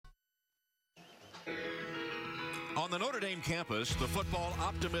On the Notre Dame campus, the football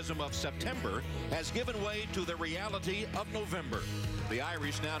optimism of September has given way to the reality of November. The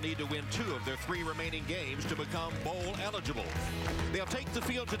Irish now need to win 2 of their 3 remaining games to become bowl eligible. They'll take the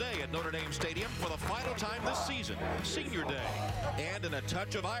field today at Notre Dame Stadium for the final time this season, Senior Day. And in a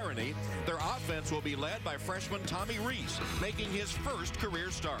touch of irony, their offense will be led by freshman Tommy Rees, making his first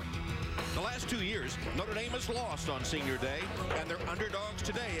career start. The last 2 years, Notre Dame has lost on Senior Day, and they're underdogs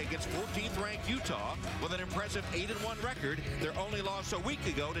today against 14th-ranked Utah with an impressive 8-1 record, their only loss a week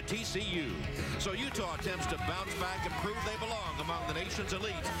ago to TCU. So Utah attempts to bounce back and prove they belong among the nation's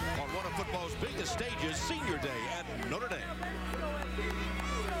elite on one of football's biggest stages, Senior Day at Notre Dame.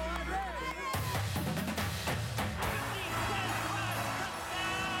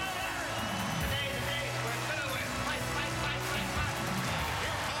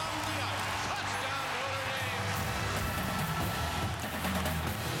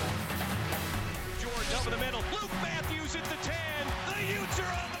 Over the middle, Luke Matthews at the 10. The Utes are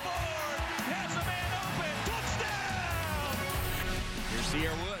on the board. Has a man open. Touchdown! Here's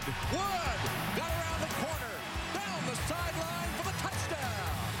Sierra Wood. Wood got around the corner, down the sideline for the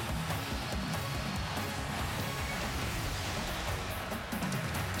touchdown.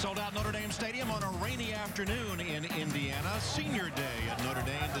 Sold out Notre Dame Stadium on a rainy afternoon in Indiana. Senior Day at Notre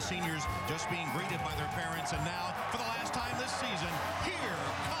Dame. The seniors just being greeted by their parents, and now, for the last time this season, here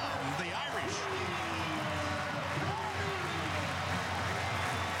come the Irish.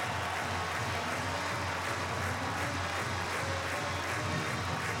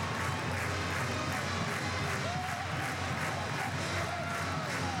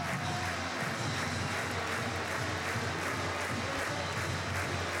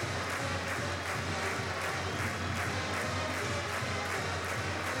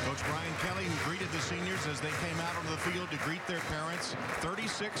 Kelly, who greeted the seniors as they came out onto the field to greet their parents.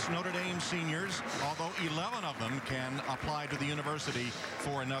 36 Notre Dame seniors, although 11 of them can apply to the university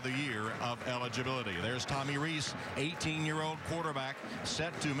for another year of eligibility. There's Tommy Rees, 18-year-old quarterback,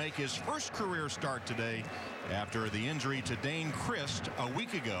 set to make his first career start today after the injury to Dane Christ a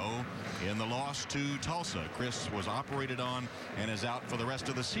week ago in the loss to Tulsa. Christ was operated on and is out for the rest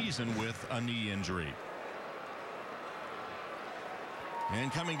of the season with a knee injury. And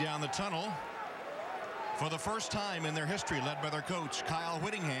coming down the tunnel for the first time in their history, led by their coach, Kyle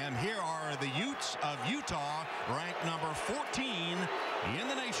Whittingham, here are the Utes of Utah, ranked number 14 in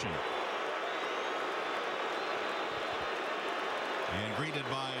the nation. And greeted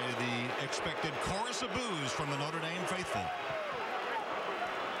by the expected chorus of boos from the Notre Dame faithful.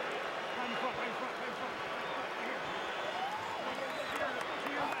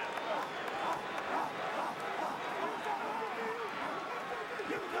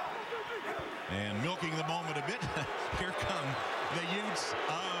 And milking the moment a bit, here come the Utes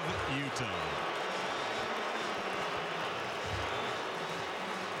of Utah.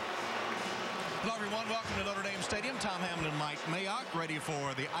 Hello, everyone. Welcome to Notre Dame Stadium. Tom Hammond and Mike Mayock ready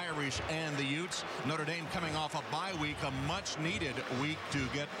for the Irish and the Utes. Notre Dame coming off a bye week, a much-needed week to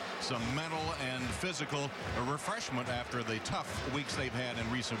get some mental and physical refreshment after the tough weeks they've had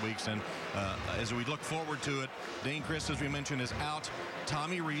in recent weeks. And as we look forward to it, Dane Christ, as we mentioned, is out.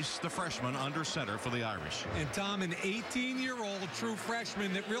 Tommy Rees, the freshman, under center for the Irish. And Tom, an 18-year-old true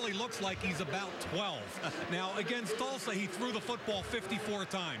freshman that really looks like he's about 12. Now, against Tulsa, he threw the football 54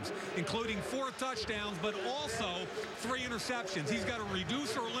 times, including 4 touchdowns, but also 3 interceptions. He's got to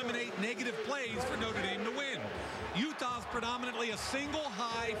reduce or eliminate negative plays for Notre Dame to win. Utah's predominantly a single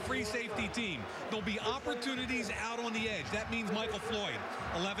high free safety team. There'll be opportunities out on the edge. That means Michael Floyd,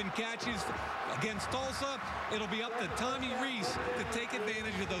 11 catches against Tulsa. It'll be up to Tommy Rees to take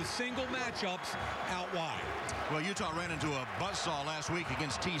advantage of those single matchups out wide. Well, Utah ran into a buzzsaw last week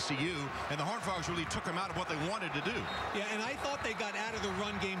against TCU, and the Horned Frogs really took them out of what they wanted to do. Yeah, and I thought they got out of the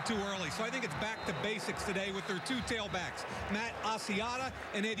run game too early, so I think it's back to basics today with their 2 tailbacks, Matt Asiata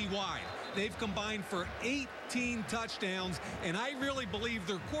and Eddie Wide. They've combined for 18 touchdowns, and I really believe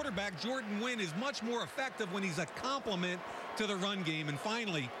their quarterback, Jordan Wynn, is much more effective when he's a complement to the run game. And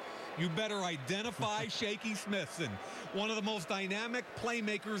finally, you better identify Shaky Smithson, one of the most dynamic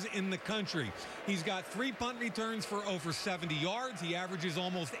playmakers in the country. He's got 3 punt returns for over 70 yards. He averages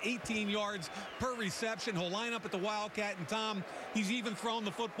almost 18 yards per reception. He'll line up at the Wildcat. And, Tom, he's even thrown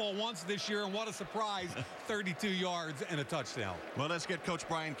the football once this year, and what a surprise, 32 yards and a touchdown. Well, let's get Coach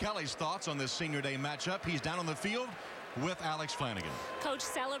Brian Kelly's thoughts on this Senior Day matchup. He's down on the field with Alex Flanagan. Coach,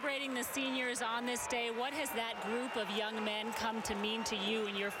 celebrating the seniors on this day, what has that group of young men come to mean to you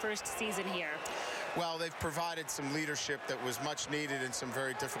in your first season here? Well, they've provided some leadership that was much needed in some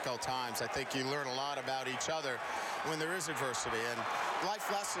very difficult times. I think you learn a lot about each other when there is adversity. And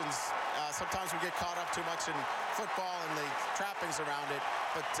life lessons. Sometimes we get caught up too much in football and the trappings around it,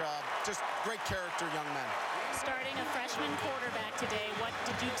 but just great character young men. Starting a freshman quarterback today, what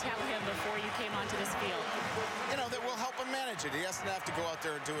did you tell him before you came onto this field? You know, that will help him manage it. He doesn't have to go out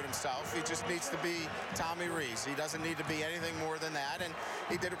there and do it himself. He just needs to be Tommy Rees. He doesn't need to be anything more than that, and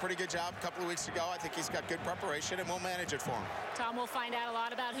he did a pretty good job a couple of weeks ago. I think he's got good preparation, and we'll manage it for him. Tom, we'll find out a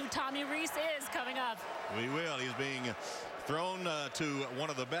lot about who Tommy Rees is coming up. We will. He's being thrown to one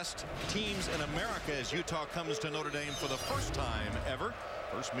of the best teams in America as Utah comes to Notre Dame for the first time ever.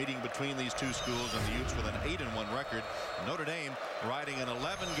 First meeting between these two schools, and the Utes with an 8-1 record. Notre Dame riding an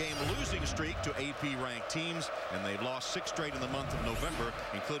 11-game losing streak to AP-ranked teams, and they've lost 6 straight in the month of November,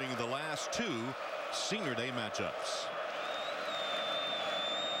 including the last 2 Senior Day matchups.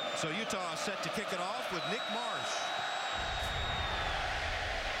 So Utah set to kick it off with Nick Marsh.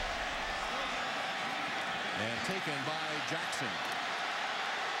 And taken by Jackson.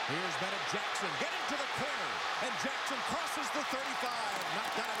 Here's Bennett Jackson getting to the corner, and Jackson crosses the 35,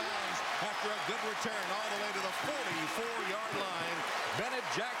 knocked out of bounds after a good return all the way to the 44-yard line. Bennett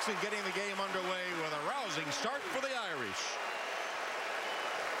Jackson getting the game underway with a rousing start for the Irish.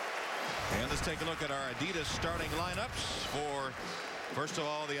 And let's take a look at our Adidas starting lineups for, first of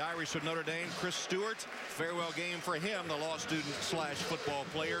all, the Irish of Notre Dame. Chris Stewart, farewell game for him, the law student slash football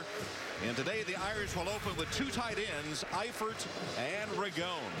player. And today the Irish will open with 2 tight ends, Eifert and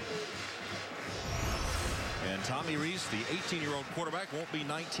Ragone. And Tommy Rees, the 18-year-old quarterback, won't be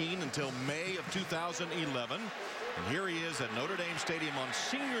 19 until May of 2011. And here he is at Notre Dame Stadium on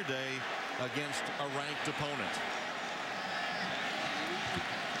Senior Day against a ranked opponent.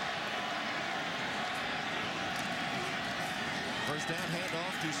 First down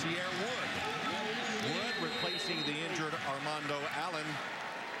handoff to Sierra Wood. Wood replacing the injured Armando Allen.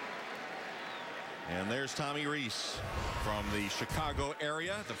 And there's Tommy Rees from the Chicago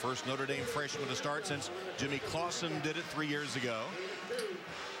area, the first Notre Dame freshman to start since Jimmy Clausen did it 3 years ago.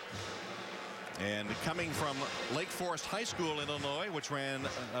 And coming from Lake Forest High School in Illinois, which ran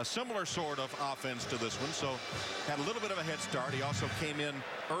a similar sort of offense to this one, so had a little bit of a head start. He also came in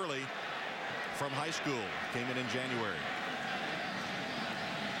early from high school, came in January.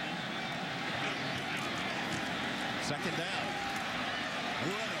 Second down.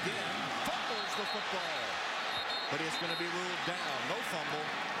 Wood again fumbles the football, but it's going to be ruled down. No fumble.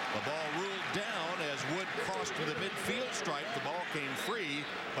 The ball ruled down as Wood crossed to the midfield stripe. The ball came free,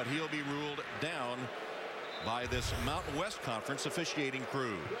 but he'll be ruled down by this Mountain West Conference officiating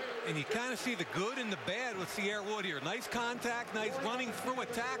crew. And you kind of see the good and the bad with Sierra Wood here. Nice contact, nice running through a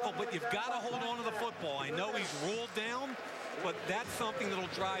tackle, but you've got to hold on to the football. I know he's ruled down, but that's something that'll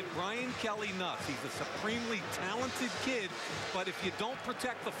drive Brian Kelly nuts. He's a supremely talented kid, but if you don't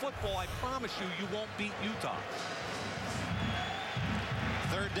protect the football, I promise you, you won't beat Utah.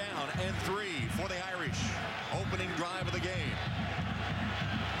 Third down and 3 for the Irish. Opening drive of the game.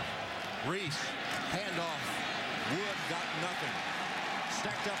 Rees, handoff. Wood got nothing.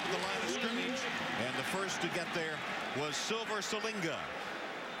 Stacked up at the line of scrimmage, and the first to get there was Silver Salinga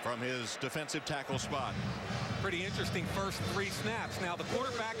from his defensive tackle spot. Pretty interesting first 3 snaps. Now the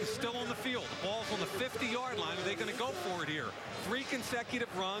quarterback is still on the field. The ball's on the 50-yard line. Are they going to go for it here? 3 consecutive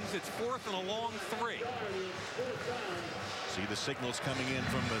runs. It's 4th and a long 3. See the signals coming in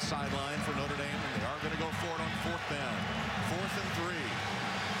from the sideline for Notre Dame, and they are going to go for it on 4th down. 4th and 3.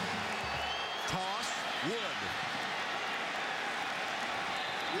 Toss, Wood.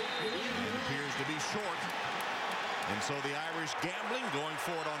 It appears to be short. And so the Irish gambling, going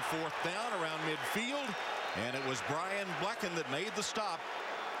for it on 4th down around midfield. And it was Brian Blecken that made the stop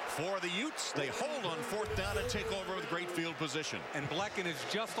for the Utes. They hold on 4th down and take over with great field position. And Blecken is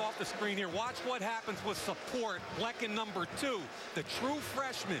just off the screen here. Watch what happens with support. Blecken number 2, the true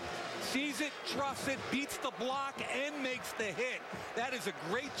freshman, sees it, trusts it, beats the block, and makes the hit. That is a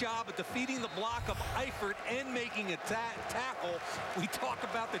great job at defeating the block of Eifert and making a tackle. We talk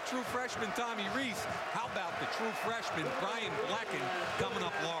about the true freshman Tommy Rees. How about the true freshman Brian Blecken coming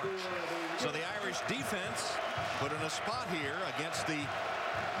up large? So the Irish defense put in a spot here against the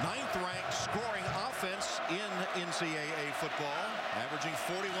 9th-ranked scoring offense in NCAA football, averaging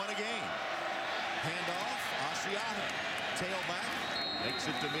 41 a game. Handoff, Asiata, tailback, makes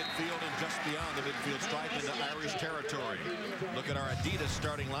it to midfield and just beyond the midfield stripe into Irish territory. Look at our Adidas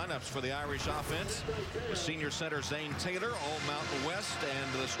starting lineups for the Irish offense. The senior center, Zane Taylor, all Mountain West,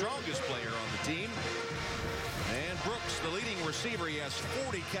 and the strongest player on the team. And Brooks, the leading receiver, he has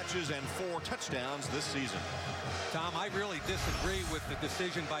 40 catches and 4 touchdowns this season. Tom, I really disagree with the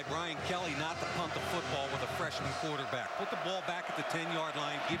decision by Brian Kelly not to punt the football with a freshman quarterback. Put the ball back at the 10-yard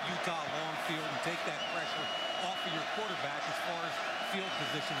line, give Utah a long field, and take that pressure off of your quarterback as far as field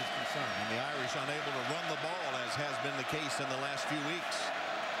position is concerned. And the Irish unable to run the ball, as has been the case in the last few weeks.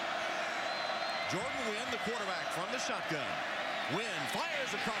 Jordan Wynn, the quarterback from the shotgun. Wynn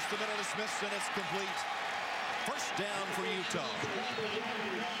fires across the middle to Smith, and it's complete. First down for Utah.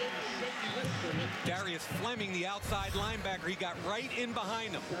 Darius Fleming, the outside linebacker, he got right in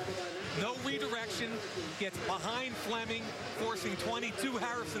behind him. No redirection, gets behind Fleming, forcing 22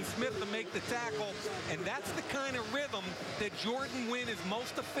 Harrison Smith to make the tackle. And that's the kind of rhythm that Jordan Wynn is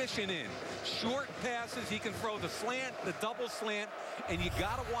most efficient in. Short passes, he can throw the slant, the double slant, and you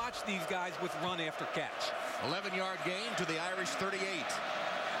got to watch these guys with run after catch. 11-yard gain to the Irish 38.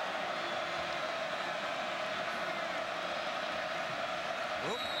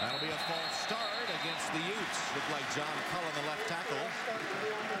 That'll be a false start against the Utes. Looked like John Cullen, the left tackle.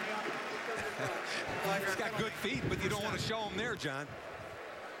 He's got good feet, but you don't want to show him there, John.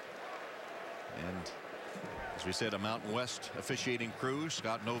 And as we said, a Mountain West officiating crew.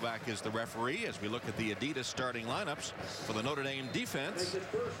 Scott Novak is the referee as we look at the Adidas starting lineups for the Notre Dame defense.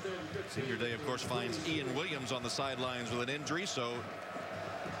 Senior day, of course, finds Ian Williams on the sidelines with an injury, so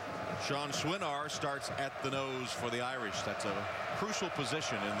Sean Swinar starts at the nose for the Irish. That's a crucial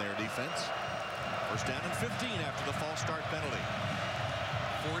position in their defense. First down and 15 after the false start penalty.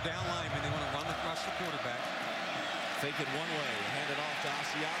 4 down linemen. They want to run across the quarterback. Fake it one way, hand it off to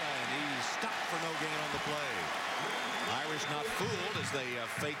Asiata, and he's stopped for no gain on the play. Irish not fooled as they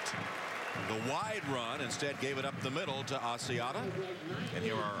faked the wide run, instead gave it up the middle to Asiata. And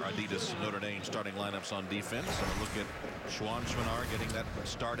here are Adidas Notre Dame starting lineups on defense. And a look at Sean Swinar getting that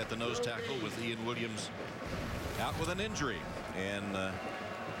start at the nose tackle with Ian Williams out with an injury. And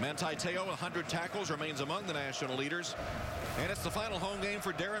Manti Te'o, 100 tackles, remains among the national leaders. And it's the final home game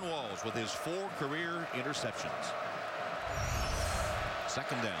for Darren Walls with his 4 career interceptions.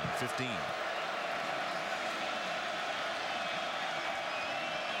 Second down, 15.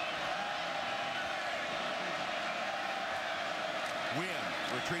 Wynn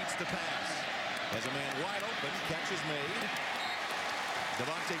retreats the pass. Has a man wide open. Catch is made.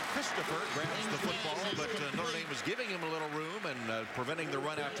 Devontae Christopher grabs the football, but Notre Dame was giving him a little room and preventing the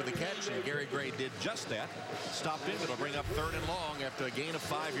run after the catch, and Gary Gray did just that. Stopped him. It'll bring up 3rd and long after a gain of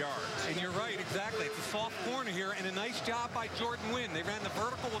 5 yards. And you're right, exactly. It's a soft corner here, and a nice job by Jordan Wynn. They ran the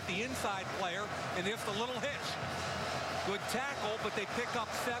vertical with the inside player, and just a little hitch. Good tackle, but they pick up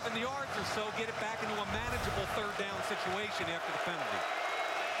 7 yards or so, get it back into a manageable 3rd down situation after the penalty.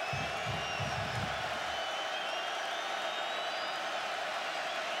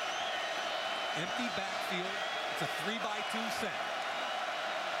 Empty backfield. It's a 3-by-2 set.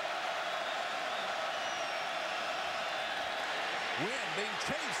 Wynn being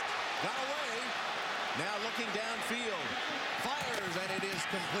chased. Got away. Now looking downfield. Fires, and it is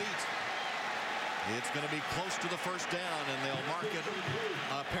complete. It's going to be close to the first down, and they'll mark it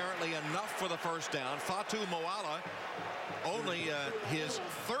apparently enough for the first down. Fatu Moala, only his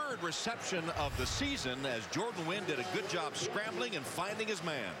 3rd reception of the season, as Jordan Wynn did a good job scrambling and finding his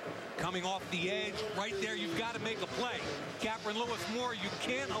man. Coming off the edge, right there, you've got to make a play. Capron Lewis-Moore, you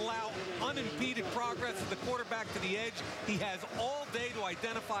can't allow unimpeded progress of the quarterback to the edge. He has all day to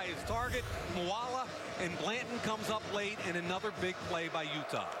identify his target. Moala and Blanton comes up late, and another big play by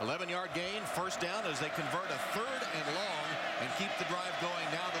Utah. 11-yard gain, first down as they convert a 3rd and long and keep the drive going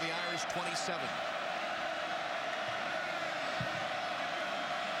now to the Irish 27.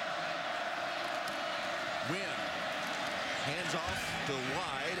 Wynn hands off to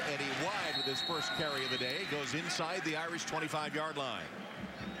Wide. Eddie Wide with his first carry of the day goes inside the Irish 25-yard line.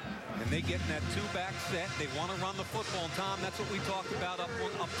 And they get in that 2-back set. They want to run the football. And Tom, that's what we talked about up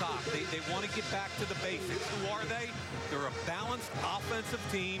top. They want to get back to the basics. Who are they? They're a balanced offensive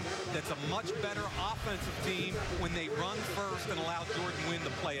team that's a much better offensive team when they run first and allow Jordan Wynn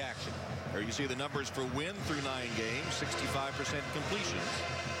to play action. There you see the numbers for Wynn through 9 games, 65% completions.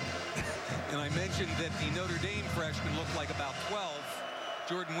 And I mentioned that the Notre Dame freshman looked like about 12.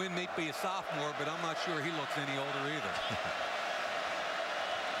 Jordan Wynn may be a sophomore, but I'm not sure he looks any older either.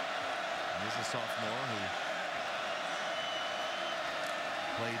 He's a sophomore who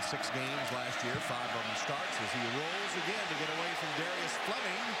played 6 games last year. 5 of them starts as he rolls again to get away from Darius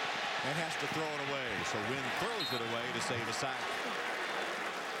Fleming and has to throw it away. So Wynn throws it away to save a sack.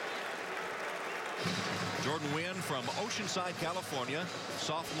 Jordan Wynn from Oceanside, California,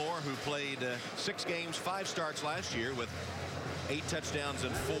 sophomore who played 6 games, 5 starts last year with 8 touchdowns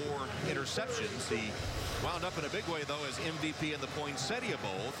and 4 interceptions. He wound up in a big way, though, as MVP in the Poinsettia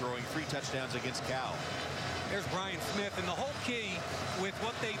Bowl, throwing 3 touchdowns against Cal. There's Brian Smith, and the whole key with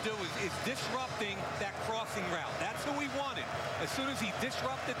what they do is disrupting that crossing route. That's who he wanted. As soon as he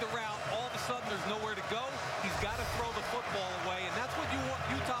disrupted the route, all of a sudden there's nowhere to go. He's got to throw the football away, and that's what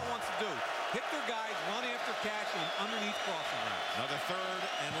Utah wants to do. Hit their guys, run after catch on underneath crossing route. Another 3rd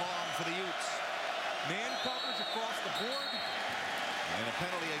and long for the Utes. Man coverage across the board. And a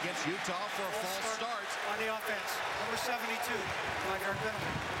penalty against Utah for a false start. On the offense, number 72, 5-yard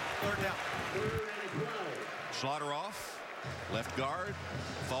penalty, 3rd down. Slaughter off, left guard,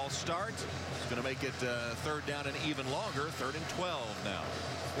 false start. It's going to make it 3rd down and even longer, 3rd and 12 now.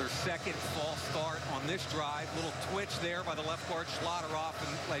 Their 2nd false start on this drive. Little twitch there by the left guard, Slaughter off.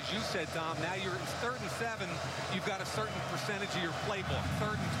 And as you said, Tom, now you're in 3rd and 7. You've got a certain percentage of your playbook.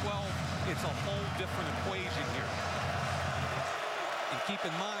 3rd and 12, it's a whole different equation here. And keep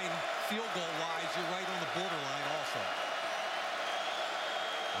in mind, field goal-wise, you're right on the borderline also.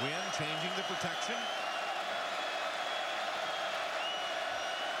 Wynn changing the protection.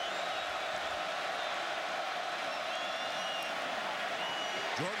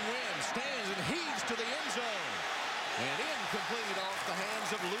 Jordan Wynn stands and heaves to the end zone. And incomplete off the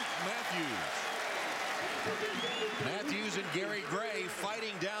hands of Luke Matthews. Matthews and Gary Gray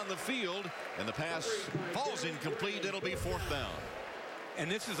fighting down the field. And the pass falls incomplete. It'll be 4th down. And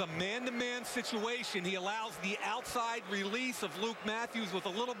this is a man-to-man situation. He allows the outside release of Luke Matthews with a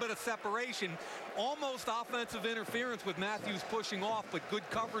little bit of separation. Almost offensive interference with Matthews pushing off, but good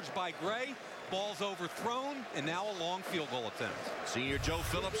coverage by Gray. Ball's overthrown, and now a long field goal attempt. Senior Joe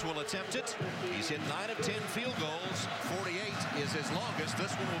Phillips will attempt it. He's hit 9 of 10 field goals. 48 is his longest.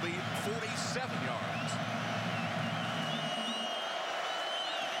 This one will be 47 yards.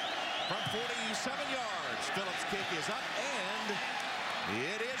 From 47 yards, Phillips' kick is up, and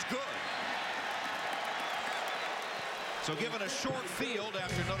it is good. So given a short field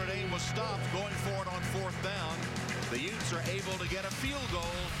after Notre Dame was stopped going for it on 4th down, the Utes are able to get a field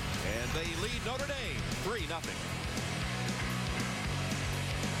goal, and they lead Notre Dame 3-0.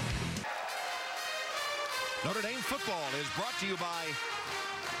 Notre Dame football is brought to you by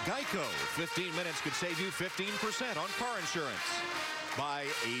Geico. 15 minutes could save you 15% on car insurance. By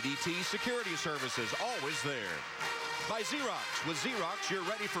ADT Security Services, always there. By Xerox. With Xerox, you're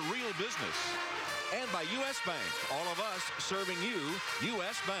ready for real business. And by U.S. Bank. All of us serving you,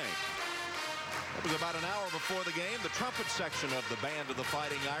 U.S. Bank. It was about an hour before the game. The trumpet section of the Band of the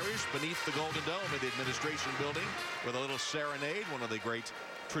Fighting Irish beneath the Golden Dome at the administration building with a little serenade, one of the great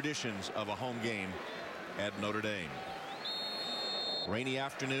traditions of a home game at Notre Dame. Rainy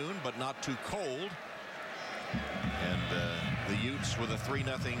afternoon, but not too cold. And the Utes with a 3-0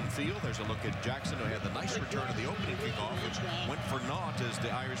 field. There's a look at Jackson, who had the nice return of the opening kickoff, which went for naught as the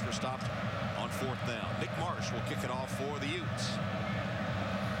Irish were stopped on 4th down. Nick Marsh will kick it off for the Utes.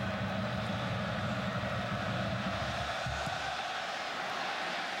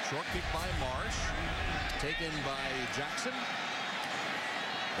 Short kick by Marsh, taken by Jackson.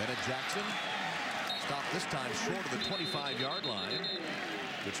 Bennett Jackson stopped this time short of the 25-yard line.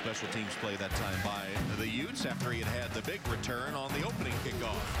 Good special teams play that time by the Utes after he had the big return on the opening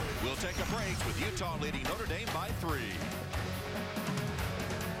kickoff. We'll take a break with Utah leading Notre Dame by 3.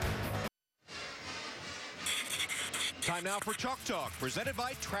 Time now for Chalk Talk, presented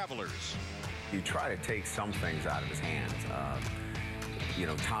by Travelers. You try to take some things out of his hands. You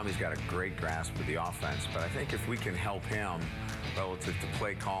know, Tommy's got a great grasp of the offense, but I think if we can help him relative to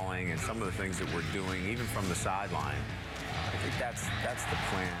play calling and some of the things that we're doing, even from the sideline, I think that's the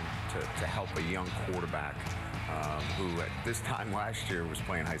plan to help a young quarterback who at this time last year was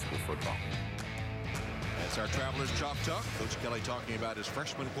playing high school football. That's our Travelers Chalk Talk. Coach Kelly talking about his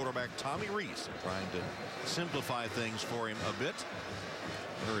freshman quarterback Tommy Reese, trying to simplify things for him a bit.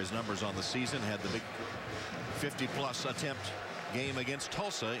 Here are his numbers on the season. Had the big 50-plus attempt game against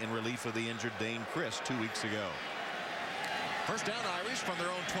Tulsa in relief of the injured Dane Chris 2 weeks ago. First down, Irish from their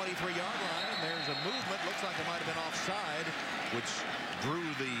own 23-yard line. There's a movement. Looks like it might have been offside, which drew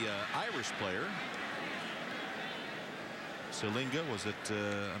the Irish player. Selinga, was it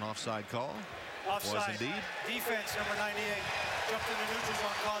an offside call? Offside. Was indeed. Defense, number 98. Jumped in the neutral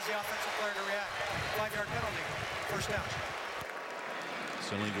zone, caused the offensive player to react. 5-yard penalty. First down.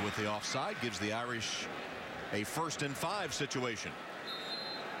 Selinga with the offside gives the Irish a 1st and 5 situation.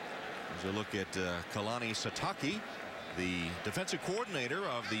 There's a look at Kalani Sataki, the defensive coordinator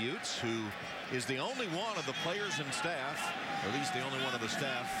of the Utes, who is the only one of the players and staff, or at least the only one of the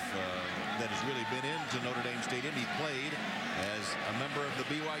staff that has really been into Notre Dame Stadium. He played as a member of the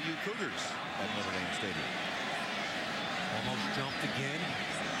BYU Cougars at Notre Dame Stadium. Almost jumped again.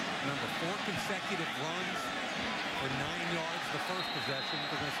 Remember, 4 consecutive runs for 9 yards the first possession.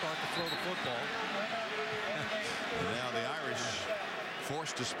 They're going to start to throw the football.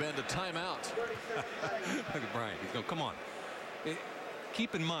 forced to spend a timeout. Look at Brian. He's going, come on.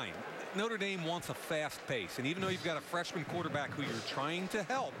 Keep in mind, Notre Dame wants a fast pace. And even though you've got a freshman quarterback who you're trying to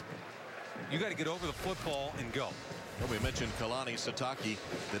help, you got to get over the football and go. Well, we mentioned Kalani Sitake,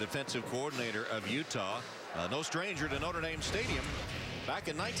 the defensive coordinator of Utah. No stranger to Notre Dame Stadium. Back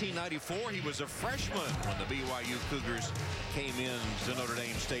in 1994, he was a freshman when the BYU Cougars came in to Notre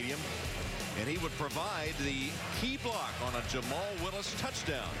Dame Stadium. And he would provide the key block on a Jamal Willis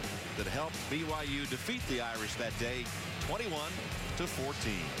touchdown that helped BYU defeat the Irish that day, 21-14.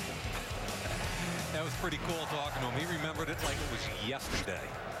 That was pretty cool talking to him. He remembered it like it was yesterday.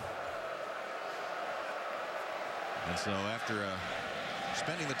 And so after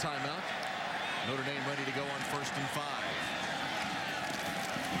spending the timeout, Notre Dame ready to go on 1st and 5.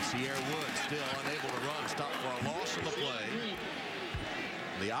 Sierra Wood still unable to run, stopped for a loss in the play.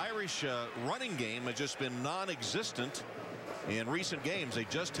 The Irish running game has just been non-existent in recent games. They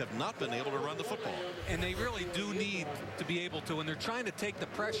just have not been able to run the football. And they really do need to be able to, and they're trying to take the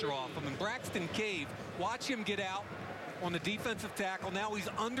pressure off them. And Braxton Cave, watch him get out on the defensive tackle. Now he's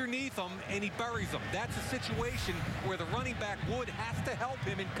underneath him and he buries him. That's a situation where the running back Wood has to help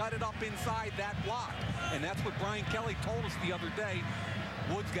him and cut it up inside that block. And that's what Brian Kelly told us the other day.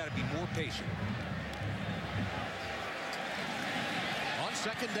 Wood's got to be more patient. On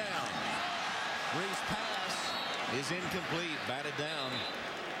 2nd down, Ree's pass is incomplete, batted down.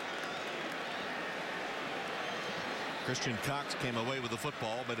 Christian Cox came away with the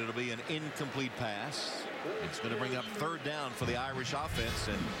football, but it'll be an incomplete pass. It's going to bring up 3rd down for the Irish offense,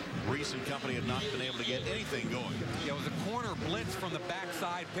 and Reese and company have not been able to get anything going. Yeah, it was a corner blitz from the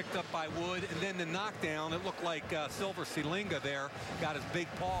backside picked up by Wood, and then the knockdown. It looked like Silver Selinga there got his big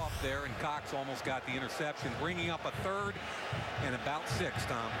paw up there, and Cox almost got the interception, bringing up a 3rd and about 6,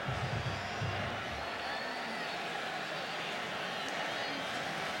 Tom.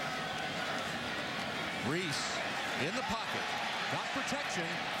 Reese in the pocket, got protection,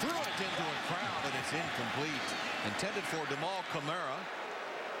 threw it into a crowd, and it's incomplete. Intended for Demal Kamara,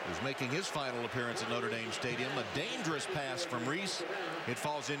 who's making his final appearance at Notre Dame Stadium. A dangerous pass from Reese. It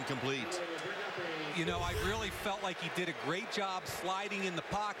falls incomplete. You know, I really felt like he did a great job sliding in the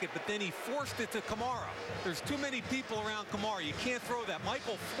pocket, but then he forced it to Kamara. There's too many people around Kamara. You can't throw that.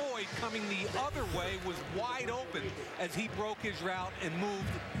 Michael Floyd coming the other way was wide open as he broke his route and moved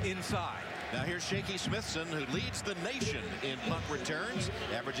inside. Now here's Shaky Smithson, who leads the nation in punt returns,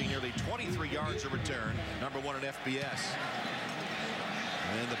 averaging nearly 23 yards a return, #1 in FBS.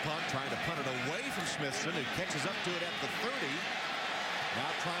 And the punt, trying to punt it away from Smithson, who catches up to it at the 30. Now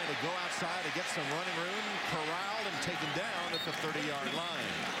trying to go outside to get some running room, corralled and taken down at the 30-yard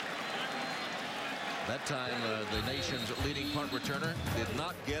line. That time, the nation's leading punt returner did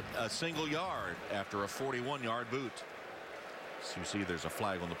not get a single yard after a 41-yard boot. So you see there's a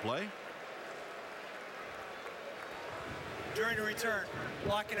flag on the play. During the return,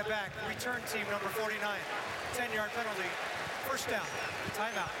 blocking it back, return team number 49, 10-yard penalty, 1st down,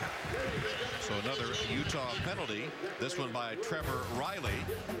 timeout. So another Utah penalty, this one by Trevor Riley.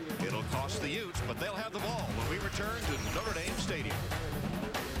 It'll cost the Utes, but they'll have the ball when we return to Notre Dame Stadium.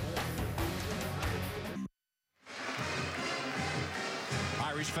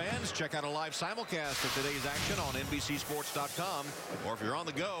 Irish fans, check out a live simulcast of today's action on NBCSports.com. Or if you're on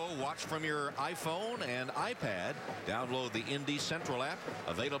the go, watch from your iPhone and iPad. Download the Indy Central app,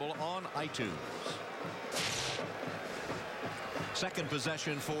 available on iTunes. Second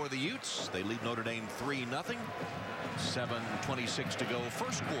possession for the Utes. They lead Notre Dame 3-0. 7:26 to go,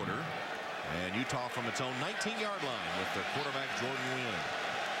 1st quarter. And Utah from its own 19-yard line with their quarterback Jordan Wynn.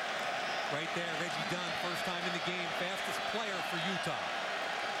 Right there, Reggie Dunn, first time in the game, fastest player for Utah.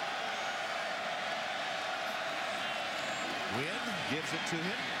 Wynn gives it to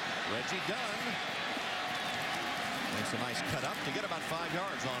him. Reggie Dunn makes a nice cut up to get about 5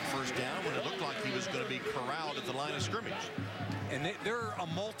 yards on 1st down when it looked like he was going to be corralled at the line of scrimmage. And they're a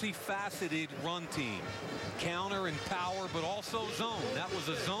multifaceted run team. Counter and power, but also zone. That was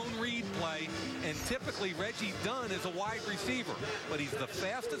a zone read play, and typically Reggie Dunn is a wide receiver, but he's the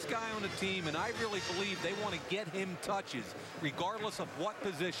fastest guy on the team, and I really believe they want to get him touches regardless of what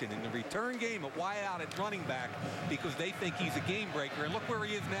position. In the return game at wideout at running back, because they think he's a game breaker. And look where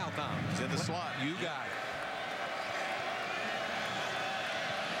he is now, Tom. He's in the slot. You got it.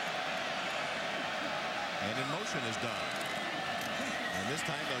 And in motion is Dunn. And this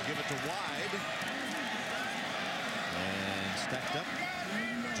time they'll give it to Wide. And stacked up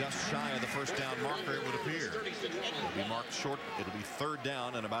just shy of the 1st down marker, it would appear. It'll be marked short. It'll be 3rd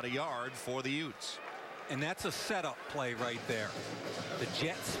down and about a yard for the Utes. And that's a setup play right there. The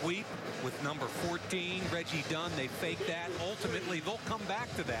jet sweep with number 14, Reggie Dunn. They fake that. Ultimately, they'll come back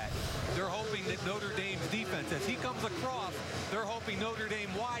to that. They're hoping that Notre Dame's defense, as he comes across, they're hoping Notre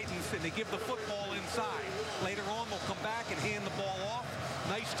Dame widens and they give the football inside. Later on, they'll come back and hand the ball off.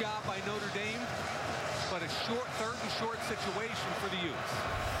 Nice job by Notre Dame, but a short, third and short situation for the Utes.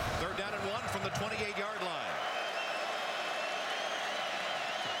 Third down and 1 from the 28-yard line.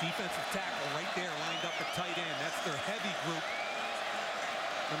 Defensive tackle right there lined up at tight end. That's their heavy group.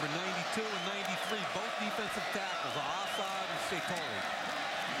 Number 92 and 93, both defensive tackles, Assad and Satori.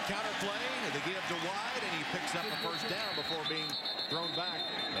 Counterplay, the give to Wide, and he picks up a first down before being thrown back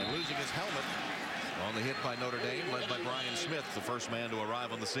and losing his helmet on the hit by Notre Dame, led by Brian Smith, the first man to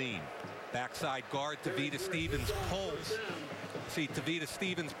arrive on the scene. Backside guard, Tavita Stevens pulls. See Tavita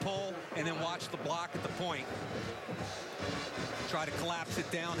Stevens pull, and then watch the block at the point. Try to collapse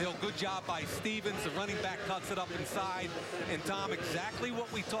it downhill. Good job by Stevens. The running back cuts it up inside. And Tom, exactly what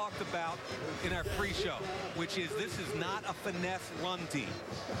we talked about in our pre-show, which is this is not a finesse run team.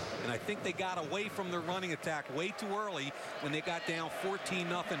 And I think they got away from their running attack way too early when they got down 14-0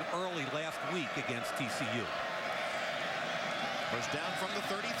 early last week against TCU. First down from the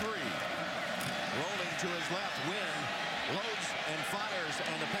 33. Rolling to his left, Wynn loads and fires,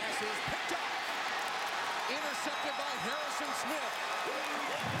 and the pass is picked up. Intercepted by Harrison Smith.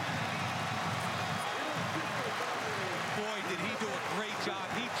 Boy, did he do a great job.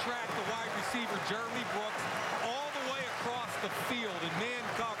 He tracked the wide receiver, Jeremy Brooks, all the way across the field in man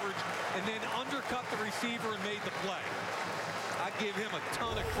coverage, and then undercut the receiver and made the play. I give him a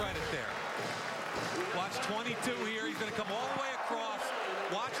ton of credit there. Watch 22 here. He's going to come all the way across.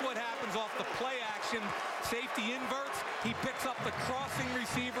 Watch what happens off the play action. Safety inverts. He picks up the crossing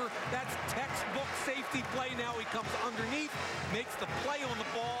receiver. That's textbook safety play. Now he comes underneath, makes the play on the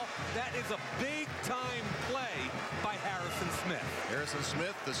ball. That is a big-time play by Harrison Smith. Harrison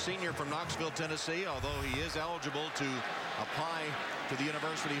Smith, the senior from Knoxville, Tennessee, although he is eligible to apply to the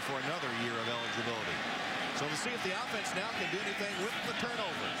university for another year of eligibility. So we'll see if the offense now can do anything with the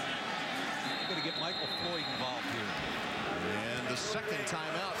turnovers. Going to get Michael Floyd involved here. And the second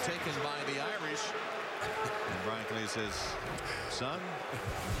timeout taken by the Irish. And Brian Clay says, son.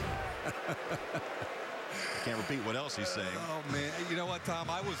 Can't repeat what else he's saying. Oh, man. You know what, Tom?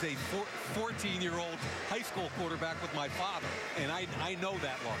 I was a 14-year-old high school quarterback with my father, and I know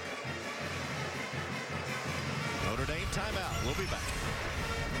that look. Notre Dame timeout. We'll be back.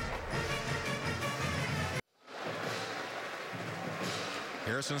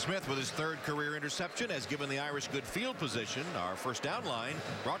 Harrison Smith with his third career interception has given the Irish good field position. Our first down line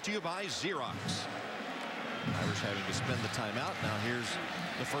brought to you by Xerox. Irish having to spend the timeout. Now here's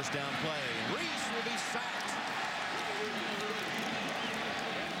the first down play. Reese will be sacked.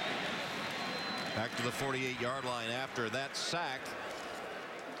 Back to the 48-yard line after that sack.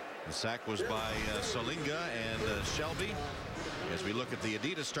 The sack was by Salinga and Shelby. As we look at the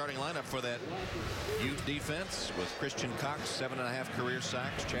Adidas starting lineup for that Ute defense with Christian Cox, 7.5 career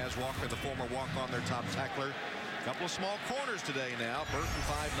sacks. Chaz Walker, the former walk-on, their top tackler. A couple of small corners today now. Burton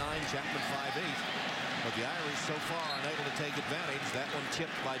 5'9", Chapman 5'8". But the Irish so far unable to take advantage. That one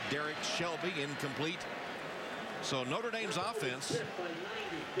tipped by Derek Shelby, incomplete. So Notre Dame's offense,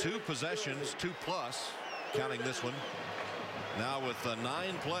 2 possessions, 2+, counting this one. Now with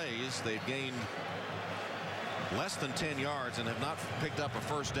 9 plays, they've gained less than 10 yards and have not picked up a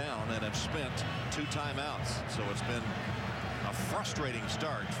first down and have spent 2 timeouts. So it's been a frustrating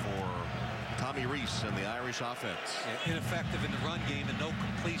start for Tommy Reese and the Irish offense. Yeah, ineffective in the run game and no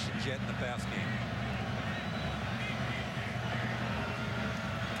completions yet in the pass game.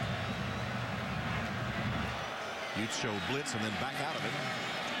 Utes show blitz and then back out of it.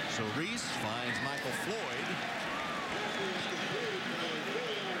 So Reese finds Michael Floyd.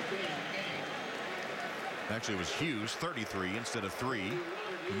 Actually, it was Hughes, 33 instead of 3,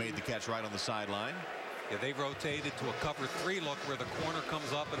 who made the catch right on the sideline. Yeah, they rotated to a cover 3 look where the corner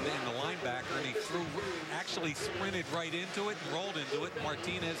comes up and then the linebacker, and he actually sprinted right into it and rolled into it.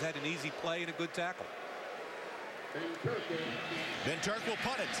 Martinez had an easy play and a good tackle. Ben Turk will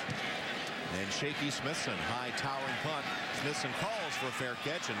punt it. And Shaky Smithson, high towering punt. Smithson calls for a fair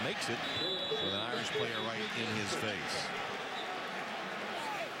catch and makes it with an Irish player right in his face.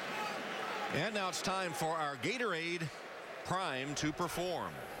 And now it's time for our Gatorade Prime to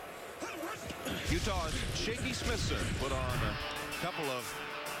perform. Utah's Shaky Smithson put on a couple of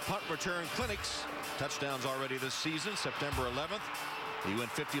punt return clinics. Touchdowns already this season. September 11th He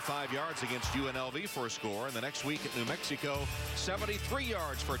went 55 yards against UNLV for a score, and the next week at New Mexico, 73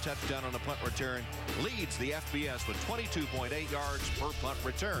 yards for a touchdown on a punt return. Leads the FBS with 22.8 yards per punt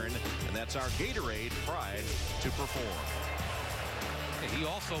return, and that's our Gatorade pride to perform. He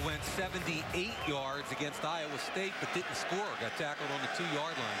also went 78 yards against Iowa State, but didn't score. Got tackled on the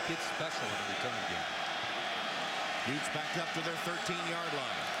 2-yard line. Kid's special in the return game. Utes backed up to their 13-yard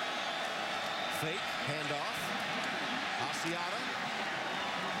line. Fake, handoff. Asiata.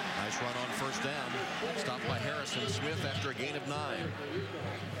 Nice run on first down. Stopped by Harrison Smith after a gain of 9.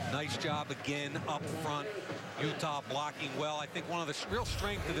 Nice job again up front. Utah blocking well. I think one of the real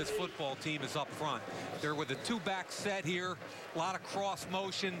strength of this football team is up front. They're with a 2-back set here. A lot of cross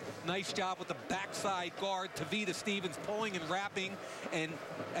motion. Nice job with the backside guard. Tavita Stevens pulling and wrapping. And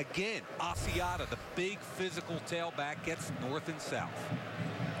again, Asiata, the big physical tailback, gets north and south.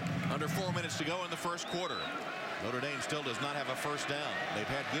 Under 4 minutes to go in the first quarter. Notre Dame still does not have a first down. They've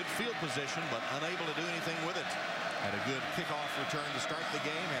had good field position, but unable to do anything with it. Had a good kickoff return to start the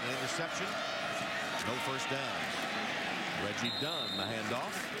game. Had an interception. No first downs. Reggie Dunn, the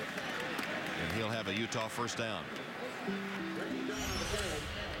handoff. And he'll have a Utah first down.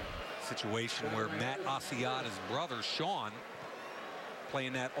 Situation where Matt Asiata's brother, Sean,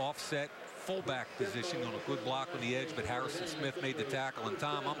 playing that offset fullback position on a good block on the edge, but Harrison Smith made the tackle. And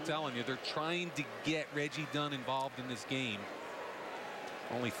Tom, I'm telling you, they're trying to get Reggie Dunn involved in this game.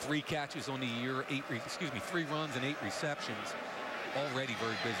 Only 3 catches on the year, 3 runs and 8 receptions. Already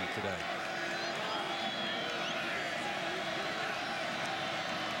very busy today.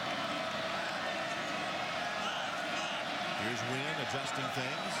 Here's Wynn adjusting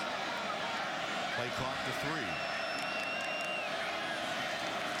things. Play clock to 3.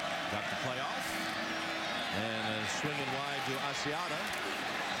 Got the play off. And swinging wide to Asiata.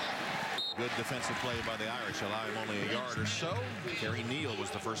 Good defensive play by the Irish, allow him only a yard or so. Kerry Neal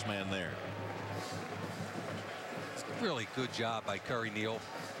was the first man there. Really good job by Kerry Neal.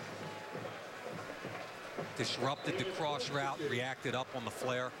 Disrupted the cross route, reacted up on the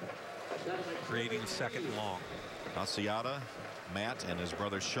flare, creating a 2nd and long. Asiata, Matt, and his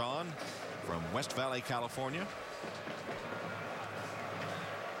brother Sean from West Valley, California.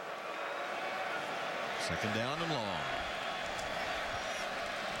 2nd down and long.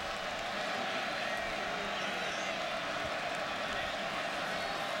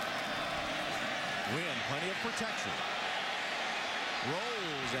 Wynn, plenty of protection.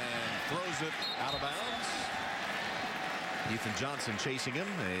 Rolls and throws it out of bounds. Ethan Johnson chasing him.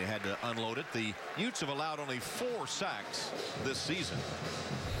 They had to unload it. The Utes have allowed only 4 sacks this season.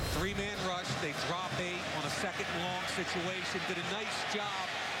 3-man rush. They drop 8 on a 2nd and long situation. Did a nice job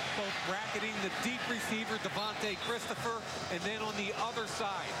both bracketing the deep receiver, Devontae Christopher, and then on the other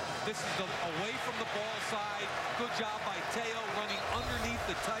side. This is away from the ball side. Good job by Teo running underneath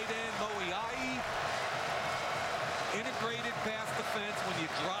the tight end, Moiai. Integrated pass defense. When you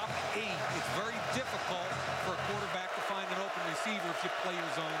drop 8, it's very difficult for a quarterback to find an open receiver if you play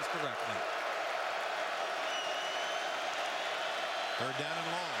your zones correctly. 3rd down and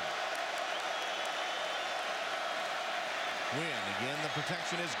long. Wynn, again, the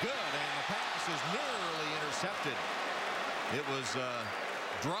protection is good, and the pass is nearly intercepted. It was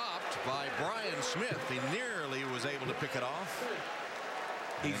dropped by Brian Smith. He nearly was able to pick it off.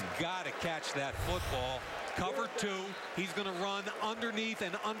 He's got to catch that football. Cover 2. He's going to run underneath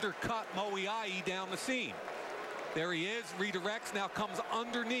and undercut Moiai down the seam. There he is. Redirects. Now comes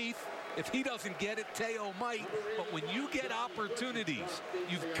underneath. If he doesn't get it, Teo might. But when you get opportunities,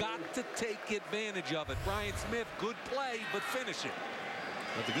 you've got to take advantage of it. Brian Smith, good play, but finish it.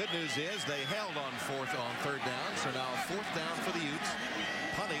 But the good news is they held on 3rd down. So now 4th down for the Utes.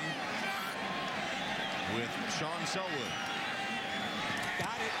 Punting with Sean Selwood.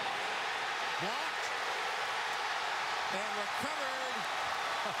 Got it. Blocked. And recovered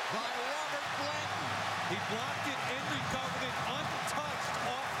by Robert Blanton. He blocked it and recovered it untouched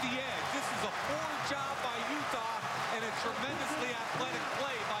off the edge. This is a poor job by Utah and a tremendously athletic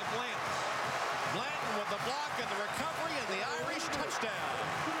play by Blanton. Blanton with the block and the recovery and the Irish touchdown.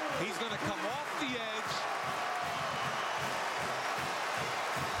 He's going to come off the edge.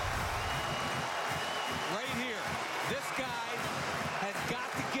 Right here. This guy has got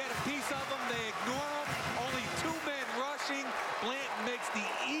to get a piece of him. They ignore him. Only 2 men rushing. Blanton makes the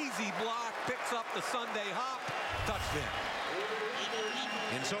easy block, picks up the Sunday hop. Touchdown.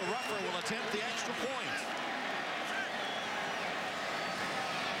 And so Ruffer will attempt the extra point.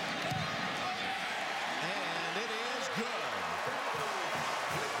 And it is good.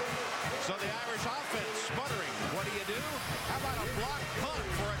 So the Irish offense sputtering. What do? How about a blocked punt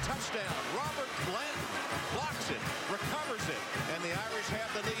for a touchdown? Robert Blanton blocks it, recovers it, and the Irish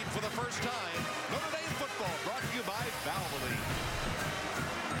have the lead for the first time. Notre Dame football brought to you by Valvoline.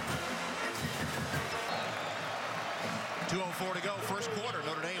 2:04 to go, first quarter.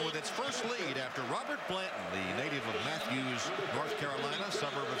 Notre Dame with its first lead after Robert Blanton, the native of Matthews, North Carolina,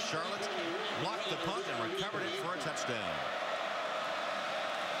 suburb of Charlotte, blocked the punt and recovered it for a touchdown.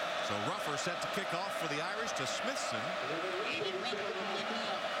 So Ruffer set to kick off for the Irish to Smithson.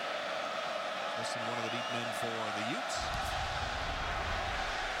 Smithson, one of the deep men for the Utes.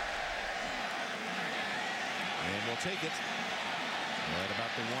 And we'll take it at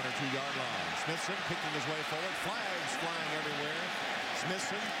about the 1 or 2 yard line. Smithson picking his way forward. Flags flying everywhere.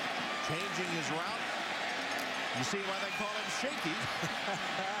 Smithson changing his route. You see why they call him shaky.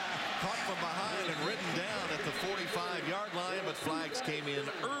 Caught from behind and ridden down at the 45-yard line, but flags came in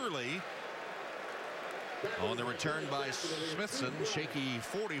early on the return by Smithson. Shaky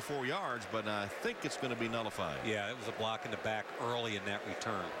 44 yards, but I think it's going to be nullified. Yeah, it was a block in the back early in that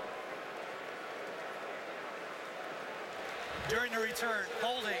return. During the return,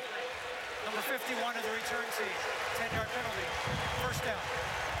 holding. Number 51 of the return team. 10-yard penalty. First down.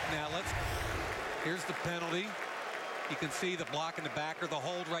 Now here's the penalty. You can see the block in the back or the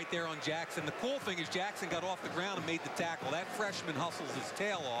hold right there on Jackson. The cool thing is Jackson got off the ground and made the tackle. That freshman hustles his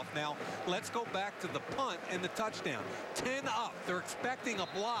tail off. Now let's go back to the punt and the touchdown. 10 up. They're expecting a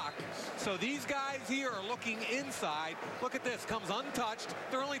block. So these guys here are looking inside. Look at this. Comes untouched.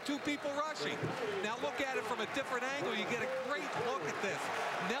 There are only 2 people rushing. Now look at it from a different angle. You get a great look at this.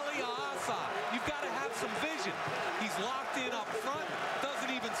 Nelly Aasa. You've got to have some vision. He's locked in up front.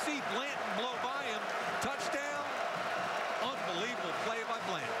 Doesn't even see Blanton blow by him. Touchdown. Unbelievable play by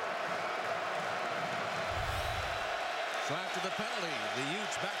Blanton. So after the penalty, the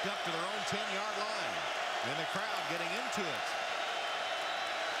Utes backed up to their own 10-yard line. And the crowd getting into it.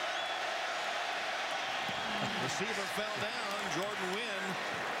 Receiver fell down. Jordan Wynn,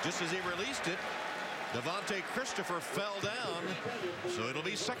 just as he released it, Devontae Christopher fell down. So it'll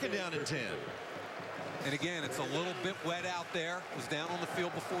be second down and 10. And again, it's a little bit wet out there. It was down on the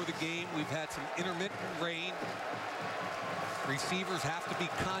field before the game. We've had some intermittent rain. Receivers have to be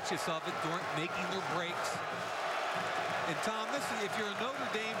conscious of it during making their breaks. And Tom, if you're a Notre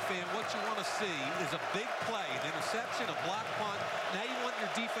Dame fan, what you want to see is a big play, an interception, a block punt. Now you want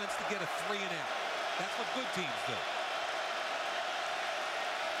your defense to get a 3 and out. That's what good teams do.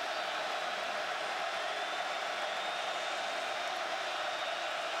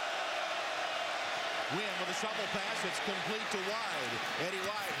 Wynn with a shovel pass. It's complete to Wide. Eddie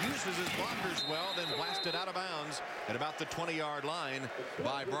Wide uses his blockers well, then blasted out of bounds at about the 20-yard line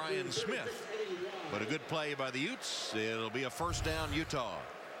by Brian Smith. But a good play by the Utes. It'll be a first down, Utah.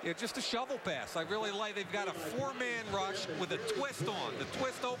 Yeah, just a shovel pass. I really like. They've got a 4-man rush with a twist on. The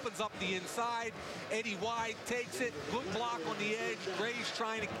twist opens up the inside. Eddie Wide takes it. Good block on the edge. Gray's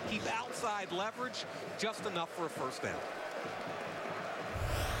trying to keep outside leverage. Just enough for a first down.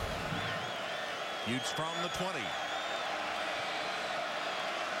 Utes from the 20.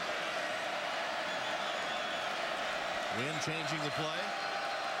 Wynn changing the play.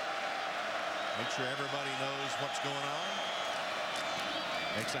 Make sure everybody knows what's going on.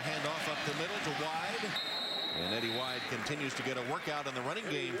 Makes a handoff up the middle to Wide. And Eddie Wide continues to get a workout in the running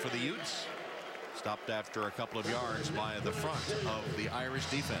game for the Utes. Stopped after a couple of yards by the front of the Irish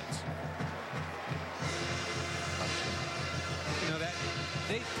defense. You know that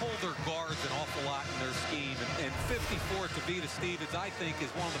they pull their guards an awful lot in their scheme, and 54 Tavita Stevens, I think, is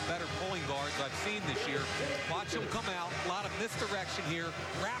one of the better pulling guards I've seen this year. Watch him come out, a lot of misdirection here,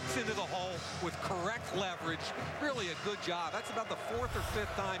 wraps into the hole with correct leverage. Really a good job. That's about the 4th or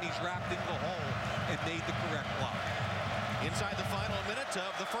 5th time he's wrapped into the hole and made the correct block. Inside the final minute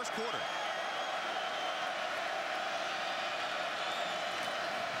of the first quarter.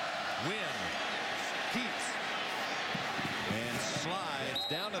 Wynn keeps and slides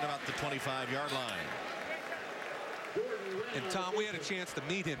down at about the 25-yard line. And Tom, we had a chance to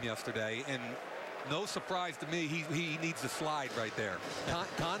meet him yesterday, and no surprise to me, he needs a slide right there.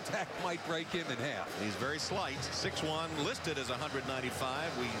 Contact might break him in half. He's very slight, 6'1", listed as 195.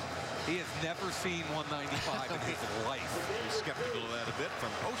 He has never seen 195 in his life. He's skeptical of that a bit.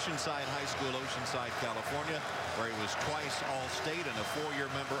 From Oceanside High School, Oceanside, California, where he was twice All-State and a 4-year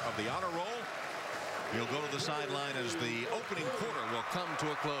member of the Honor Roll. He'll go to the sideline as the opening quarter will come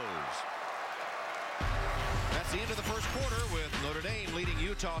to a close. That's the end of the first quarter with Notre Dame leading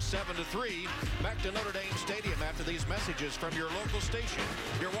Utah 7-3. Back to Notre Dame Stadium after these messages from your local station.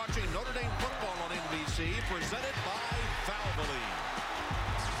 You're watching Notre Dame football on NBC, presented by Valvoline.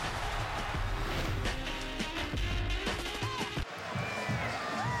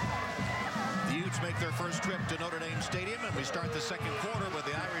 make their first trip to Notre Dame Stadium, and we start the second quarter with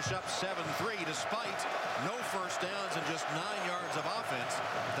the Irish up 7-3 despite no first downs and just 9 yards of offense,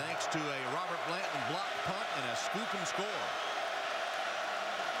 thanks to a Robert Blanton block punt and a scoop and score.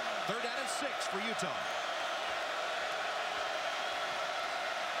 3rd down and 6 for Utah.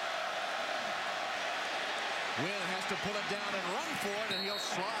 Wynn has to pull it down and run for it, and he'll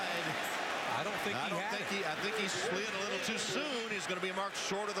slide. I think he slid a little too soon. He's going to be marked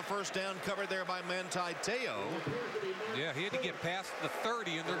short of the first down, covered there by Manti Te'o. Yeah, he had to get past the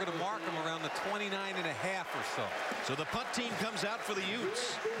 30, and they're going to mark him around the 29 and a half or so. So the punt team comes out for the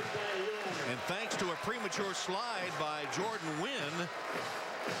Utes. And thanks to a premature slide by Jordan Wynn,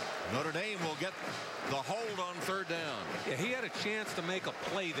 Notre Dame will get the hold on 3rd down. Yeah, he had a chance to make a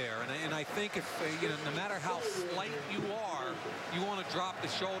play there, and I think if no matter how slight you are, you want to drop the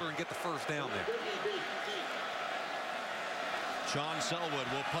shoulder and get the first down there. Sean Selwood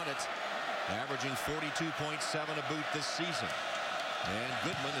will punt it, averaging 42.7 a boot this season. And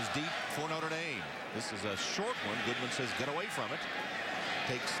Goodman is deep for Notre Dame. This is a short one. Goodman says get away from it.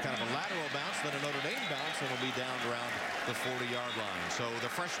 Takes kind of a lateral bounce, then a Notre Dame bounce, and will be down around the 40-yard line. So the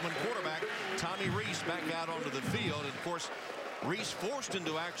freshman quarterback, Tommy Rees, back out onto the field. And, of course, Rees forced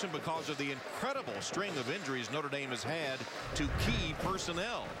into action because of the incredible string of injuries Notre Dame has had to key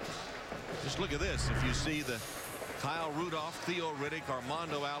personnel. Just look at this. If you see the Kyle Rudolph, Theo Riddick,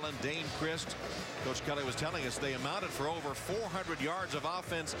 Armando Allen, Dane Christ, Coach Kelly was telling us they amounted for over 400 yards of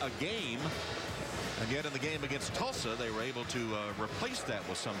offense a game. And yet in the game against Tulsa, they were able to replace that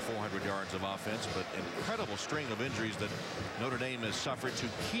with some 400 yards of offense. But incredible string of injuries that Notre Dame has suffered to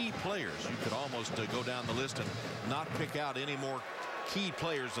key players. You could almost go down the list and not pick out any more key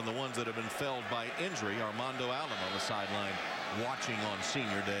players than the ones that have been felled by injury. Armando Allen on the sideline watching on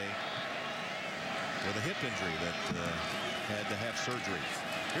senior day with a hip injury that had to have surgery.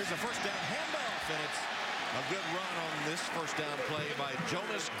 Here's a first down handoff, and it's a good run on this first down play by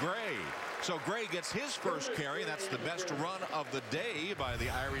Jonas Gray. So Gray gets his first carry. That's the best run of the day by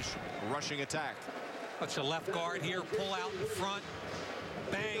the Irish rushing attack. That's a left guard here. Pull out in front.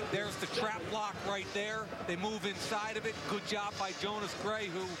 Bang. There's the trap block right there. They move inside of it. Good job by Jonas Gray,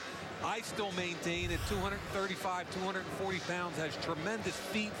 who I still maintain at 235, 240 pounds, has tremendous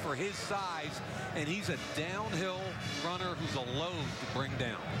feet for his size, and he's a downhill runner who's a load to bring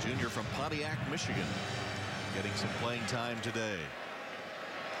down. Junior from Pontiac, Michigan, getting some playing time today.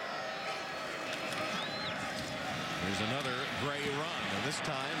 There's another Gray run, and this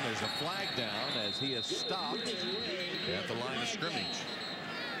time there's a flag down as he is stopped at the line of scrimmage.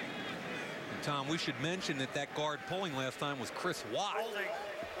 Tom, we should mention that guard pulling last time was Chris Watt. Holding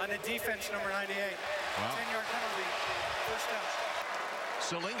on the defense, number 98. Wow. 10-yard penalty, first down.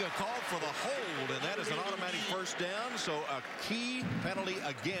 Salinga called for the hold, and that is an automatic first down. So a key penalty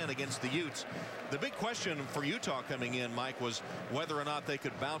again against the Utes. The big question for Utah coming in, Mike, was whether or not they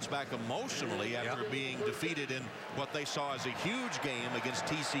could bounce back emotionally after being defeated in what they saw as a huge game against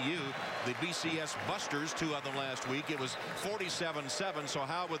TCU. The BCS Busters, 2 of them last week. It was 47-7. So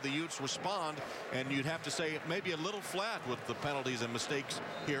how would the Utes respond? And you'd have to say maybe a little flat with the penalties and mistakes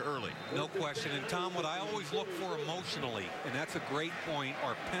here early. No question. And Tom, what I always look for emotionally, and that's a great point,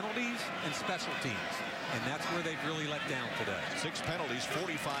 are penalties and special teams. And that's where they've really let down today. 6 penalties,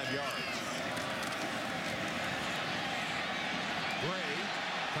 45 yards. Gray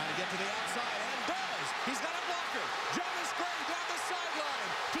trying to get to the outside, and does. He's got a blocker. Jonas Gray down the sideline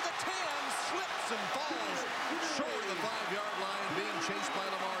to the 10, slips and falls short of the 5-yard line, being chased by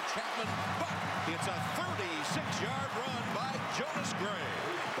Lamar Chapman. But it's a 36-yard run by Jonas Gray.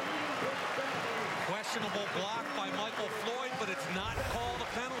 Questionable block by Michael Floyd, but it's not called a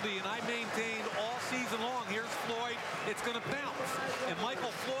penalty, and I maintained all season long, here's Floyd, it's going to bounce, and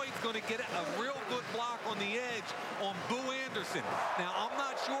Michael Floyd's going to get a real good block on the edge on Boo Anderson. Now, I'm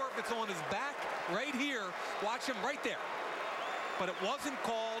not sure if it's on his back right here. Watch him right there. But it wasn't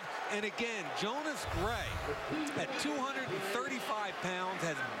called, and again, Jonas Gray at 235 pounds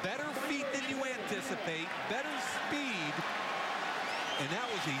has better feet than you anticipate, better speed, and that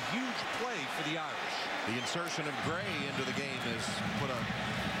was a huge play for the Irish. The insertion of Gray into the game has put a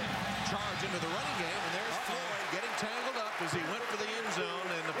charge into the running game, and there's Floyd getting tangled up as he went for the end zone,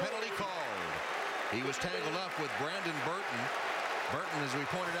 and the penalty called. He was tangled up with Brandon Burton. Burton, as we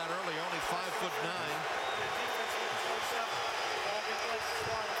pointed out earlier, only 5'9".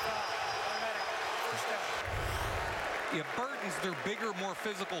 Yeah, Burton's their bigger, more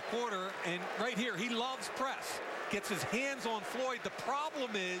physical quarter, and right here, he loves press. Gets his hands on Floyd. The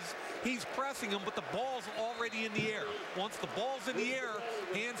problem is he's pressing him, but the ball's already in the air. Once the ball's in the air,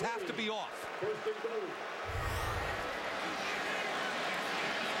 hands have to be off.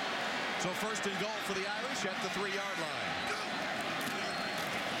 So first and goal for the Irish at the 3-yard line.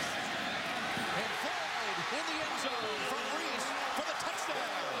 And Floyd in the end zone from Reese for the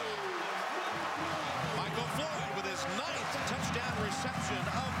touchdown. Michael Floyd with his 9th touchdown reception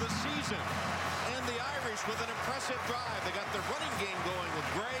of the season. And the Irish with an impressive drive. They got their running game going with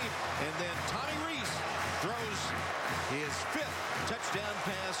Gray. And then Tommy Reese throws his 5th touchdown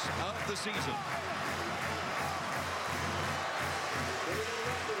pass of the season.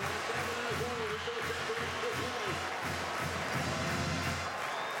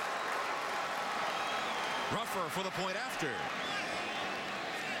 Ruffer for the point after.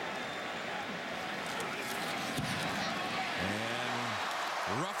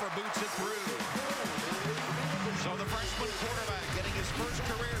 And Ruffer boots it through. So the freshman quarterback getting his first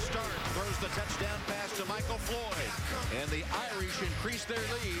career start throws the touchdown pass to Michael Floyd. And the Irish increase their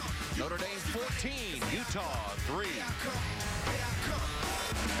lead. Notre Dame 14, Utah 3.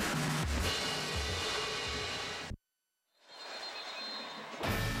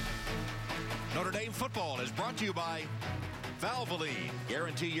 Notre Dame football is brought to you by Valvoline.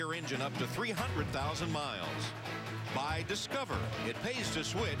 Guarantee your engine up to 300,000 miles. By Discover. It pays to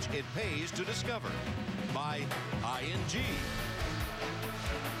switch. It pays to discover. By ING.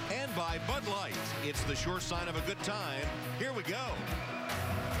 And by Bud Light. It's the sure sign of a good time. Here we go.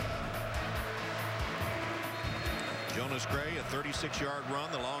 Jonas Gray, a 36-yard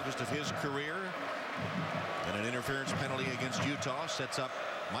run, the longest of his career. And an interference penalty against Utah sets up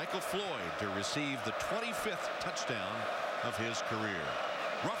Michael Floyd to receive the 25th touchdown of his career.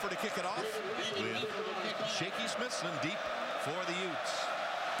 Ruffer to kick it off with Shaky Smithson deep for the Utes.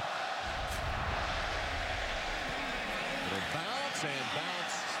 It'll bounce and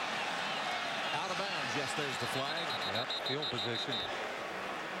bounce out of bounds. Yes, there's the flag. Yep, field position.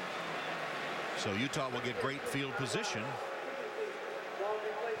 So Utah will get great field position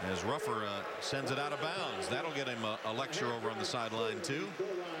as Ruffer sends it out of bounds. That'll get him a lecture over on the sideline too.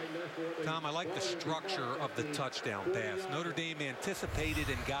 Tom, I like the structure of the touchdown pass. Notre Dame anticipated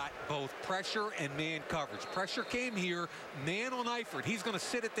and got both pressure and man coverage. Pressure came here, man on Eifert. He's going to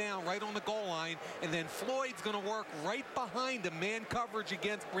sit it down right on the goal line, and then Floyd's going to work right behind him, man coverage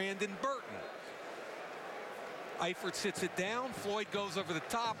against Brandon Burton. Eifert sits it down, Floyd goes over the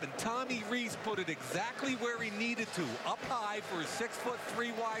top, and Tommy Reese put it exactly where he needed to, up high for a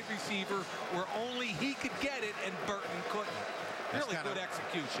 6'3" wide receiver where only he could get it and Burton couldn't. Really good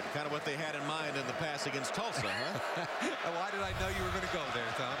execution. Kind of what they had in mind in the pass against Tulsa, huh? Why did I know you were going to go there,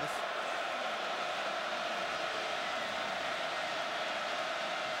 Thomas?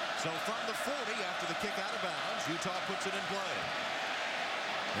 So from the 40 after the kick out of bounds, Utah puts it in play.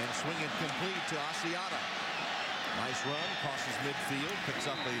 And swing it complete to Asiata. Nice run, crosses midfield, picks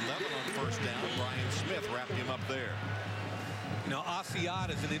up 11 on first down. Brian Smith wrapped him up there. You know,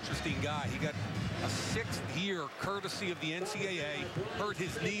 Asiata is an interesting guy. He got a 6th year courtesy of the NCAA. Hurt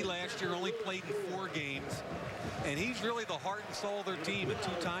his knee last year, only played in 4 games. And he's really the heart and soul of their team. A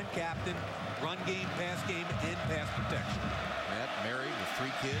 2-time captain, run game, pass game, and pass protection. Matt married with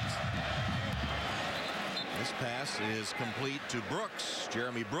 3 kids. This pass is complete to Brooks,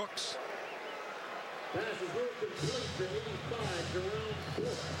 Jeremy Brooks.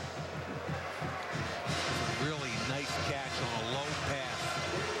 Really nice catch on a low pass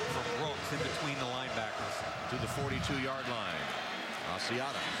from Brooks in between the linebackers. To the 42-yard line.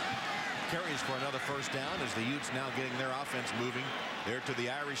 Asiata carries for another first down as the Utes now getting their offense moving. They're to the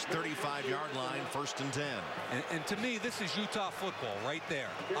Irish 35-yard line, 1st and 10. And to me, this is Utah football right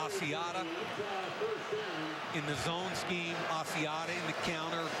there. Asiata in the zone scheme. Asiata in the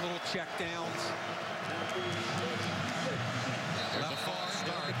counter, little check downs. There's a false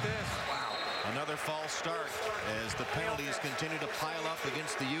start. Look at this. Wow. Another false start as the penalties continue to pile up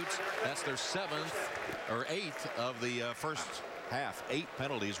against the Utes. That's their 7th or 8th of the first half. 8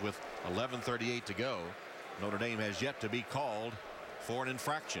 penalties with 11:38 to go. Notre Dame has yet to be called for an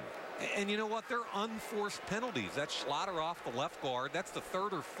infraction. And you know what? They're unforced penalties. That's Schlatter off the left guard. That's the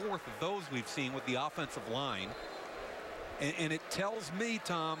 3rd or 4th of those we've seen with the offensive line. And it tells me,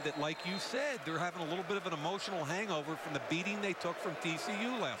 Tom, that like you said, they're having a little bit of an emotional hangover from the beating they took from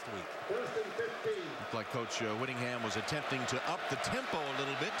TCU last week. Looked like Coach Whittingham was attempting to up the tempo a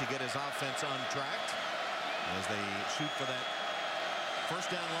little bit to get his offense untracked as they shoot for that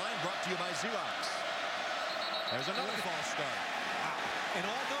first down line, brought to you by Xerox. There's another false start. Wow. And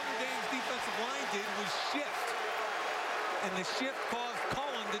all Notre Dame's defensive line did was shift. And the shift caused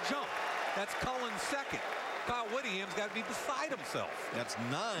Cullen to jump. That's Cullen's 2nd. Kyle Whittingham's got to be beside himself. That's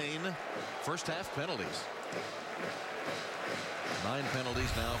 9 first half penalties. 9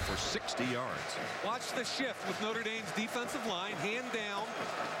 penalties now for 60 yards. Watch the shift with Notre Dame's defensive line, hand down.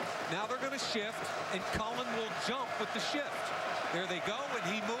 Now they're going to shift, and Cullen will jump with the shift. There they go, and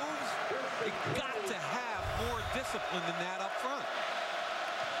he moves. They got to have more discipline than that up front.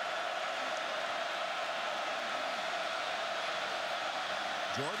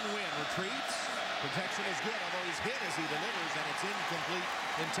 Jordan Wynn retreats. Protection is good, although he's hit as he delivers, and it's incomplete,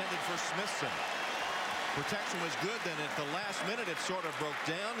 intended for Smithson. Protection was good, then at the last minute it sort of broke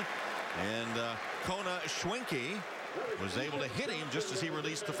down, and Kona Schwenke was able to hit him just as he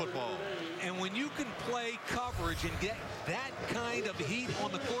released the football. And when you can play coverage and get that kind of heat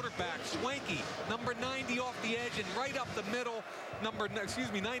on the quarterback, Schwenke, number 90 off the edge and right up the middle,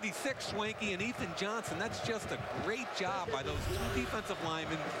 96 Schwenke and Ethan Johnson. That's just a great job by those two defensive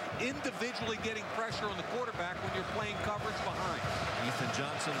linemen individually getting pressure on the quarterback when you're playing coverage behind. Ethan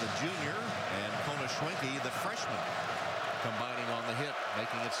Johnson, the junior, and Kona Schwenke, the freshman, combining on the hit,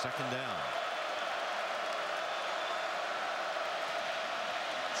 making it second down.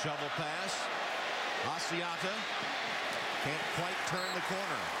 Shovel pass. Asiata can't quite turn the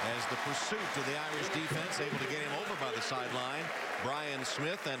corner as the pursuit to the Irish defense able to get him over by the sideline. Brian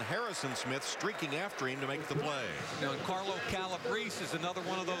Smith and Harrison Smith streaking after him to make the play. Now, Carlo Calabrese is another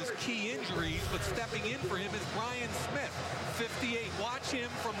one of those key injuries, but stepping in for him is Brian Smith, 58. Watch him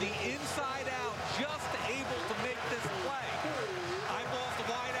from the inside out, just able to make this play. Eyeballs the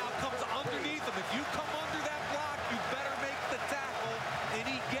wide out, comes underneath him. If you come under that block, you better make the tackle, and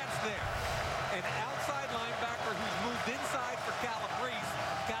he gets there. An outside linebacker who's moved inside for Calabrese.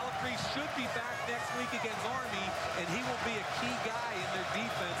 Calabrese should be back next week against Army, and he will be a key guy in their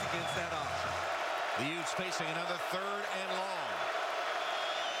defense against that option. The Utes facing another 3rd and long.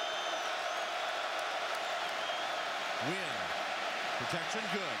 Win. Protection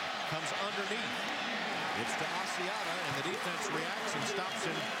good. Comes underneath. It's to Asiata, and the defense reacts and stops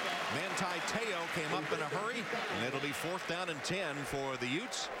him. Manti Te'o came up in a hurry, and it'll be 4th down and 10 for the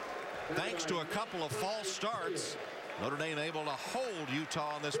Utes. Thanks to a couple of false starts, Notre Dame able to hold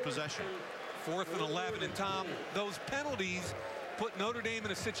Utah on this possession. 4th and 11, and Tom, those penalties put Notre Dame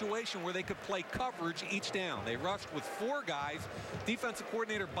in a situation where they could play coverage each down. They rushed with 4 guys. Defensive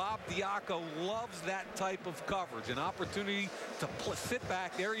coordinator Bob Diaco loves that type of coverage, an opportunity to sit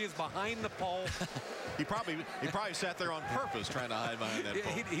back. There he is behind the pole. He probably sat there on purpose trying to hide behind that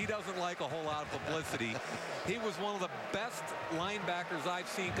pole. He doesn't like a whole lot of publicity. He was one of the best linebackers I've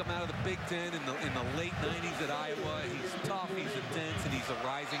seen come out of the Big Ten in the late 90s at Iowa. He's tough, he's intense, and he's a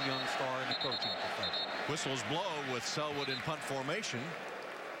rising young star in the coaching profession. Whistles blow with Selwood in punt formation.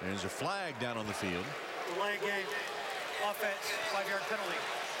 There's a flag down on the field. Delay game. Offense. 5-yard penalty.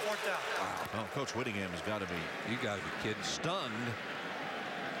 4th down. Wow. Oh, Coach Whittingham has got to be. You got to be kidding. Stunned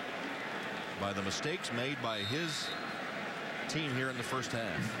by the mistakes made by his team here in the first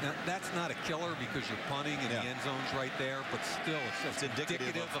half. Now, that's not a killer because you're punting and the end zone's right there, but still it's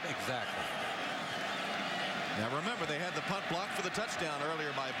indicative of exactly. Now remember, they had the punt block for the touchdown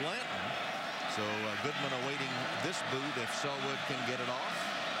earlier by Blanton. So Goodman awaiting this boot if Selwood can get it off.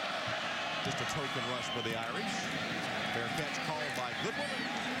 Just a token rush for the Irish. Fair catch called by Goodman,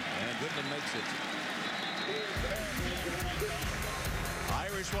 and Goodman makes it.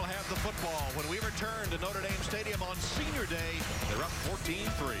 Irish will have the football when we return to Notre Dame Stadium on Senior Day. They're up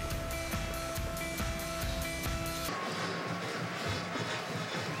 14-3.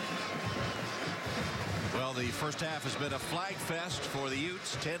 Well, the first half has been a flag fest for the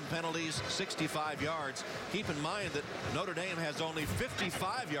Utes. 10 penalties, 65 yards. Keep in mind that Notre Dame has only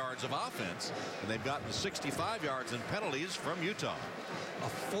 55 yards of offense, and they've gotten 65 yards in penalties from Utah.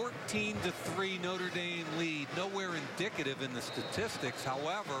 A 14-3 Notre Dame lead, nowhere indicative in the statistics.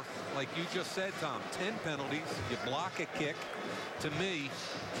 However, like you just said, Tom, 10 penalties, you block a kick. To me,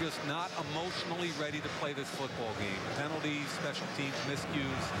 just not emotionally ready to play this football game. Penalties, special teams,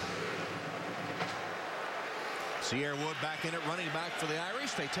 miscues. Sierra Wood back in it, running back for the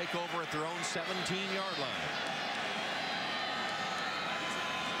Irish. They take over at their own 17-yard line.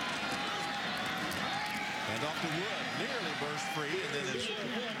 And off to Wood, nearly burst free, and then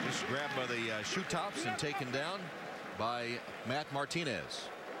is grabbed by the shoe tops and taken down by Matt Martinez.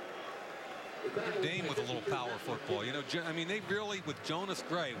 Dame with a little power football. You know, I mean, they really, with Jonas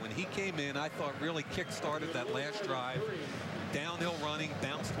Gray, when he came in, I thought really kick-started that last drive. Downhill running,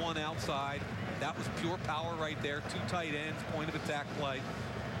 bounced one outside. That was pure power right there. 2 tight ends, point of attack play.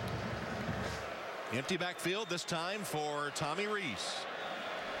 Empty backfield this time for Tommy Reese.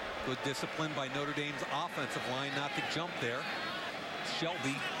 Good discipline by Notre Dame's offensive line not to jump there.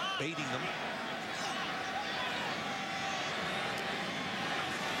 Shelby baiting them.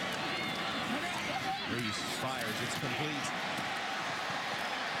 Reese fires. It's complete.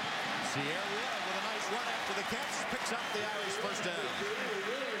 Sierra Wood with a nice run after the catch picks up the Irish first down.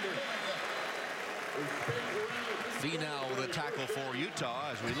 Finau with a tackle for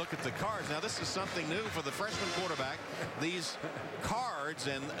Utah as we look at the cards. Now this is something new for the freshman quarterback. These cards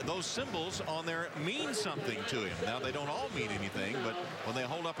and those symbols on there mean something to him. Now they don't all mean anything, but when they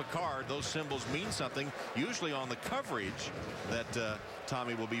hold up a card, those symbols mean something, usually on the coverage that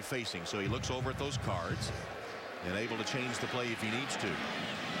Tommy will be facing. So he looks over at those cards and able to change the play if he needs to.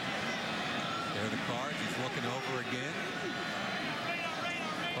 There are the cards. He's looking over again.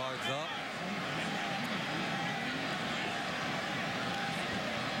 Cards up.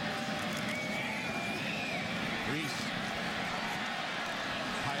 Reese.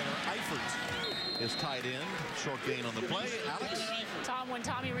 Tyler Eifert is tight end. Short gain on the play. Alex? Tom, when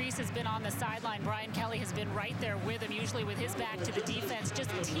Tommy Reese has been on the sideline, Brian Kelly has been right there with him, usually with his back to the defense,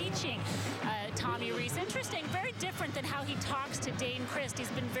 just teaching Tommy Reese. Interesting, very different than how he talks to Dane Christ. He's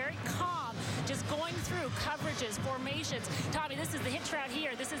been very calm, just going through coverages, formations. Tommy, this is the hitch route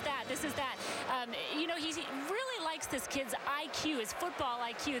here. This is that. This is that. You know, he really likes this kid's IQ, his football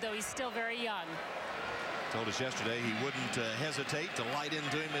IQ, though he's still very young. Told us yesterday he wouldn't hesitate to light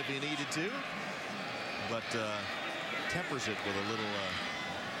into him if he needed to, but tempers it with a little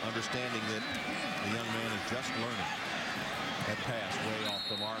understanding that the young man is just learning. That pass way off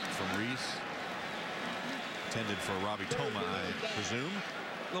the mark from Reese. Intended for Robbie Toma, I presume.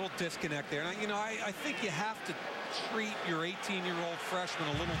 Little disconnect there. And, you know, I think you have to treat your 18-year-old freshman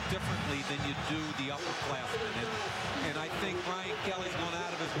a little differently than you do the upperclassmen. And I think Brian Kelly's gone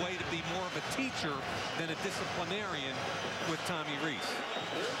out of his way to be more of a teacher than a disciplinarian with Tommy Reese.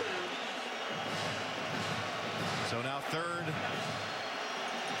 So now 3rd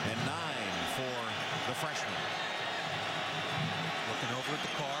and 9 for the freshman. Looking over at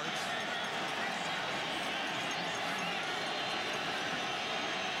the cards.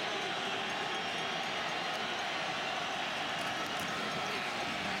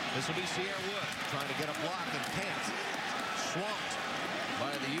 This will be Sierra Wood trying to get a block and can't. Swamped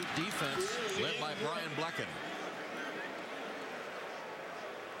by the Ute defense led by Brian Blecken.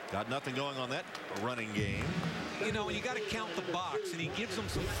 Got nothing going on that running game. You know, when you got to count the box, and he gives them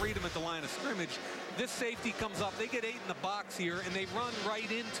some freedom at the line of scrimmage. This safety comes up. They get 8 in the box here, and they run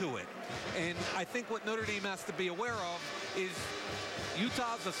right into it. And I think what Notre Dame has to be aware of is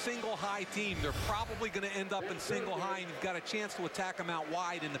Utah's a single high team. They're probably going to end up in single high, and you've got a chance to attack them out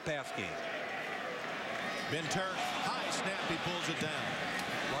wide in the pass game. Ben Turk, high snap, he pulls it down.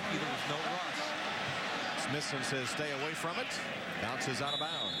 Lucky there was no rush. Smithson says stay away from it. Bounces out of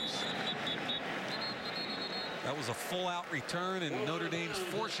bounds. That was a full-out return, and Notre Dame's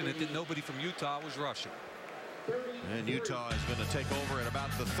fortunate that nobody from Utah was rushing. And Utah is going to take over at about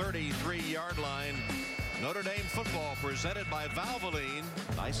the 33-yard line. Notre Dame football presented by Valvoline.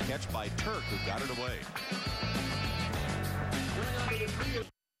 Nice catch by Turk, who got it away.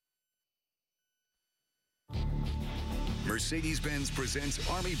 Mercedes-Benz presents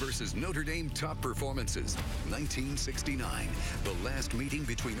Army versus Notre Dame top performances. 1969, the last meeting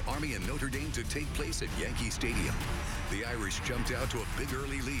between Army and Notre Dame to take place at Yankee Stadium. The Irish jumped out to a big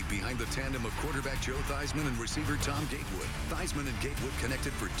early lead behind the tandem of quarterback Joe Theismann and receiver Tom Gatewood. Theismann and Gatewood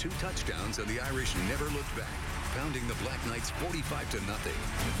connected for 2 touchdowns, and the Irish never looked back, pounding the Black Knights 45-0.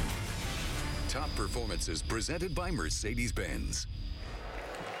 Top performances presented by Mercedes-Benz.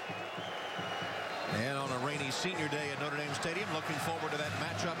 And on a rainy senior day at Notre Dame Stadium, looking forward to that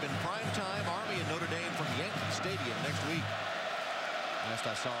matchup in prime time. Army and Notre Dame from Yankee Stadium next week. Last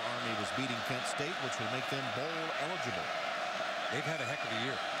I saw, Army was beating Kent State, which would make them bowl eligible. They've had a heck of a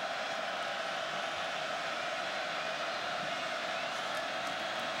year.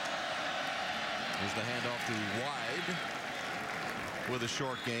 Here's the handoff to Wide with a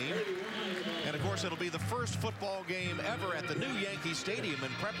short gain. And of course, it'll be the first football game ever at the new Yankee Stadium,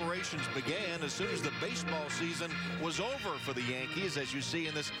 and preparations began as soon as the baseball season was over for the Yankees, as you see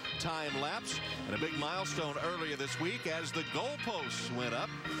in this time lapse. And a big milestone earlier this week as the goalposts went up.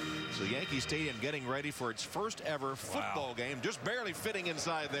 So Yankee Stadium getting ready for its first ever football game, just barely fitting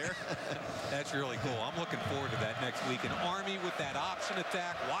inside there. That's really cool. I'm looking forward to that next week. And Army with that option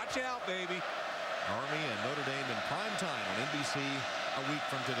attack. Watch out, baby. Army and Notre Dame in prime time on NBC a week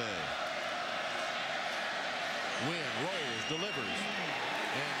from today. Wynn rolls, delivers,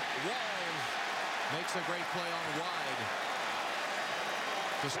 and Walls makes a great play on Wide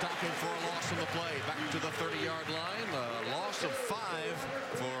to stop him for a loss in the play. Back to the 30-yard line. A loss of 5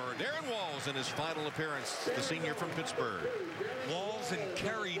 for Darren Walls in his final appearance, the senior from Pittsburgh. Walls and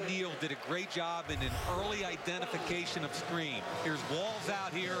Kerry Neal did a great job in an early identification of screen. Here's Walls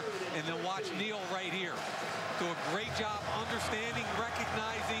out here, and then watch Neal right here. do a great job understanding,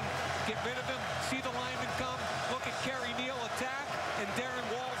 recognizing, get rid of him, see the lineman come, look at Kerry Neal attack, and Darren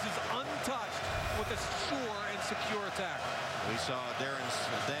Walls is untouched with a sure and secure attack. We saw Darren's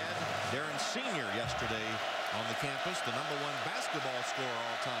dad, Darren Sr., yesterday on the campus, the #1 basketball scorer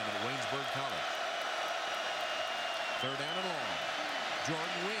all time at Waynesburg College. Third down and long.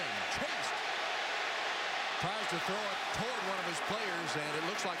 Jordan Wynn chased. Tries to throw it toward one of his players, and it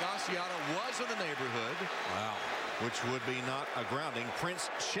looks like Asiata was in the neighborhood. Wow. Which would be not a grounding.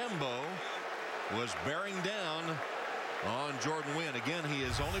 Prince Shembo was bearing down on Jordan Wynn. Again, he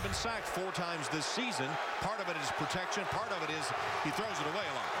has only been sacked 4 times this season. Part of it is protection. Part of it is he throws it away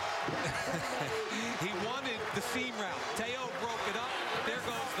a lot. He wanted the seam route. Teo broke it up. There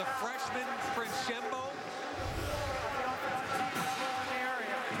goes the freshman, Prince Shembo.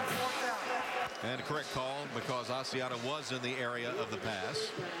 And a correct call because Asiata was in the area of the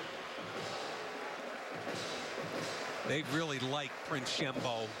pass. They really like Prince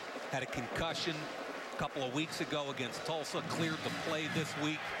Shembo. Had a concussion a couple of weeks ago against Tulsa. Cleared the play this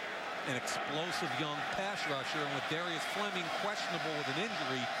week. An explosive young pass rusher. And with Darius Fleming questionable with an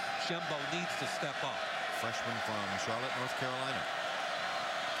injury, Shembo needs to step up. Freshman from Charlotte, North Carolina.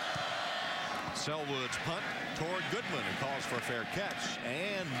 Selwood's punt toward Goodman, who calls for a fair catch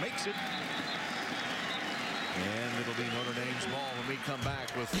and makes it. And it'll be Notre Dame's ball when we come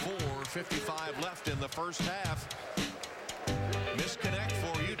back with 4:55 left in the first half. Misconnect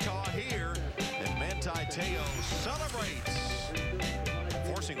for Utah here, and Manti Teo celebrates,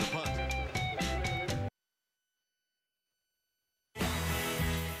 forcing the punt.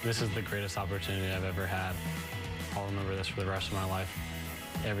 This is the greatest opportunity I've ever had. I'll remember this for the rest of my life.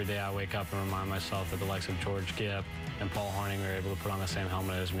 Every day I wake up and remind myself that the likes of George Gipp and Paul Horning were able to put on the same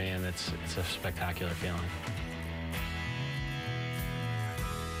helmet as me, and it's a spectacular feeling.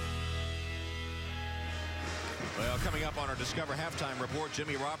 Well, coming up on our Discover Halftime Report,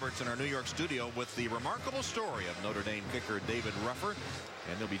 Jimmy Roberts in our New York studio with the remarkable story of Notre Dame kicker David Ruffer.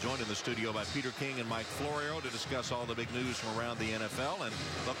 And they'll be joined in the studio by Peter King and Mike Florio to discuss all the big news from around the NFL and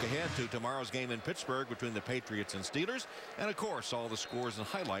look ahead to tomorrow's game in Pittsburgh between the Patriots and Steelers. And, of course, all the scores and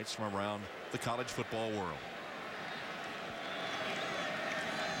highlights from around the college football world.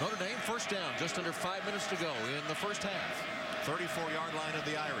 Notre Dame first down, just under 5 minutes to go in the first half. 34-yard line of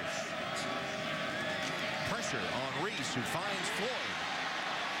the Irish. Pressure on Reese, who finds Floyd.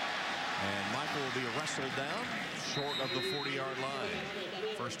 And Michael will be wrestled down short of the 40-yard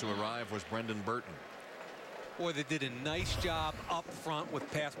line. First to arrive was Brendan Burton. Boy, they did a nice job up front with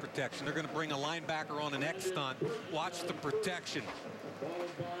pass protection. They're going to bring a linebacker on an X stunt. Watch the protection.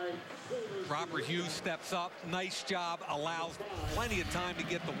 Robert Hughes steps up. Nice job. Allows plenty of time to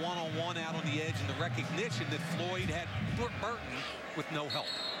get the one-on-one out on the edge, and the recognition that Floyd had Burton with no help.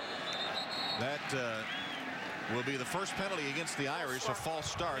 That will be the first penalty against the Irish, a false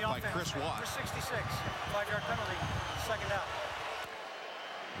start by Chris Watt. Number 66, 5-yard penalty, second down.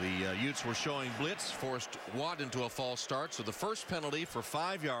 The Utes were showing blitz, forced Watt into a false start, so the first penalty for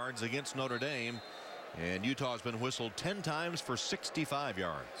 5 yards against Notre Dame, and Utah has been whistled 10 times for 65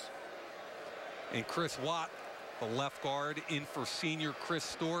 yards. And Chris Watt, the left guard, in for senior Chris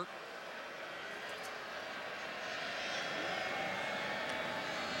Stewart.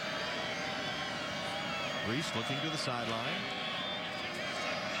 Reese looking to the sideline.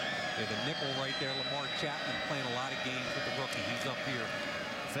 There's a nickel right there. Lamar Chapman playing a lot of games with the rookie. He's up here.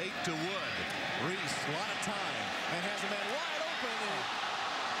 Fake to Wood. Reese, a lot of time, and has a man wide open. And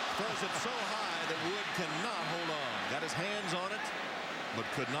throws it so high that Wood cannot hold on. Got his hands on it, but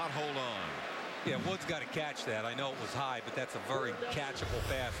could not hold on. Yeah, Wood's got to catch that. I know it was high, but that's a very catchable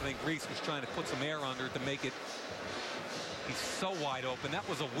pass. I think Reese was trying to put some air under it to make it. He's so wide open. That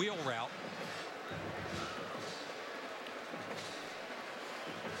was a wheel route.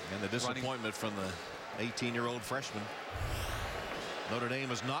 And the disappointment from the 18-year-old freshman. Notre Dame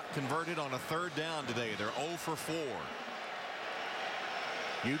has not converted on a third down today. They're 0 for 4.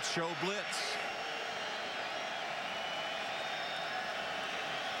 Utes show blitz.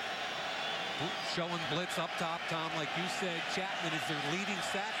 Showing blitz up top, Tom, like you said. Chapman is their leading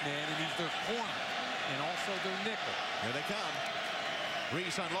sack man, and he's their corner, and also their nickel. Here they come.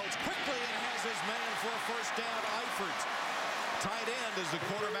 Reese unloads quickly and has his man for a first down. Eifert. Tight end is the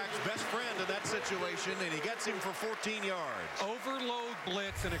quarterback's best friend in that situation, and he gets him for 14 yards. Overload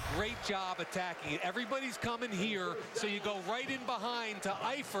blitz and a great job attacking it. Everybody's coming here, so you go right in behind to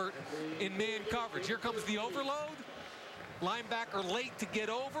Eifert in man coverage. Here comes the overload. Linebacker late to get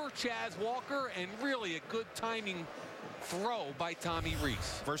over, Chaz Walker, and really a good timing throw by Tommy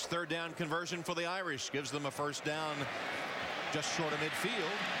Reese. First third down conversion for the Irish gives them a first down just short of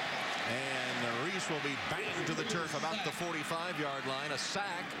midfield. And Reese will be banged to the turf about the 45-yard line. A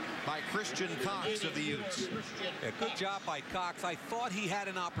sack by Christian Cox of the Utes. Yeah, good job by Cox. I thought he had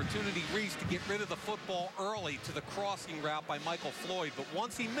an opportunity, Reese, to get rid of the football early to the crossing route by Michael Floyd. But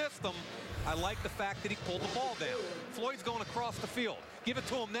once he missed them, I like the fact that he pulled the ball down. Floyd's going across the field. Give it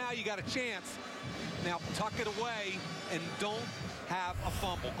to him now. You got a chance. Now tuck it away and don't have a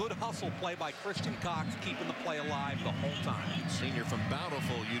fumble. Good hustle play by Christian Cox, keeping the play alive the whole time. Senior from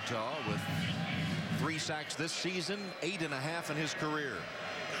Bountiful, Utah, with 3 sacks this season, 8.5 in his career.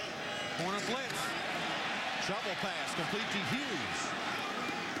 Corner blitz. Shovel pass complete to Hughes.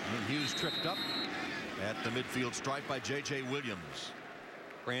 And Hughes tripped up at the midfield stripe by J.J. Williams.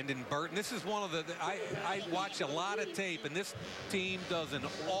 Brandon Burton. This is one of the, I watch a lot of tape, and this team does an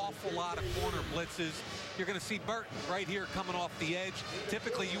awful lot of corner blitzes. You're going to see Burton right here coming off the edge.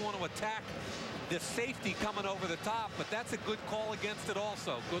 Typically, you want to attack the safety coming over the top, but that's a good call against it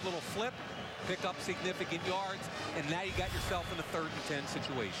also. Good little flip, pick up significant yards, and now you got yourself in a 3rd and 10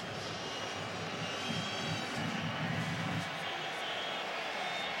 situation.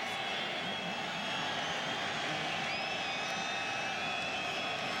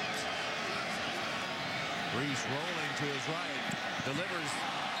 Reese rolling to his right, delivers,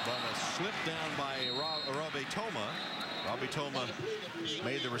 but a slip down by Robbie Toma. Robbie Toma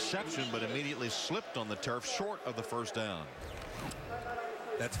made the reception, but immediately slipped on the turf short of the 1st down.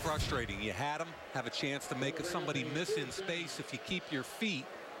 That's frustrating. You had him, have a chance to make somebody miss in space if you keep your feet.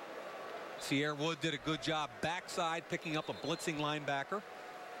 Sierra Wood did a good job backside, picking up a blitzing linebacker.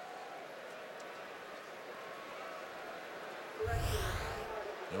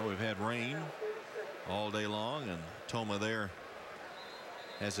 We've had rain all day long, and Toma there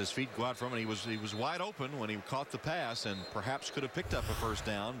has his feet go out from it. He was wide open when he caught the pass and perhaps could have picked up a 1st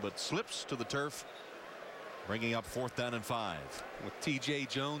down, but slips to the turf, bringing up 4th down and 5. With T.J.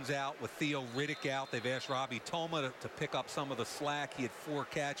 Jones out, with Theo Riddick out, they've asked Robbie Toma to pick up some of the slack. He had 4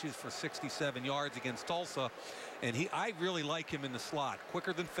 catches for 67 yards against Tulsa, and I really like him in the slot.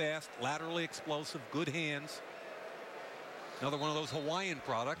 Quicker than fast, laterally explosive, good hands. Another one of those Hawaiian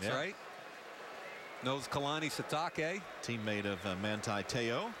products, yeah. Right? Knows Kalani Sitake. Teammate of Manti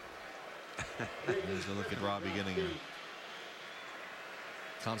Te'o. There's a look at Robbie getting a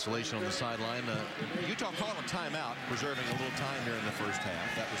consolation on the sideline. Utah called a timeout, preserving a little time here in the 1st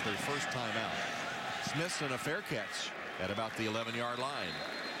half. That was their 1st timeout. Smith's in a fair catch at about the 11-yard line.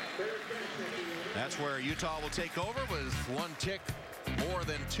 That's where Utah will take over with 1 tick more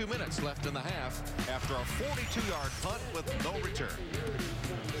than 2 minutes left in the half after a 42-yard punt with no return.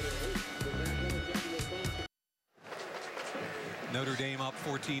 Notre Dame up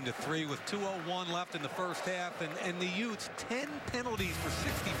 14-3 with 2:01 left in the 1st half, and the Utes 10 penalties for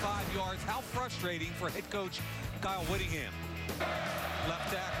 65 yards. How frustrating for head coach Kyle Whittingham.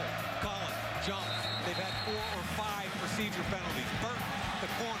 Left tackle, Cullen jumps. They've had 4 or 5 procedure penalties. Burton, the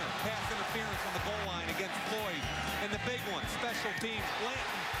corner, pass interference on the goal line against Floyd, and the big one, special teams.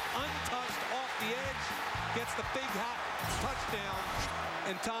 Blanton untouched off the edge, gets the big hot touchdown.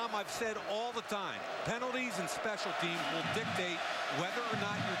 And Tom, I've said all the time, penalties and special teams will dictate whether or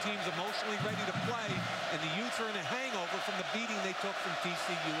not your team's emotionally ready to play, and the Utes are in a hangover from the beating they took from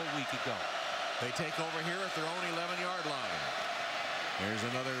TCU a week ago. They take over here at their own 11-yard line. Here's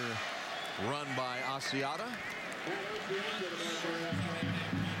another run by Asiata.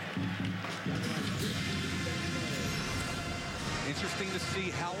 Interesting to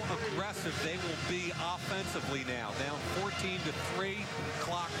see how aggressive they will be offensively now. Down 14-3,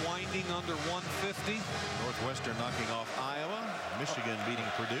 clock winding under 150. Northwestern knocking off Iowa. Michigan beating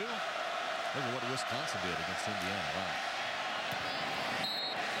Purdue. Look at what Wisconsin did against Indiana. Wow.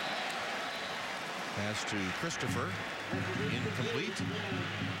 Pass to Christopher. Incomplete.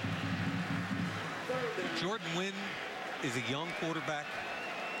 Jordan Wynn is a young quarterback.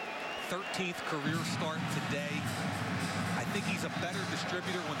 13th career start today. I think he's a better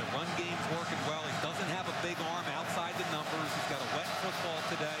distributor when the run game's working well. He doesn't have a big arm outside the numbers. He's got a wet football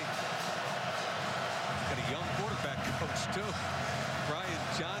today. He's got a young quarterback coach, too. Brian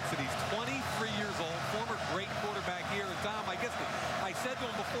Johnson. He's 23 years old, former great quarterback here. And Tom, I guess I said to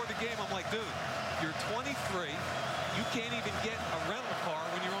him before the game, I'm like, dude, you're 23. You can't even get a rental car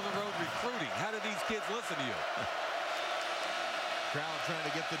when you're on the road recruiting. How do these kids listen to you? Crowd trying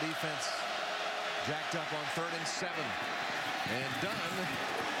to get the defense jacked up on 3rd and 7. And Dunn,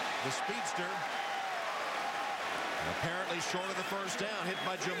 the speedster, apparently short of the 1st down, hit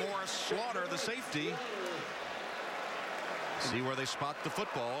by Jamora Slaughter, the safety. See where they spot the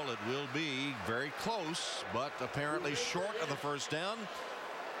football. It will be very close, but apparently short of the 1st down.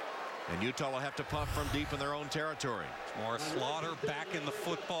 And Utah will have to punt from deep in their own territory. Jamar Slaughter back in the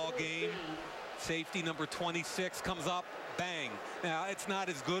football game. Safety number 26 comes up, bang. Now, it's not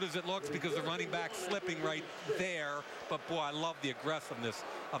as good as it looks because the running back's slipping right there. But, boy, I love the aggressiveness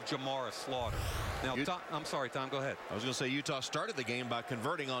of Jamar Slaughter. Now, I'm sorry, Tom, go ahead. I was going to say Utah started the game by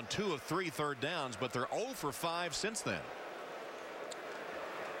converting on 2 of 3 third downs, but they're 0 for 5 since then.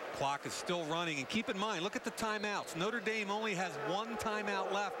 Clock is still running, and keep in mind, look at the timeouts. Notre Dame only has 1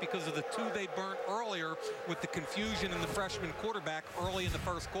 timeout left because of the 2 they burnt earlier with the confusion in the freshman quarterback early in the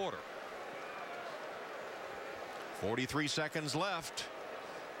first quarter. 43 seconds left.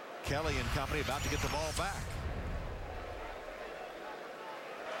 Kelly and company about to get the ball back.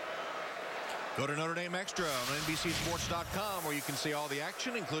 Go to Notre Dame Extra on NBCSports.com where you can see all the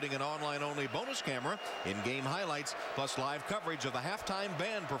action, including an online-only bonus camera, in-game highlights, plus live coverage of the halftime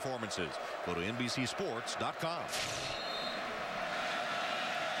band performances. Go to NBCSports.com.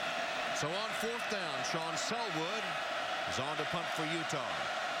 So on 4th down, Sean Selwood is on to punt for Utah.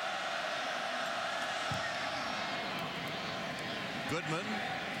 Goodman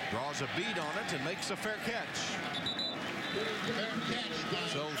draws a bead on it and makes a fair catch.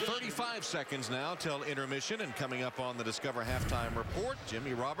 So 35 seconds now till intermission, and coming up on the Discover Halftime Report,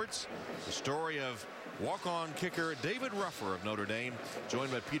 Jimmy Roberts, the story of walk-on kicker David Ruffer of Notre Dame,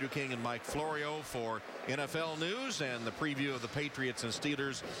 joined by Peter King and Mike Florio for NFL news and the preview of the Patriots and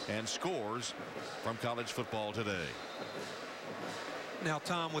Steelers and scores from college football today. Now,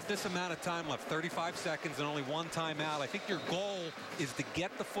 Tom, with this amount of time left, 35 seconds and only 1 timeout, I think your goal is to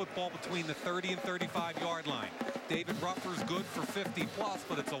get the football between the 30 and 35-yard line. David Ruffer's good for 50-plus,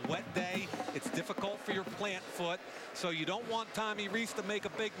 but it's a wet day. It's difficult for your plant foot, so you don't want Tommy Rees to make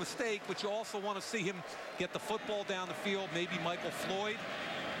a big mistake, but you also want to see him get the football down the field. Maybe Michael Floyd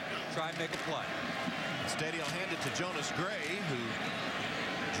try and make a play. Instead, he'll hand it to Jonas Gray, who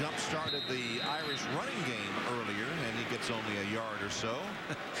jump-started the Irish running game earlier, and he gets only a yard or so.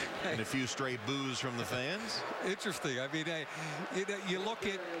 And a few stray boos from the fans. Interesting. I mean, you look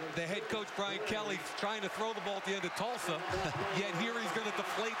at the head coach, Brian Kelly, trying to throw the ball at the end of Tulsa, yet here he's going to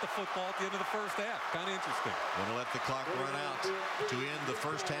deflate the football at the end of the first half. Kind of interesting. Going to let the clock run out to end the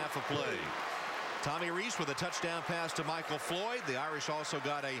first half of play. Tommy Rees with a touchdown pass to Michael Floyd. The Irish also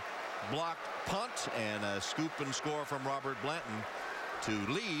got a blocked punt and a scoop and score from Robert Blanton to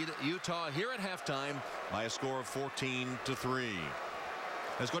lead Utah here at halftime by a score of 14-3.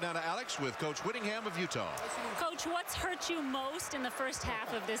 Let's go down to Alex with Coach Whittingham of Utah. Coach, what's hurt you most in the first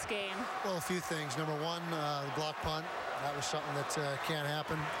half of this game? Well, a few things. Number one, the block punt. That was something that can't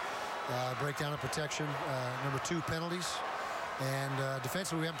happen. Breakdown of protection. Number 2, penalties. And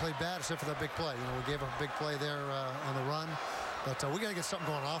defensively, we haven't played bad except for that big play. You know, we gave up a big play there on the run. But we got to get something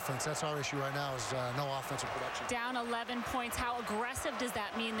going on offense. That's our issue right now is no offensive production. Down 11 points. How aggressive does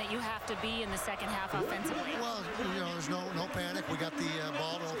that mean that you have to be in the second half offensively? Well, you know, there's no panic. We got the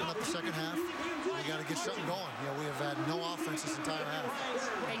ball to open up the second half. We got to get something going. You know, we have had no offense this entire half.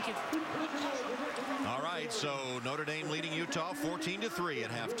 Thank you. All right, so Notre Dame leading Utah 14-3 at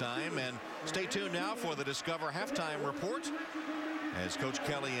halftime. And stay tuned now for the Discover Halftime Report, as Coach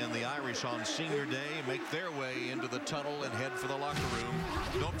Kelly and the Irish on senior day make their way into the tunnel and head for the locker room.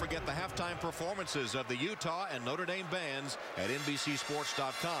 Don't forget the halftime performances of the Utah and Notre Dame bands at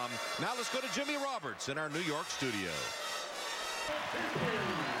NBCSports.com. Now let's go to Jimmy Roberts in our New York studio.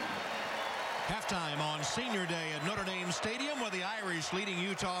 Halftime on senior day at Notre Dame Stadium, with the Irish leading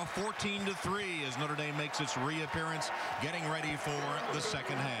Utah 14-3 as Notre Dame makes its reappearance, getting ready for the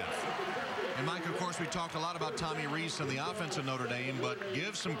second half. And Mike, of course, we talked a lot about Tommy Rees and the offense of Notre Dame, but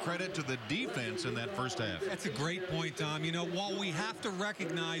give some credit to the defense in that first half. That's a great point, Tom. You know, while we have to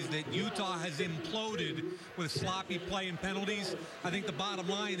recognize that Utah has imploded with sloppy play and penalties, I think the bottom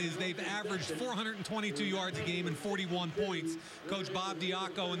line is they've averaged 422 yards a game and 41 points. Coach Bob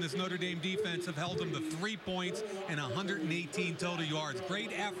Diaco and this Notre Dame defense have held them to 3 points and 118 total yards.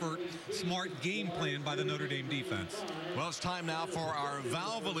 Great effort, smart game plan by the Notre Dame defense. Well, it's time now for our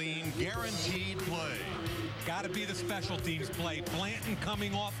Valvoline guaranteed play. Got to be the special teams play. Blanton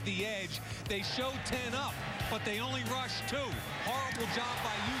coming off the edge. They showed 10 up, but they only rushed 2. Horrible job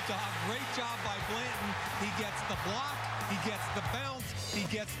by Utah. Great job by Blanton. He gets the block, he gets the bounce, he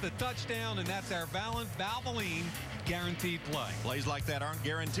gets the touchdown, and that's our Valvoline guaranteed play. Plays like that aren't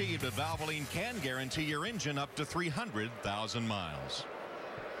guaranteed, but Valvoline can guarantee your engine up to 300,000 miles.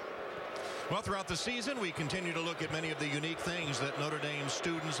 Well, throughout the season, we continue to look at many of the unique things that Notre Dame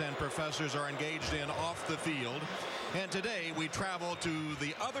students and professors are engaged in off the field. And today, we travel to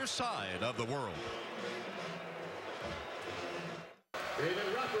the other side of the world.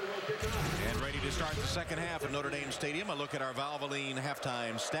 And ready to start the second half at Notre Dame Stadium. A look at our Valvoline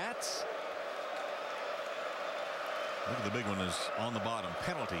halftime stats. Look at the big one is on the bottom.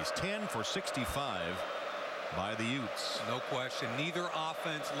 Penalties, 10 for 65 by the Utes. No question. Neither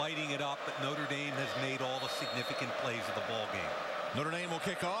offense lighting it up, but Notre Dame has made all the significant plays of the ball game. Notre Dame will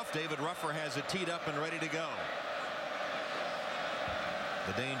kick off. David Ruffer has it teed up and ready to go.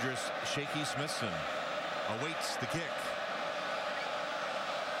 The dangerous Shaky Smithson awaits the kick.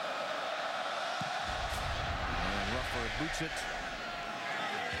 And Ruffer boots it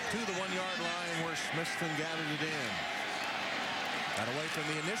to the 1-yard line where Smithson gathered it in. Got away from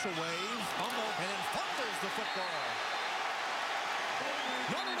the initial wave. Fumble. And then fumbles the football.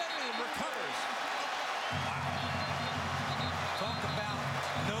 Notre Dame recovers. Talk about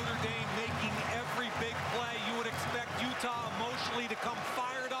Notre Dame making every big play. You would expect Utah emotionally to come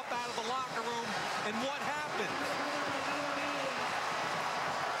fired up out of the locker room. And what happened?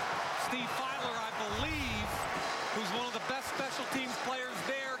 Steve Filer, I believe, who's one of the best special teams players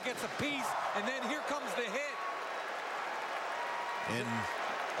there, gets a piece. And then here comes the hit. And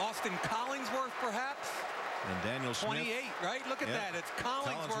Austin Collingsworth, perhaps? And Daniel Smith. 28, right? Look at that. It's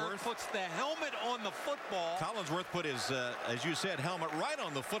Collingsworth puts the helmet on the football. Collingsworth put his, as you said, helmet right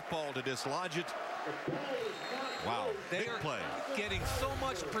on the football to dislodge it. Wow, They big are play. Getting so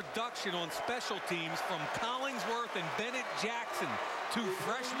much production on special teams from Collingsworth and Bennett Jackson, two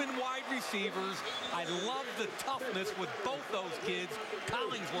freshman wide receivers. I love the toughness with both those kids.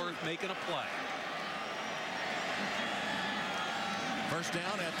 Collingsworth making a play. First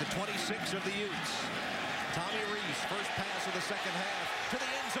down at the 26 of the Utes. Tommy Reese, first pass of the second half to the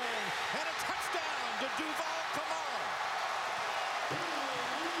end zone, and a touchdown to Duval Kamara.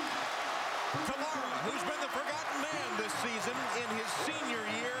 Kamara, who's been the forgotten man this season in his senior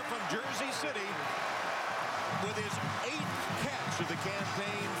year from Jersey City, with his 8th catch of the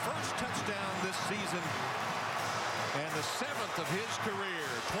campaign, first touchdown this season, and the 7th of his career.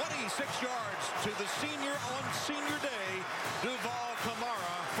 26 yards to the senior on senior day, Duval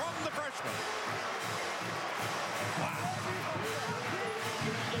Kamara from the freshman. Wow.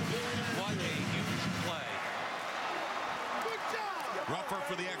 What a huge play. Good job. Ruffer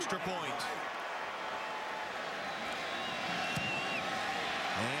for the extra point.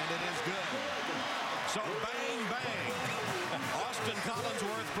 And it is good. So bang, bang. Austin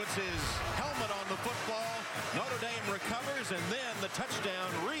Collingsworth puts his helmet on the football. Notre Dame recovers, and then the touchdown,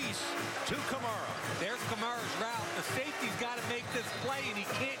 Reese to Kamara. There's Kamara's route. The safety's got to make this play, and he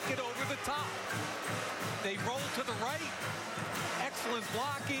can't get over the top. They roll to the right. Excellent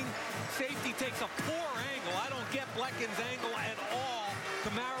blocking. Safety takes a poor angle. I don't get Blecken's angle at all.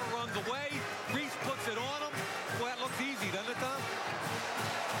 Kamara runs away. Reese puts it on him. Well, that looks easy, doesn't it, Tom?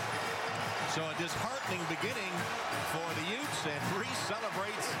 So a disheartening beginning for the Utes, and Reese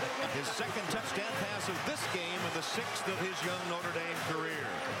celebrates his second touchdown pass of this game and the 6th of his young Notre Dame career.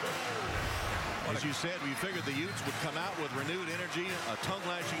 As you said, we figured the Utes would come out with renewed energy, a tongue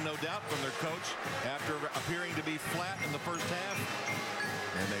lashing no doubt from their coach after appearing to be flat in the first half.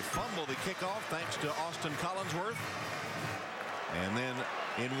 And they fumble the kickoff thanks to Austin Collingsworth. And then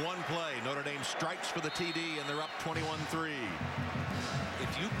in one play, Notre Dame strikes for the TD, and they're up 21-3.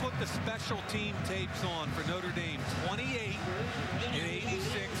 If you put the special team tapes on for Notre Dame, 28 and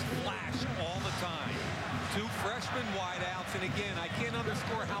 86 flash all the time. Two freshman wideouts, and again, I can't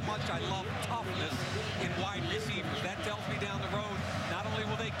underscore how much I love toughness in wide receivers. That tells me down the road, not only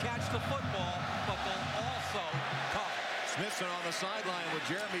will they catch the football, but they'll also cover. Smithson on the sideline with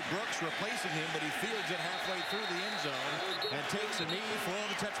Jeremy Brooks replacing him, but he fields it halfway through the end zone and takes a knee for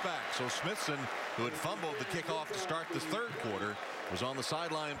the touchback. So Smithson, who had fumbled the kickoff to start the third quarter, was on the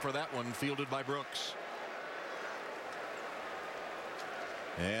sideline for that one, fielded by Brooks.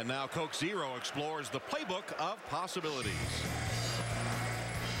 And now Coke Zero explores the playbook of possibilities.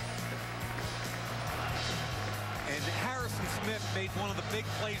 And Harrison Smith made one of the big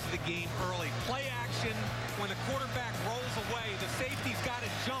plays of the game early. Play action, when the quarterback rolls away, the safety's got to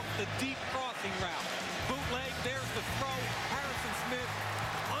jump the deep crossing route. Bootleg, there's the throw. Harrison Smith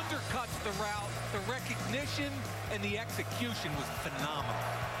undercuts the route. The recognition and the execution was phenomenal.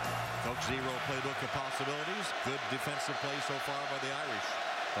 Coke Zero playbook of possibilities. Good defensive play so far by the Irish.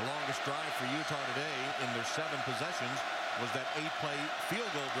 The longest drive for Utah today in their 7 possessions was that 8-play field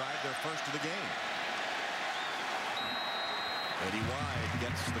goal drive, their first of the game. Eddie Wide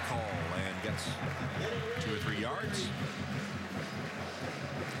gets the call and gets 2 or 3 yards.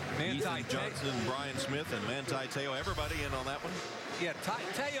 Ethan Johnson, Brian Smith, and Manti Te'o, everybody in on that one. Yeah,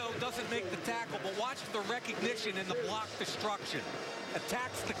 Te'o doesn't make the tackle, but watch the recognition and the block destruction.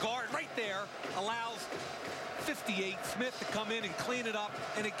 attacks the guard right there, allows 58 Smith to come in and clean it up.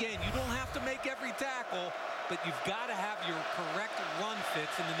 And again, you don't have to make every tackle, but you've got to have your correct run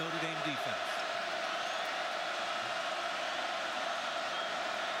fits in the Notre Dame defense.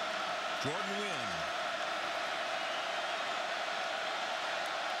 Jordan Wynn.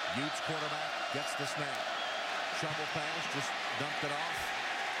 Utes quarterback gets the snap. Shovel pass, just dumped it off.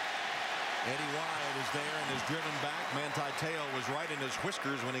 Eddie Wide is there and is driven back. Manti Te'o was right in his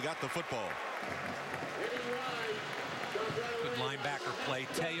whiskers when he got the football. Good linebacker play.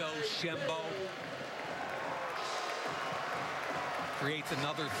 Te'o, Shembo. Creates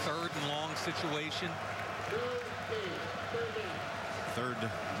another 3rd and long situation. Third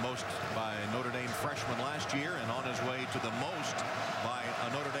most by a Notre Dame freshman last year, and on his way to the most by a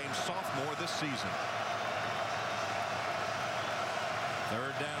Notre Dame sophomore this season.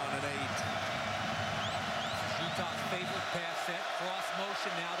 3rd down and 8. Utah's favorite pass set. Cross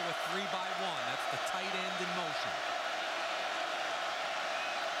motion now to a 3-by-1. That's the tight end in motion.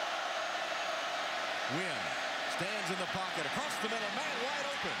 Wynn stands in the pocket across the middle, man wide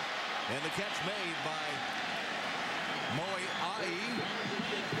open, and the catch made by Moiai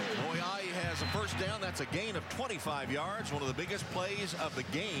has a first down. That's a gain of 25 yards. One of the biggest plays of the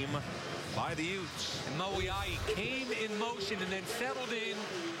game by the Utes. And Moiai came in motion and then settled in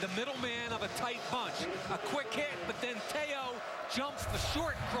the middleman of a tight bunch. A quick hit, but then Te'o jumps the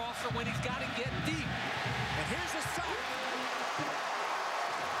short crosser when he's got to get deep. And here's the sack.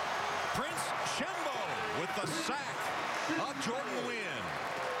 Prince Shembo with the sack of Jordan Wynn.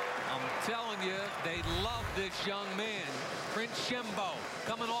 I'm telling you, they love this young man. Prince Shembo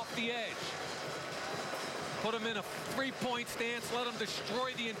coming off the edge. Put him in a 3-point stance, let him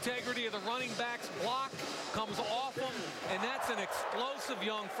destroy the integrity of the running back's block, comes off him, and that's an explosive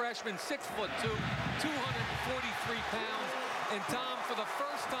young freshman, 6'2", 243 pounds. And Tom, for the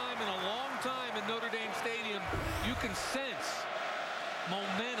first time in a long time in Notre Dame Stadium, you can sense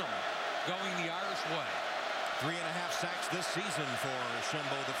momentum going the Irish way. 3.5 sacks this season for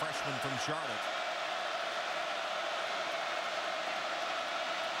Shembo, the freshman from Charlotte.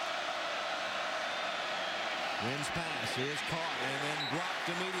 Wynn's pass is caught and then dropped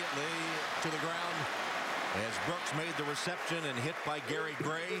immediately to the ground as Brooks made the reception and hit by Gary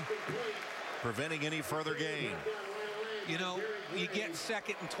Gray, preventing any further gain. You know, you get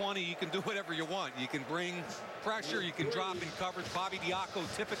 2nd and 20, you can do whatever you want. You can bring pressure, you can drop in coverage. Bobby Diaco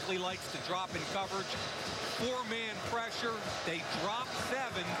typically likes to drop in coverage. 4-man pressure, they drop 7,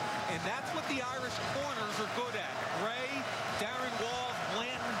 and that's what the Irish corners are good at. Gray, Darren Walls,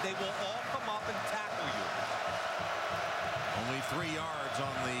 Blanton, they will all come up and tackle you. Only 3 yards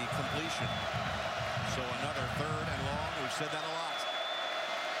on the completion. So another 3rd and long. We've said that a lot.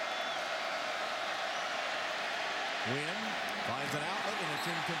 Wynn finds an outlet, and it's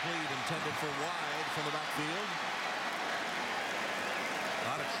incomplete, intended for wide from the backfield. A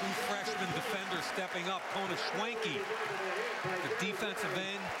lot of true freshman defenders stepping up. Kona Schwenke, the defensive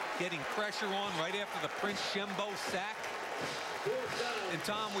end, getting pressure on right after the Prince Shembo sack. And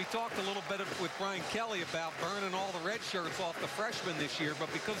Tom, we talked a little bit with Brian Kelly about burning all the red shirts off the freshmen this year,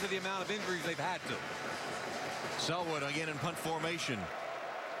 but because of the amount of injuries, they've had to. Selwood again in punt formation.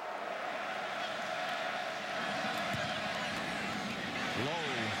 Low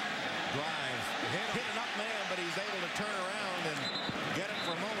drive, hit an up man, but he's able to turn around and get it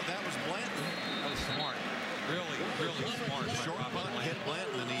for a moment. That was Blanton. That was smart. Really, really smart. Short punt hit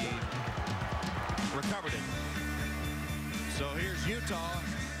Blanton, and he recovered it. So here's Utah,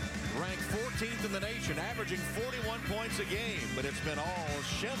 ranked 14th in the nation, averaging 41 points a game, but it's been all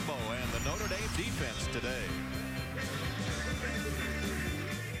Shembo and the Notre Dame defense today.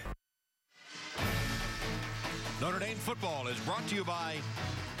 Notre Dame football is brought to you by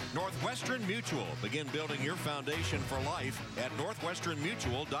Northwestern Mutual. Begin building your foundation for life at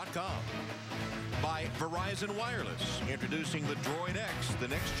northwesternmutual.com. By Verizon Wireless, introducing the Droid X, the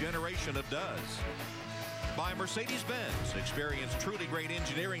next generation of does. By Mercedes-Benz, experience truly great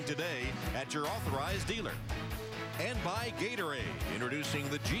engineering today at your authorized dealer. And by Gatorade, introducing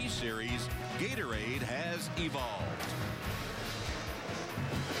the G Series, Gatorade has evolved.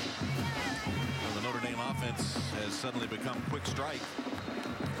 The Notre Dame offense has suddenly become quick strike.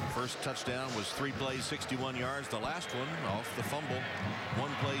 First touchdown was 3 plays, 61 yards. The last one off the fumble,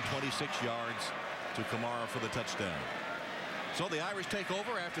 1 play, 26 yards to Kamara for the touchdown. So the Irish take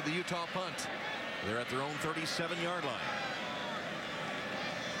over after the Utah punt. They're at their own 37-yard line.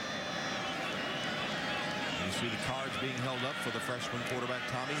 You see the cards being held up for the freshman quarterback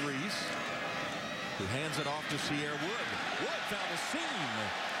Tommy Rees, who hands it off to Sierra Wood. Wood found a seam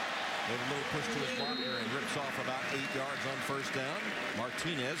Gave a little push to his blocker and rips off about 8 yards on first down.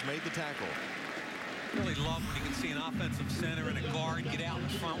 Martinez made the tackle. Really love when you can see an offensive center and a guard get out in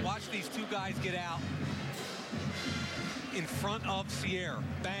front. Watch these two guys get out in front of Sierra.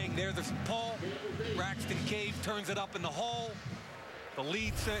 Bang, there's Paul. Braxton Cave turns it up in the hole. The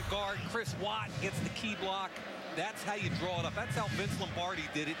lead guard, Chris Watt, gets the key block. That's how you draw it up. That's how Vince Lombardi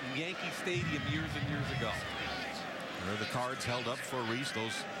did it in Yankee Stadium years and years ago. There are the cards held up for Reese.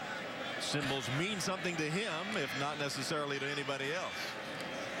 Those symbols mean something to him, if not necessarily to anybody else.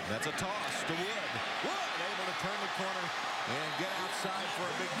 That's a toss to Wood. Wood able to turn the corner and get outside for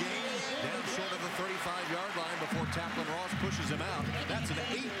a big gain. Down short of the 35-yard line before Taplin Ross pushes him out. That's an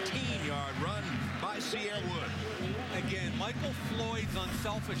 18-yard run by Sierra Wood. Again, Michael Floyd's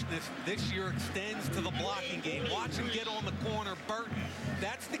unselfishness this year extends to the blocking game. Watch him get on the corner. Burton,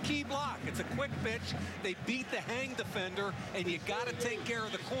 that's the key block. It's a quick pitch. They beat the hang defender, and you got to take care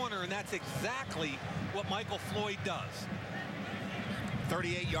of the corner, and that's exactly what Michael Floyd does.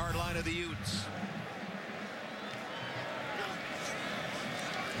 38-yard line of the Utes.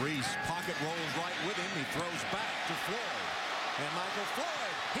 Reese pocket rolls right with him. He throws back to Floyd. And Michael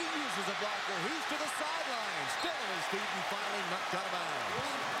Floyd, he uses a blocker. He's to the sideline. Still on his feet and finally knocked out of bounds.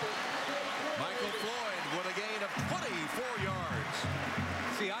 Michael Floyd with a gain of 24 yards.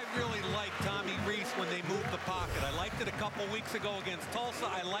 See, I really like Tommy Reese when they move the pocket. I liked it a couple weeks ago against Tulsa.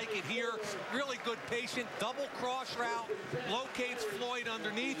 I like it here. Really good patient. Double cross route. Locates Floyd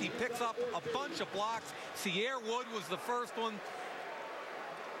underneath. He picks up a bunch of blocks. Sierra Wood was the first one.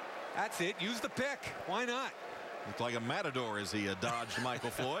 That's it. Use the pick. Why not? Looked like a matador as he dodged Michael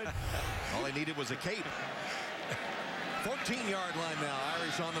Floyd. All he needed was a cape. 14-yard line now.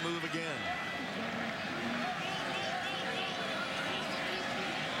 Irish on the move again.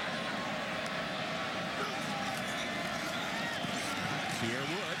 Sierra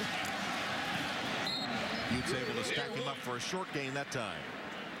Wood. Utes able to stack him up for a short gain that time.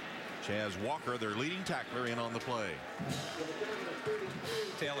 Chaz Walker, their leading tackler, in on the play.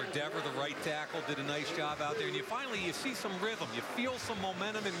 Taylor Dever, the right tackle, did a nice job out there. And you see some rhythm. You feel some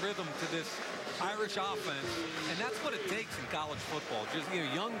momentum and rhythm to this Irish offense. And that's what it takes in college football. Just,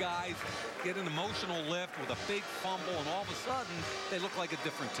 young guys get an emotional lift with a big fumble, and all of a sudden, they look like a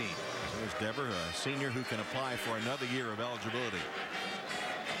different team. There's Dever, a senior who can apply for another year of eligibility.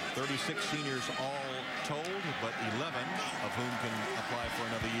 36 seniors all told, but 11 of whom can apply for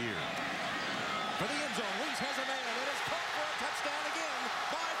another year. For the end zone, Reese has a man, and it's caught for a touchdown again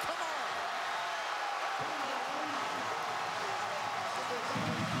by Kamara.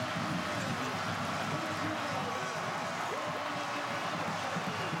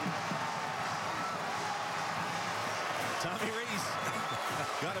 Tommy Reese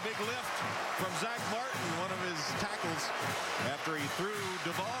got a big lift from Zach Martin, one of his tackles, after he threw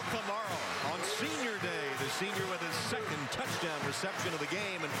Duval Kamara on senior day. The senior with his second touchdown reception of the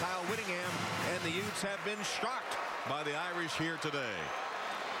game, and Kyle Whittingham and the Utes have been shocked by the Irish here today.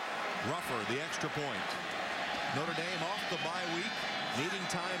 Ruffer, the extra point. Notre Dame off the bye week, needing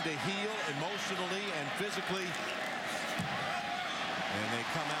time to heal emotionally and physically. And they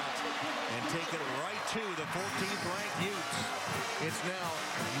come out and take it right to the 14th ranked Utes. It's now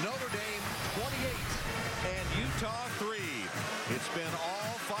Notre Dame 28 and Utah 3. It's been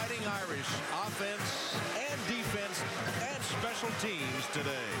all Fighting Irish offense and defense and special teams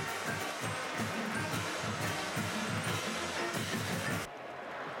today.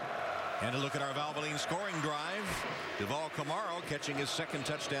 And a look at our Valvoline scoring drive. Duval Kamara catching his second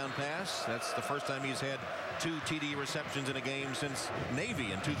touchdown pass. That's the first time he's had 2 TD receptions in a game since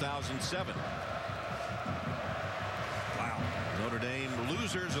Navy in 2007. Wow. Notre Dame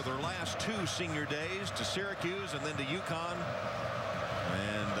losers of their last 2 senior days, to Syracuse and then to UConn.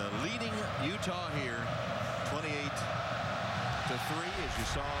 And leading Utah here 28-3 as you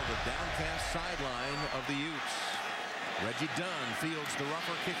saw the downcast sideline of the Utes. Reggie Dunn fields the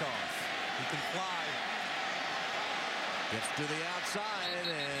Ruffer kickoff. He can fly. Gets to the outside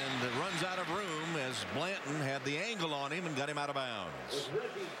and runs out of room as Blanton had the angle on him and got him out of bounds.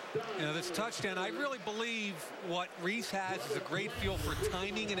 This touchdown, I really believe what Reese has is a great feel for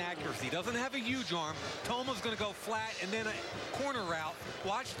timing and accuracy. He doesn't have a huge arm. Toma's going to go flat and then a corner route.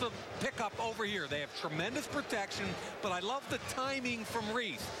 Watch the pickup over here. They have tremendous protection, but I love the timing from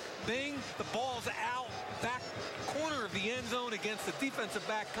Reese. Bing, the ball's out, back corner of the end zone against the defensive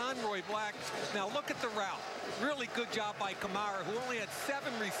back, Conroy Black. Now look at the route. Really good job by Kamara, who only had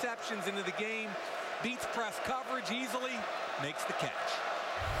 7 receptions into the game. Beats press coverage easily, makes the catch.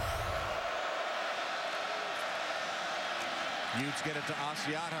 Utes get it to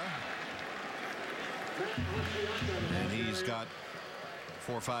Asiata. And he's got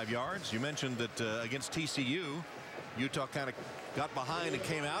 4 or 5 yards. You mentioned that against TCU, Utah kind of got behind and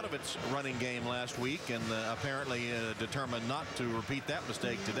came out of its running game last week, and apparently determined not to repeat that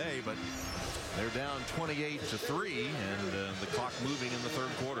mistake today. But they're down 28-3, and the clock moving in the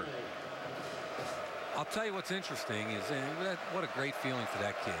third quarter. I'll tell you what's interesting is what a great feeling for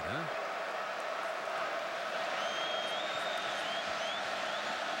that kid, huh?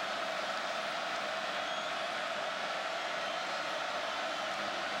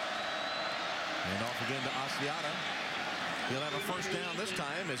 And off again to Asiata. He'll have a first down this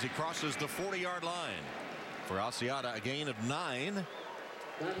time as he crosses the 40-yard line. For Asiata, a gain of 9.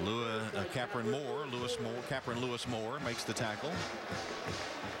 Capron Lewis Moore makes the tackle.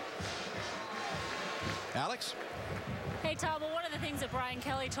 Alex? Hey, Tom, well, one of the things that Brian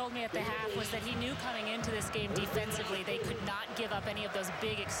Kelly told me at the half was that he knew coming into this game defensively they could not give up any of those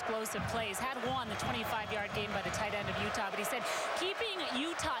big explosive plays. Had won the 25-yard game by the tight end of Utah, but he said keeping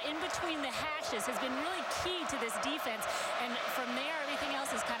Utah in between the hashes has been really key to this defense, and from there everything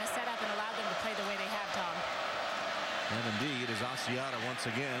else is kind of set up and allowed them to play the way they have, Tom. And indeed, as Asiata once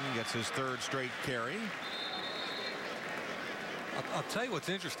again gets his 3rd straight carry. I'll tell you what's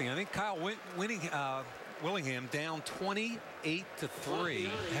interesting. I think Kyle Willingham, down 28-3,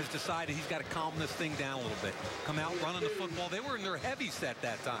 has decided he's got to calm this thing down a little bit. Come out running the football. They were in their heavy set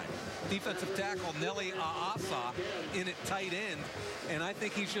that time. Defensive tackle Nelly Aasa in at tight end. And I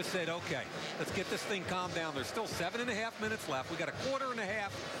think he's just said, okay, let's get this thing calmed down. There's still 7.5 minutes left. We got a quarter and a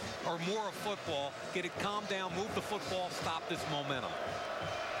half or more of football. Get it calmed down, move the football, stop this momentum.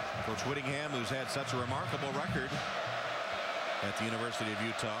 Coach Whittingham, who's had such a remarkable record at the University of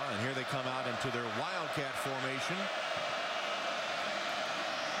Utah, and here they come out into their Wildcat formation.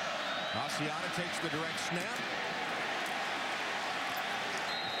 Asiata takes the direct snap.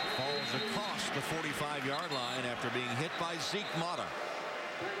 Falls across the 45-yard line after being hit by Zeke Mata.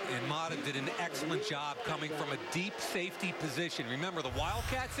 And Mata did an excellent job coming from a deep safety position. Remember, the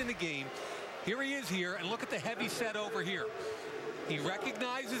Wildcats in the game. Here he is here, and look at the heavy set over here. He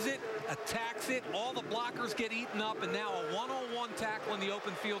recognizes it, attacks it, all the blockers get eaten up, and now a one-on-one tackle in the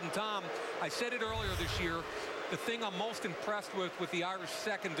open field. And Tom, I said it earlier this year, the thing I'm most impressed with the Irish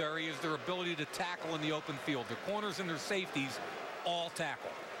secondary is their ability to tackle in the open field. Their corners and their safeties all tackle.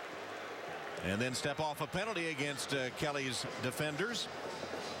 And then step off a penalty against Kelly's defenders.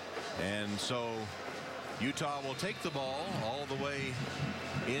 And so Utah will take the ball all the way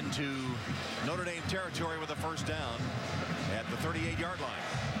into Notre Dame territory with a first down at the 38-yard line.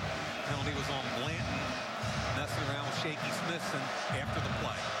 Penalty was on Blanton, messing around with Shaky Smithson after the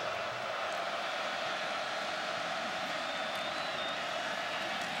play.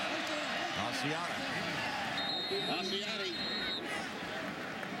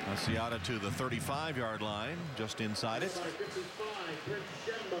 Asiata to the 35-yard line, just inside it.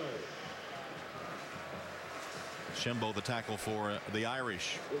 Shembo the tackle for the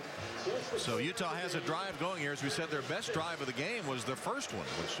Irish. So Utah has a drive going here. As we said, their best drive of the game was their first one,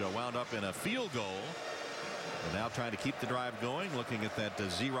 which wound up in a field goal. They're now trying to keep the drive going, looking at that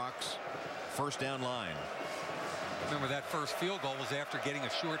Xerox first down line. Remember, that first field goal was after getting a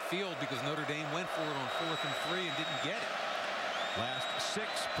short field because Notre Dame went for it on 4th and 3 and didn't get it. Last 6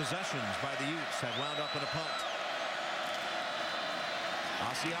 possessions by the Utes have wound up in a punt.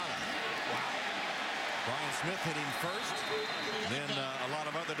 Asiata. Wow. Brian Smith hit him first. Then a lot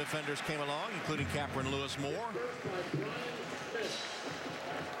of other defenders came along, including Capron Lewis Moore.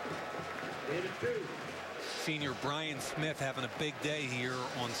 Senior Brian Smith having a big day here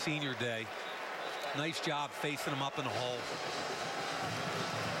on senior day. Nice job facing him up in the hole.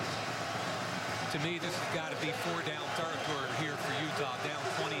 To me, this has got to be 4-down territory here for Utah, down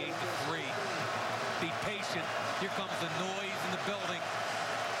 28-3. Be patient. Here comes the noise in the building.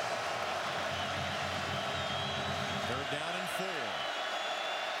 3rd down and 4.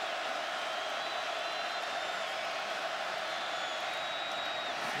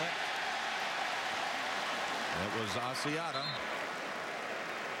 That was Asiata.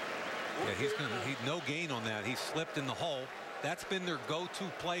 Yeah, he's no gain on that. He slipped in the hole. That's been their go-to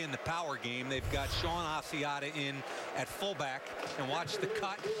play in the power game. They've got Sean Asiata in at fullback, and watch the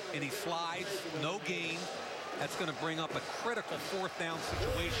cut, and he slides, no gain. That's going to bring up a critical 4th down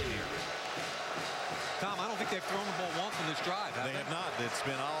situation here. Tom, I don't think they've thrown the ball once in this drive, have they? They have not. It's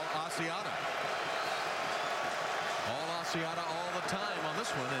been all Asiata. All Asiata all the time on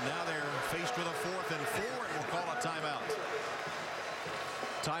this one, and now they're faced with a 4th and 4, and we'll call a timeout.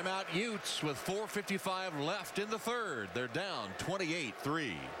 Timeout Utes with 4:55 left in the 3rd. They're down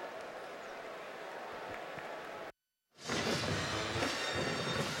 28-3.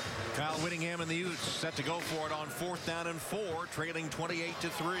 Kyle Whittingham and the Utes set to go for it on 4th down and 4, trailing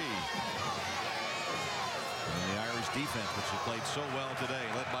 28-3. And the Irish defense, which has played so well today,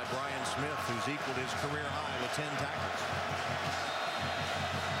 led by Brian Smith, who's equaled his career high with 10 tackles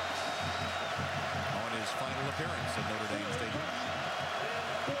on his final appearance at Notre Dame Stadium.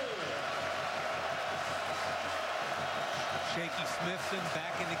 Shaky Smithson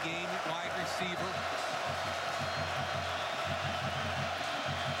back in the game at wide receiver.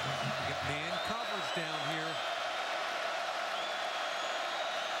 We got man coverage down here.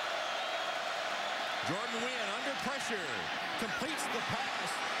 Jordan Wynn under pressure, completes the pass.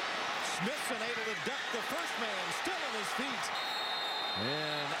 Smithson able to duck the first man, still on his feet.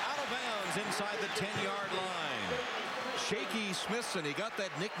 And out of bounds inside the 10-yard line. Shaky Smithson, he got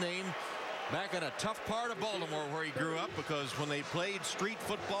that nickname back in a tough part of Baltimore where he grew up, because when they played street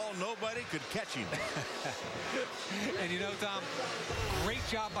football, nobody could catch him. And you know, Tom, great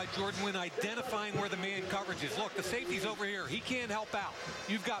job by Jordan Wynn identifying where the man coverage is. Look, the safety's over here. He can't help out.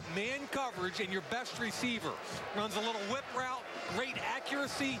 You've got man coverage, and your best receiver runs a little whip route, great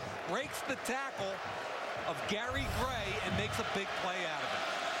accuracy, breaks the tackle of Gary Gray, and makes a big play out of it.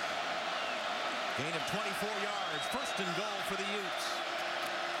 Gain of 24 yards, 1st and goal for the Utes.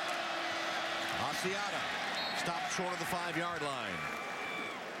 Asiata stopped short of the 5-yard line.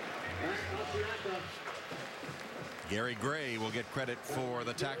 Gary Gray will get credit for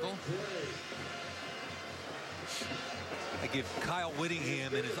the tackle. I give Kyle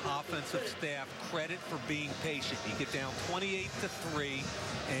Whittingham and his offensive staff credit for being patient. You get down 28-3,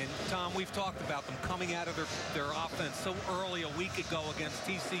 and Tom, we've talked about them coming out of their offense so early a week ago against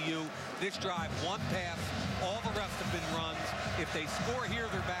TCU. This drive, one pass, all the rest have been runs. If they score here,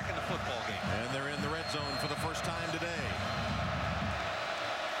 they're back in the football game. And they're in the red zone for the first time today.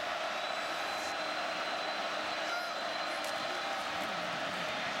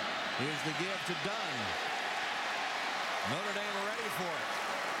 Here's the give to Dunn. Notre Dame are ready for it.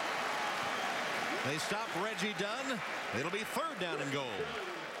 They stop Reggie Dunn. It'll be 3rd down and goal.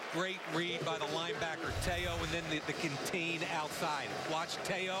 Great read by the linebacker, Teo, and then the contain outside. Watch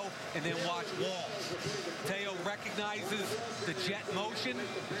Teo, and then watch Walls. Teo recognizes the jet motion,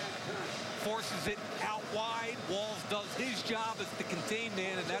 forces it out wide. Walls does his job as the contain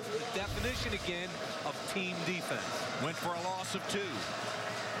man, and that's the definition, again, of team defense. Went for a loss of 2.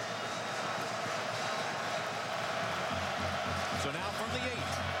 So now from the 8,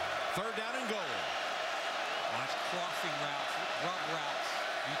 3rd down and goal. Watch crossing routes, rub routes.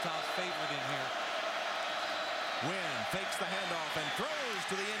 Utah's favorite in here. Wynn fakes the handoff and throws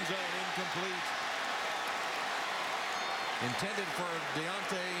to the end zone, incomplete. Intended for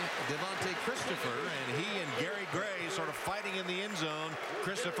Devontae Christopher, and he and Gary Gray sort of fighting in the end zone.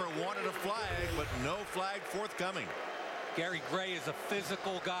 Christopher wanted a flag, but no flag forthcoming. Gary Gray is a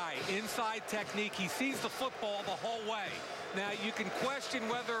physical guy. Inside technique. He sees the football the whole way. Now, you can question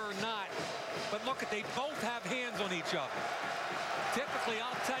whether or not, but look, they both have hands on each other. Typically,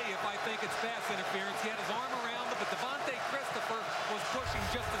 I'll tell you if I think it's pass interference. He had his arm around it, but Devontae Christopher was pushing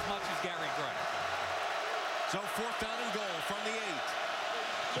just as much as Gary Gray. So 4th down and goal from the 8.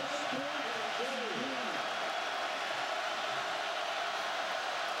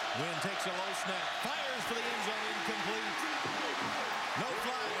 Wynn takes a low snap, fires for the end zone, incomplete. No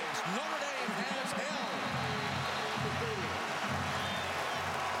flags. Notre Dame has held.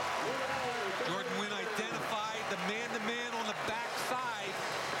 Jordan Wynn identified the man-to-man on the backside.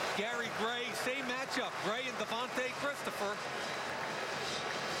 Gary Gray, same matchup. Gray and Devontae Christopher.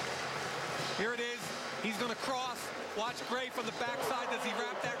 Here it is. He's going to cross. Watch Gray from the backside. Does he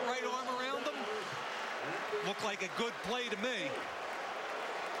wrap that right arm around him? Looked like a good play to me.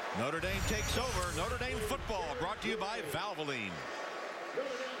 Notre Dame takes over. Notre Dame football brought to you by Valvoline.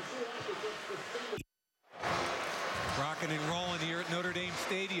 Rocking and rolling here at Notre Dame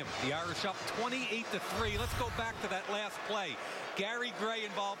Stadium. The Irish up 28-3. Let's go back to that last play. Gary Gray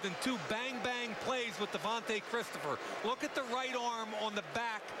involved in 2 bang-bang plays with Devontae Christopher. Look at the right arm on the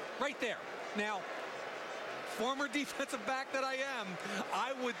back right there. Now, former defensive back that I am,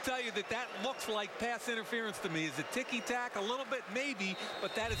 I would tell you that that looks like pass interference to me. Is it ticky-tack? A little bit, maybe,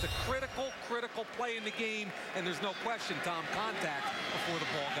 but that is a critical play in the game, and there's no question, Tom, contact before the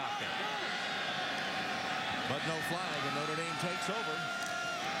ball got there. But no flag, and Notre Dame takes over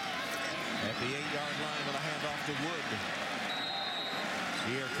at the 8-yard line with a handoff to Wood.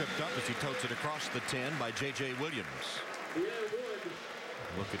 Here tripped up as he totes it across the 10 by J.J. Williams.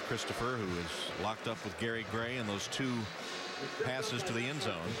 Look at Christopher, who is locked up with Gary Gray in those 2 passes to the end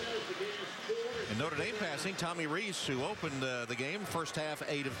zone. And Notre Dame passing, Tommy Rees, who opened the game, first half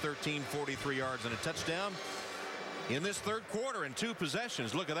 8 of 13, 43 yards and a touchdown. in this third quarter in 2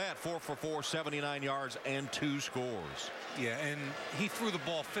 possessions. Look at that, 4 for 4, 79 yards and 2 scores. Yeah, and he threw the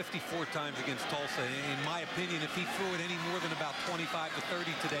ball 54 times against Tulsa. In my opinion, if he threw it any more than about 25 to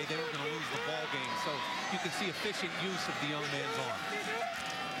 30 today, they were going to lose the ball game. So you can see efficient use of the young man's arm.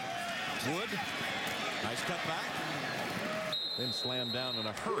 Wood, nice cut back. Then slammed down in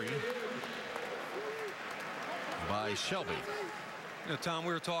a hurry by Shelby. You know, Tom,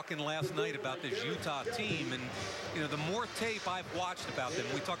 we were talking last night about this Utah team, and you know, the more tape I've watched about them,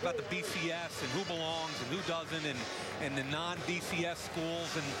 we talked about the BCS and who belongs and who doesn't, and the non-BCS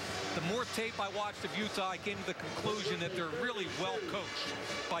schools, and the more tape I watched of Utah, I came to the conclusion that they're really well coached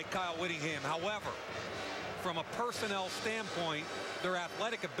by Kyle Whittingham. However, from a personnel standpoint, their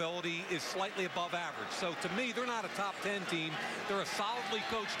athletic ability is slightly above average. So to me, they're not a top 10 team. They're a solidly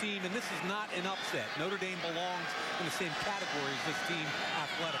coached team, and this is not an upset. Notre Dame belongs in the same category as this team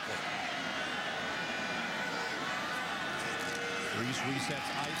athletically. Reese resets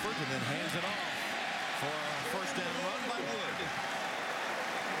Eifert and then hands it off for a first down run by Wood.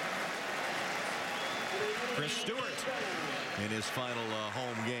 Chris Stewart in his final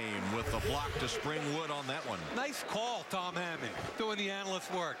home game with the block to spring Wood on that one. Nice call, Tom Hammond, doing the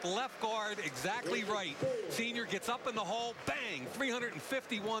analyst work. The left guard, exactly right. Senior gets up in the hole, bang,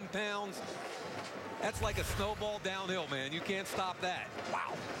 351 pounds. That's like a snowball downhill, man. You can't stop that.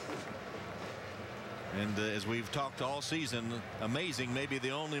 Wow. And as we've talked all season, amazing, maybe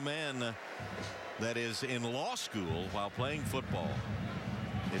the only man that is in law school while playing football.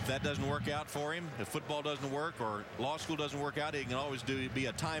 If that doesn't work out for him, if football doesn't work or law school doesn't work out, he can always be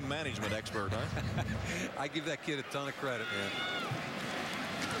a time management expert, huh? I give that kid a ton of credit, man.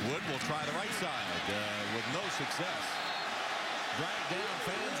 Wood will try the right side with no success. Dragged down,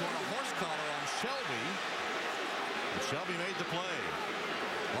 fans want a horse collar on Shelby. But Shelby made the play.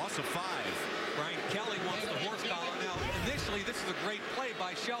 Loss of 5. Brian Kelly wants the horse collar. Now, initially, this is a great play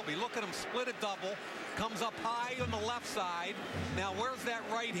by Shelby. Look at him split a double. Comes up high on the left side. Now, where's that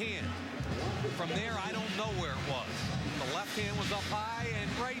right hand? From there, I don't know where it was. The left hand was up high,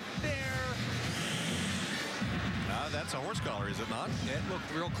 and right there. That's a horse collar, is it not? It looked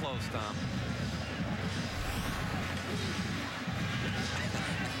real close, Tom.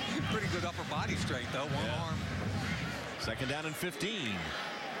 Pretty good upper body strength, though. One arm. Second down and 15.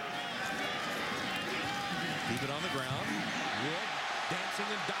 Keep it on the ground. Wood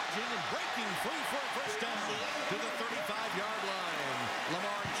dancing and dodging and breaking free for a first down to the 35-yard line.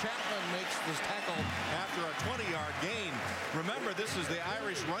 Lamar Chapman makes this tackle after a 20-yard gain. Remember, this is the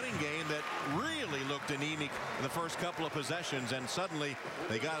Irish running game that really looked anemic in the first couple of possessions, and suddenly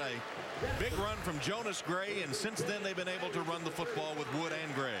they got a big run from Jonas Gray, and since then they've been able to run the football with Wood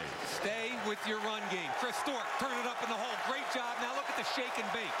and Gray. Stay with your run game. Chris Stewart, turn it up in the hole. Great job. Now look at the shake and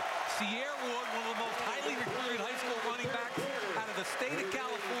bake. Sierra Wood, one of the most highly recruited high school running backs out of the state of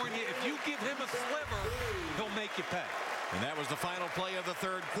California. If you give him a sliver, he'll make you pay. And that was the final play of the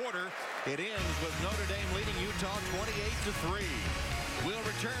third quarter. It ends with Notre Dame leading Utah 28-3. We'll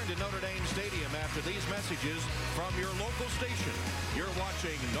return to Notre Dame Stadium after these messages from your local station. You're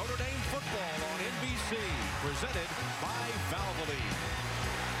watching Notre Dame football on NBC, presented by Valvoline.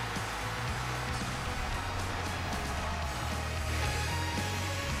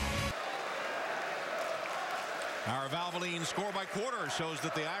 Our Valvoline score by quarter shows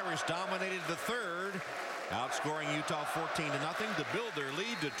that the Irish dominated the third, outscoring Utah 14-0 to build their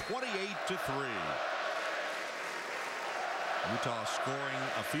lead to 28-3. Utah scoring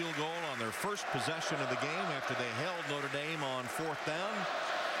a field goal on their first possession of the game after they held Notre Dame on fourth down.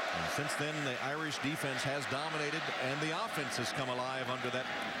 And since then, the Irish defense has dominated, and the offense has come alive under that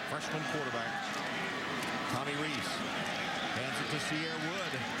freshman quarterback, Tommy Reese. Hands it to Sierra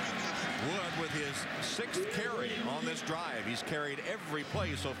Wood. Wood with his 6th carry on this drive. He's carried every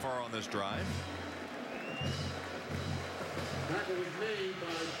play so far on this drive. Tackle was made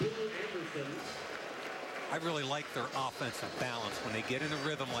by Bill Anderson. I really like their offensive balance when they get in a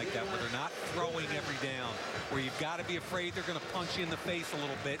rhythm like that, where they're not throwing every down, where you've got to be afraid they're going to punch you in the face a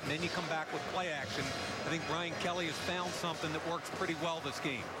little bit, and then you come back with play action. I think Brian Kelly has found something that works pretty well this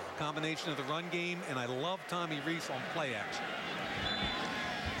game. Combination of the run game, and I love Tommy Reese on play action.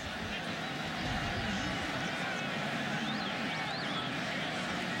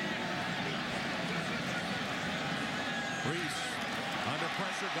 Reese under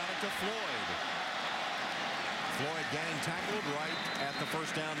pressure, got it to Floyd. Floyd gang tackled right at the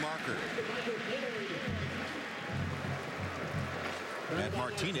first down marker. Matt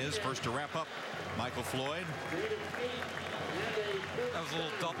Martinez first to wrap up Michael Floyd. That was a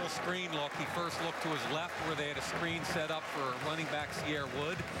little double screen look. He first looked to his left where they had a screen set up for running back Sierra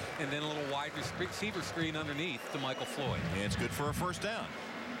Wood, and then a little wide receiver screen underneath to Michael Floyd. And it's good for a first down.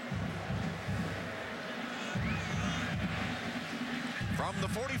 From the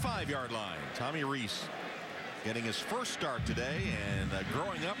 45-yard line, Tommy Reese getting his first start today and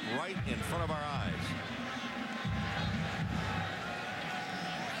growing up right in front of our eyes.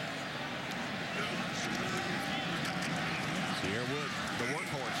 Sierra Wood, the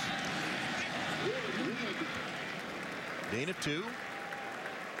workhorse. Gain of 2.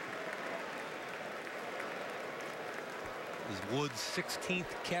 This is Wood's 16th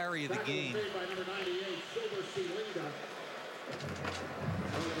carry of the game.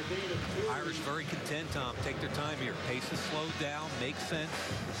 Irish very content, Tom. Take their time here. Pace is slowed down. Makes sense.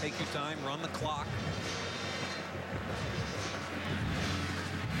 Take your time. Run the clock.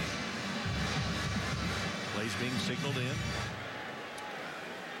 Plays being signaled in.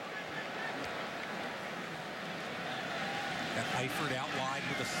 Got Eifert out wide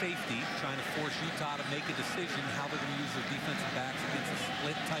with a safety, trying to force Utah to make a decision how they're going to use their defensive backs against a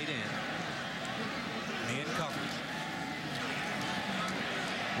split tight end. Man coverage.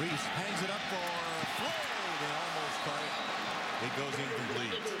 Reese hangs it up for Floyd and almost caught it. It goes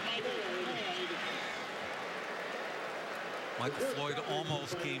incomplete. Michael Floyd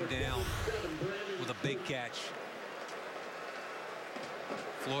almost came down with a big catch.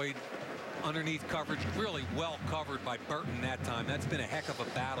 Floyd underneath coverage, really well covered by Burton that time. That's been a heck of a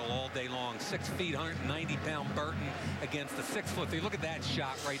battle all day long. 6 feet, 190-pound Burton against the 6 foot. Look at that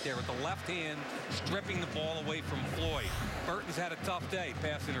shot right there with the left hand stripping the ball away from Floyd. Burton's had a tough day.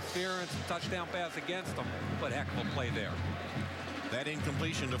 Pass interference, touchdown pass against him, but heck of a play there. That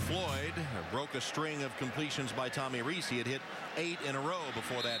incompletion to Floyd broke a string of completions by Tommy Reese. He had hit 8 in a row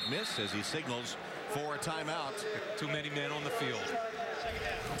before that miss as he signals for a timeout. Too many men on the field.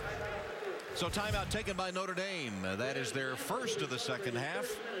 So timeout taken by Notre Dame. That is their first of the second half.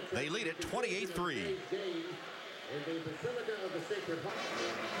 They lead it 28-3.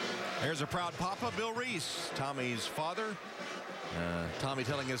 There's a proud papa, Bill Reese, Tommy's father. Tommy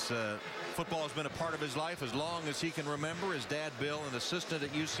telling us football has been a part of his life as long as he can remember. His dad, Bill, an assistant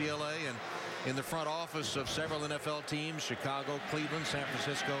at UCLA and in the front office of several NFL teams, Chicago, Cleveland, San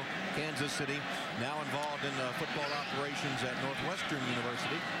Francisco, Kansas City, now involved in football operations at Northwestern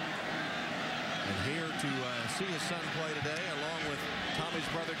University. And here to see his son play today, along with Tommy's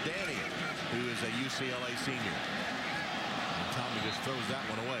brother Danny, who is a UCLA senior. And Tommy just throws that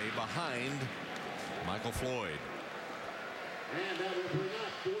one away behind Michael Floyd. And that will bring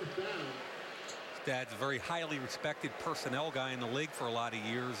up fourth down. His dad's a very highly respected personnel guy in the league for a lot of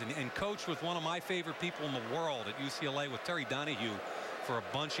years, and coached with one of my favorite people in the world at UCLA with Terry Donahue for a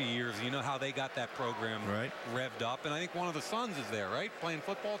bunch of years. You know how they got that program revved up, and I think one of the sons is there, right? Playing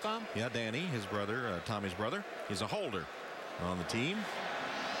football, Tom? Yeah, Danny, his brother, Tommy's brother, is a holder on the team.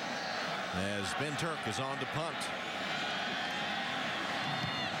 As Ben Turk is on to punt.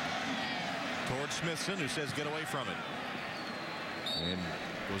 Towards Smithson, who says get away from it. And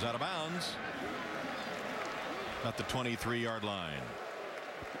goes out of bounds at the 23-yard line.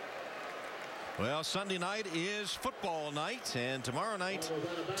 Well, Sunday night is football night, and tomorrow night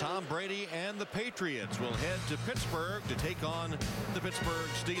Tom Brady and the Patriots will head to Pittsburgh to take on the Pittsburgh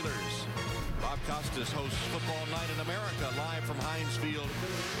Steelers. Bob Costas hosts Football Night in America live from Heinz Field,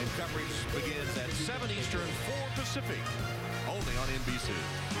 and coverage begins at 7 Eastern, 4 Pacific, only on NBC.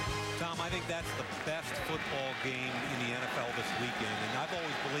 Tom, I think that's the best football game in the NFL this weekend, and I've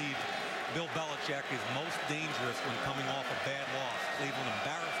always believed Bill Belichick is most dangerous when coming off a bad loss. Cleveland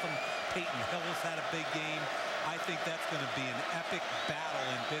embarrassed him. Peyton Hillis had a big game. I think that's going to be an epic battle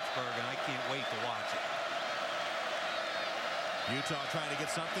in Pittsburgh, and I can't wait to watch it. Utah trying to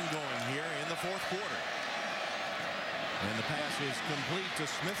get something going here in the fourth quarter. And the pass is complete to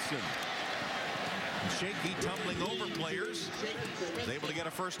Smithson. And Shaky tumbling over players. Is able to get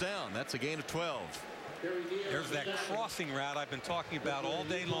a first down. That's a gain of 12. There's that crossing route I've been talking about all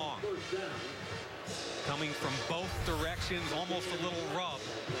day long. Coming from both directions, almost a little rub.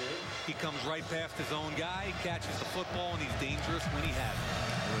 He comes right past his own guy, catches the football, and he's dangerous when he has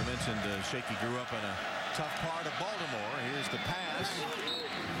it. We mentioned Shaky grew up in a tough part of Baltimore. Here's the pass.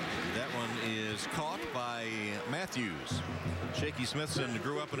 That one is caught by Matthews. Shaky Smithson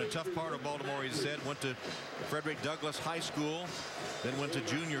grew up in a tough part of Baltimore, he said. Went to Frederick Douglass High School, then went to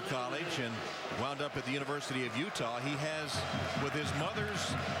junior college and wound up at the University of Utah. He has, with his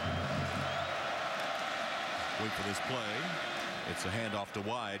mother's... Wait for this play. It's a handoff to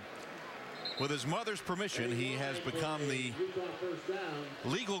wide. With his mother's permission, he has become the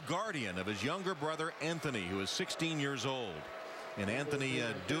legal guardian of his younger brother, Anthony, who is 16 years old. And Anthony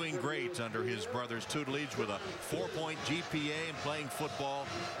doing great under his brother's tutelage with a 4.0 GPA and playing football.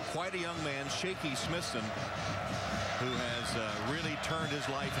 Quite a young man, Shaky Smithson, who has really turned his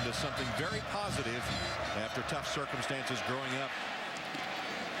life into something very positive after tough circumstances growing up.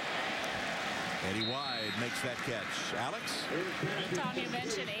 Eddie Wide makes that catch. Alex? Tom, you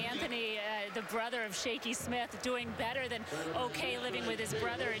mentioned Anthony, the brother of Shaky Smith, doing better than okay living with his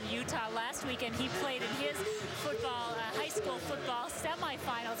brother in Utah. Last weekend, he played in his football, high school football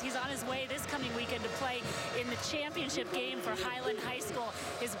semifinals. He's on his way this coming weekend to play in the championship game for Highland High School.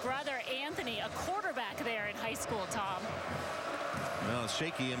 His brother, Anthony, a quarterback there in high school, Tom. Well,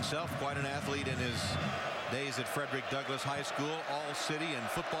 Shaky himself, quite an athlete in his days at Frederick Douglass High School, all city in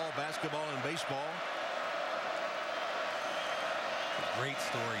football, basketball, and baseball. Great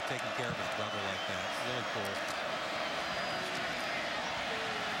story, taking care of his brother like that. Really cool.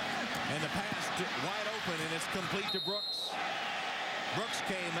 And the pass wide open, and it's complete to Brooks. Brooks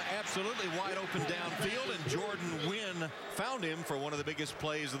came absolutely wide open downfield, and Jordan Wynn found him for one of the biggest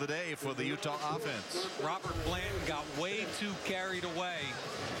plays of the day for the Utah offense. Robert Blanton got way too carried away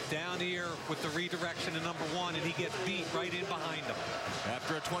down here with the redirection to number 1, and he gets beat right in behind him.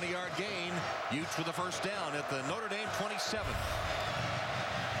 After a 20-yard gain, Utes with a first down at the Notre Dame 27.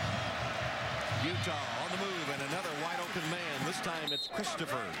 Utah on the move, and another wide open man. This time it's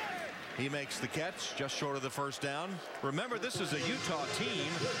Christopher. He makes the catch just short of the first down. Remember, this is a Utah team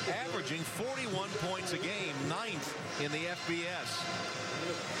averaging 41 points a game, 9th in the FBS.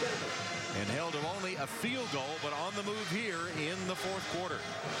 And held to only a field goal, but on the move here in the fourth quarter.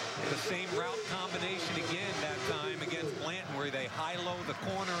 The same route combination again that time against Blanton, where they high-low the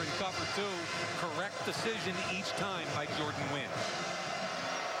corner and cover 2. Correct decision each time by Jordan Wynn.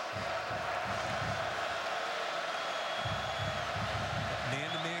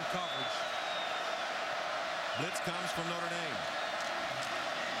 Man-to-man coverage. Blitz comes from Notre Dame.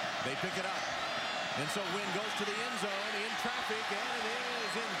 They pick it up. And so Wynn goes to the end zone in traffic, and it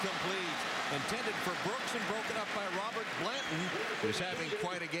is incomplete. Intended for Brooks and broken up by Robert Blanton, who's having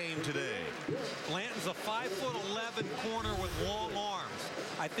quite a game today. Blanton's a 5'11" corner with long arms.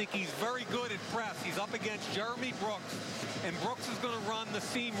 I think he's very good at press. He's up against Jeremy Brooks, and Brooks is going to run the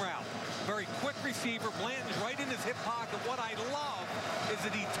seam route. Very quick receiver. Blanton's right in his hip pocket. What I love is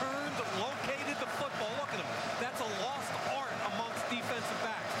that he turned, located the football. Look at him. That's a lost art amongst defensive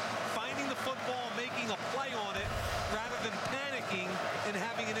backs. Finding the football, making a play on it, rather than panicking and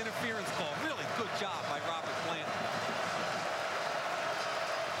having an interference call. Really good job by Robert Blanton.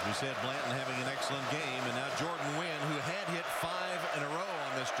 We said Blanton having an excellent game, and now Jordan Wynn, who had hit 5 in a row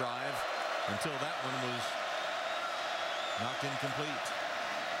on this drive until that one was knocked incomplete.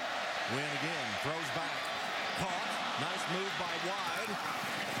 Wynn again throws back, caught. Nice move by Wide.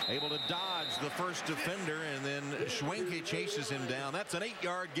 Able to dodge the first defender, and then Schwenke chases him down. That's an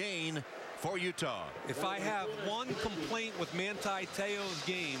 8-yard gain for Utah. If I have one complaint with Manti Te'o's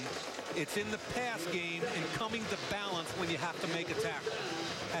game, it's in the pass game and coming to balance when you have to make a tackle.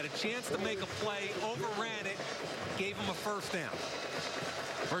 Had a chance to make a play, overran it, gave him a first down.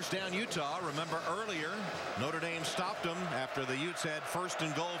 First down Utah. Remember earlier, Notre Dame stopped them after the Utes had first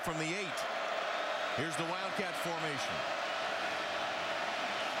and goal from the 8. Here's the Wildcat formation.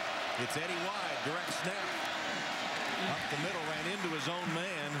 It's Eddie Wide, direct snap. Up the middle, ran into his own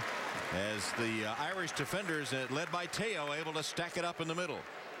man as the Irish defenders, led by Teo, able to stack it up in the middle.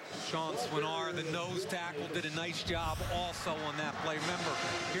 Sean Swinar, the nose tackle, did a nice job also on that play. Remember,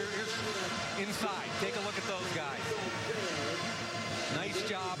 here's inside. Take a look at those guys. Nice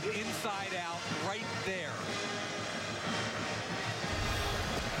job inside out right there.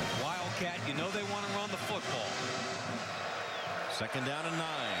 Wildcat, you know they want to run the football. Second down and 9.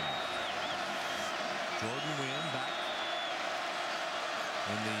 Jordan Wynn back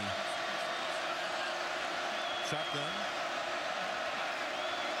in the shotgun.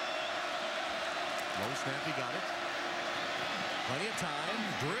 Low snap, he got it. Plenty of time,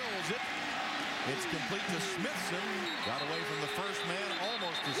 drills it. It's complete to Smithson. Got away from the first man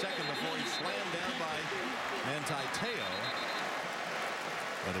almost a second before he slammed down by Manti Teo.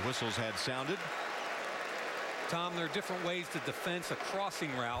 But the whistles had sounded. Tom, there are different ways to defense a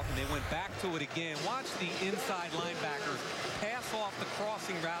crossing route, and they went back to it again. Watch the inside linebackers pass off the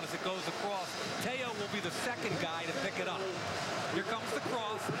crossing route as it goes across. Teo will be the second guy to pick it up. Here comes the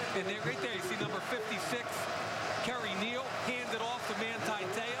cross, and right there you see number 56, Kerry Neal, handed off to Manti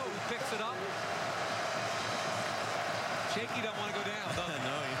Teo, who picks it up. Shaky doesn't want to go down, does he?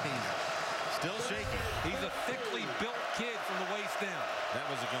 No, he's still shaky. He's a thickly built kid from the waist down. That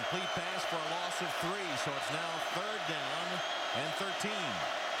was a complete pass for a loss of 3, so it's now 3rd down and 13.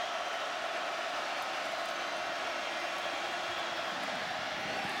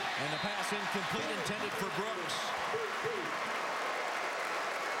 And the pass incomplete, intended for Brooks.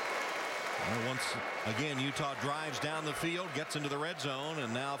 Well, once again, Utah drives down the field, gets into the red zone,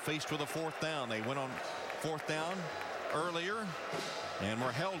 and now faced with a 4th down. They went on 4th down earlier and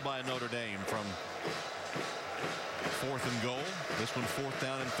were held by Notre Dame from 4th and goal. This one 4th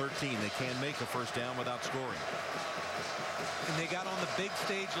down and 13. They can't make a 1st down without scoring. And they got on the big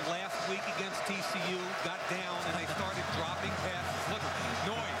stage last week against TCU, got down, and they started dropping passes. Look,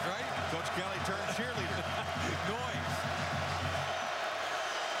 noise, right? Coach Kelly turned cheerleader. Noise.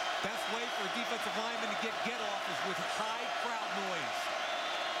 Best way for a defensive lineman to get off is with high crowd noise.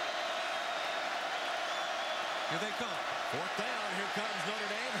 Here they come. 4th down. Here comes Notre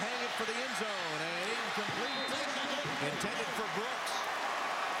Dame. Hang it for the end zone. And incomplete. Intended for Brooks.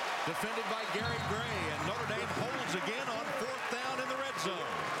 Defended by Gary Gray. And Notre Dame holds again on 4th down in the red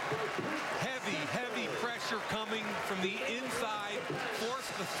zone. Heavy pressure coming from the inside.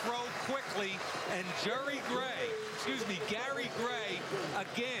 Forced to throw quickly. And Gary Gray,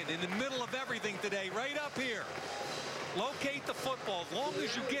 again, in the middle of everything today, right up here. Locate the football. As long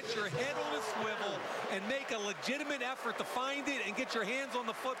as you get your head on a swivel and make a legitimate effort to find it and get your hands on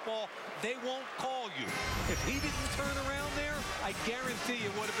the football, they won't call you. If he didn't turn around there, I guarantee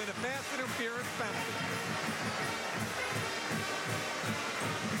it would have been a pass interference penalty.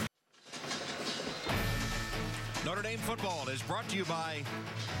 Notre Dame football is brought to you by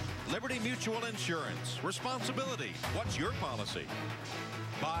Liberty Mutual Insurance. Responsibility. What's your policy?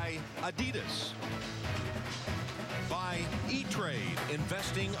 By Adidas. By E-Trade,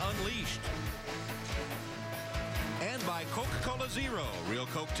 Investing Unleashed. And by Coca-Cola Zero, real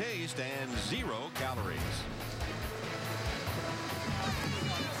Coke taste and 0 calories.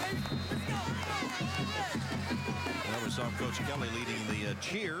 Well, we saw Coach Kelly leading the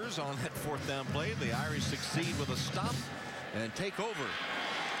cheers on that 4th down play. The Irish succeed with a stop and take over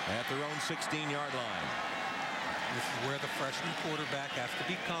at their own 16-yard line. This is where the freshman quarterback has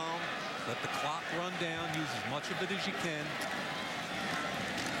to be calm. Let the clock run down. Use as much of it as you can.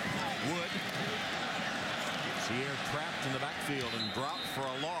 Wood. Sierre trapped in the backfield and dropped for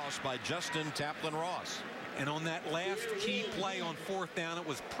a loss by Justin Taplin-Ross. And on that last key play on 4th down, it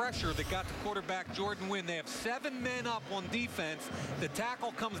was pressure that got the quarterback Jordan Wynn. They have 7 men up on defense. The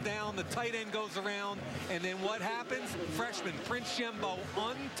tackle comes down, the tight end goes around, and then what happens? Freshman Prince Shembo,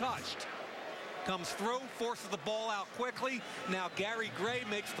 untouched, comes through, forces the ball out quickly. Now Gary Gray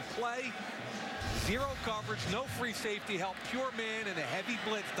makes the play. 0 coverage, no free safety help, pure man, and a heavy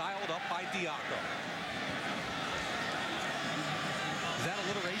blitz dialed up by Diaco. Is that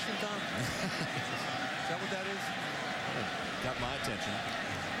alliteration, Tom? Is that what that is? Got my attention.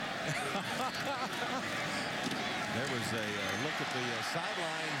 There was a look at the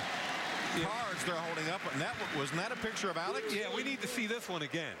sideline cards they're holding up. And wasn't that a picture of Alex? Yeah, we need to see this one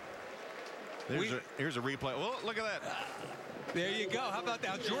again. Here's a replay. Well, look at that. There you go. How about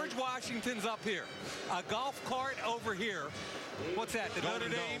that? George Washington's up here. A golf cart over here. What's that? The Notre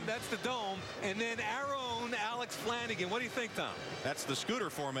Dame? That's the dome. And then our own Alex Flanagan. What do you think, Tom? That's the scooter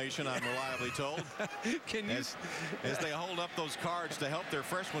formation, I'm reliably told. Can you... As they hold up those cards to help their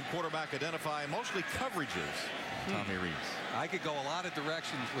freshman quarterback identify mostly coverages, Tommy Rees. I could go a lot of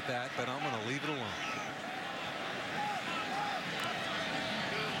directions with that, but I'm going to leave it alone.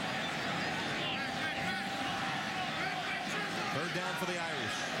 Third down for the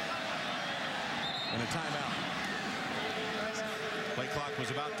Irish. And a timeout. Play clock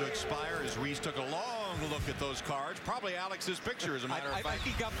was about to expire as Rees took a long look at those cards. Probably Alex's picture, as a matter of fact. I think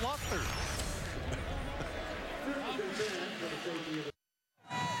he got flustered.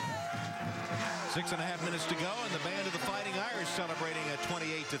 6.5 minutes to go, and the band of the Fighting Irish celebrating a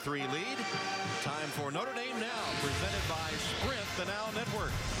 28-3 lead. Time for Notre Dame Now, presented by Sprint, the Now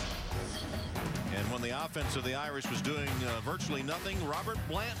Network. And when the offense of the Irish was doing virtually nothing, Robert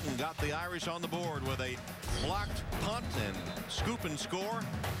Blanton got the Irish on the board with a blocked punt and scoop and score.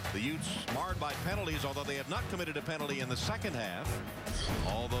 The Utes marred by penalties, although they have not committed a penalty in the second half.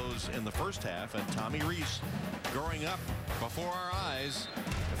 All those in the first half. And Tommy Rees growing up before our eyes.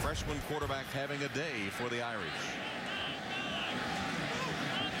 The freshman quarterback having a day for the Irish.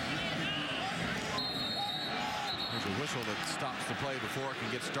 There's a whistle that stops the play before it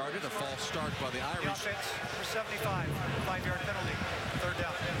can get started. A false start by the Irish. The offense for 75, 5-yard penalty, 3rd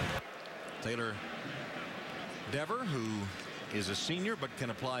down. Taylor Dever, who is a senior but can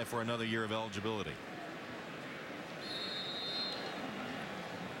apply for another year of eligibility.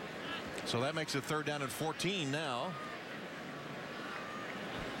 So that makes it 3rd down and 14 now.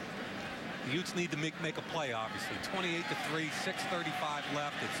 The Utes need to make a play, obviously. 28-3, 6:35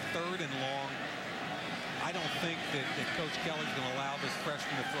 left. It's 3rd and long. I don't think that Coach Kelly's going to allow this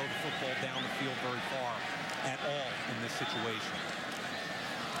freshman to throw the football down the field very far at all in this situation.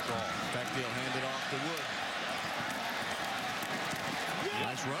 In fact, he'll hand it off to Wood.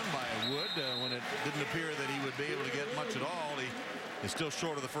 Nice run by Wood when it didn't appear that he would be able to get much at all. He is still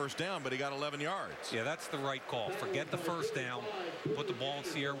short of the first down, but he got 11 yards. Yeah, that's the right call. Forget the first down. Put the ball in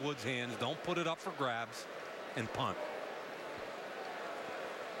Sierra Wood's hands. Don't put it up for grabs and punt.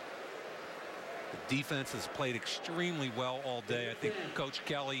 The defense has played extremely well all day. I think Coach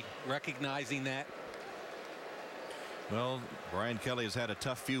Kelly recognizing that. Well, Brian Kelly has had a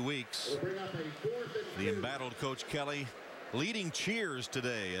tough few weeks. The embattled Coach Kelly leading cheers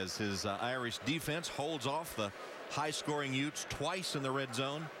today as his Irish defense holds off the high-scoring Utes twice in the red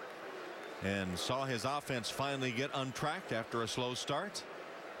zone and saw his offense finally get untracked after a slow start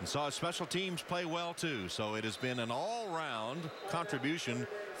and saw his special teams play well too. So it has been an all-round contribution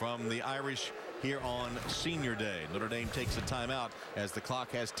from the Irish here on Senior Day. Notre Dame takes a timeout as the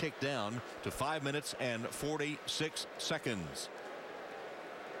clock has ticked down to 5 minutes and 46 seconds.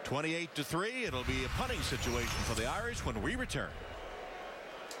 28-3. It'll be a punting situation for the Irish when we return.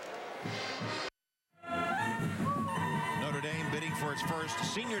 Notre Dame bidding for its first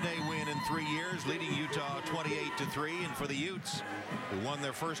Senior Day win in 3 years, leading Utah 28-3. And for the Utes, who won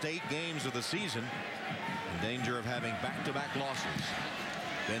their first 8 games of the season, in danger of having back-to-back losses.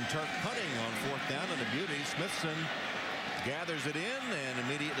 Then Turk punting on 4th down, and a beauty. Smithson gathers it in and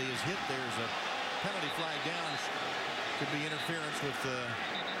immediately is hit. There's a penalty flag down. Could be interference with the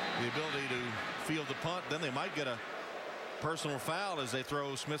ability to field the punt. Then they might get a personal foul as they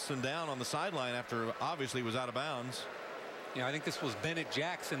throw Smithson down on the sideline after obviously was out of bounds. Yeah, I think this was Bennett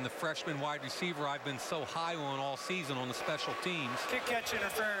Jackson, the freshman wide receiver I've been so high on all season on the special teams. Kick catch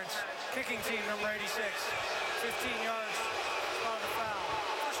interference. Kicking team number 86. 15 yards. On the foul.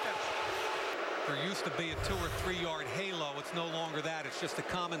 First down. There used to be a 2 or 3 yard halo. It's no longer that. It's just a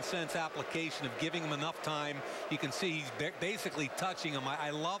common sense application of giving him enough time. You can see he's basically touching him. I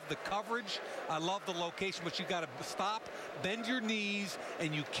love the coverage. I love the location, but you got to stop, bend your knees,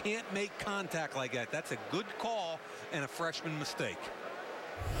 and you can't make contact like that. That's a good call and a freshman mistake.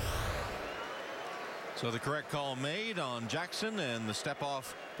 So the correct call made on Jackson, and the step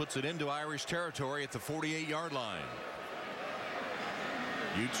off puts it into Irish territory at the 48-yard line.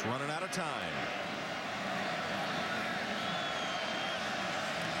 Utes running out of time.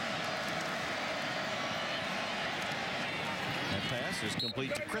 That pass is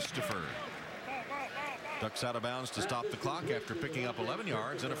complete to Christopher. Ducks out of bounds to stop the clock after picking up 11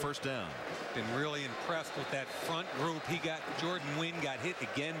 yards and a first down. Been really impressed with that front group. Jordan Wynn got hit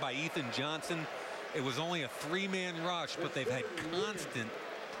again by Ethan Johnson. It was only a 3-man rush, but they've had constant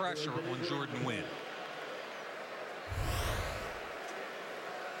pressure on Jordan Wynn.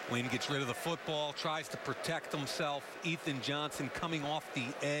 Wynn gets rid of the football, tries to protect himself. Ethan Johnson coming off the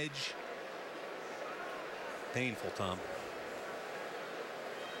edge. Painful, Tom.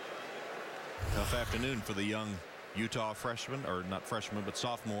 Tough afternoon for the young Utah freshman, or not freshman, but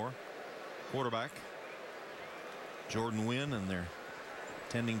sophomore quarterback, Jordan Wynn, and they're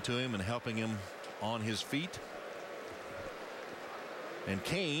tending to him and helping him on his feet. And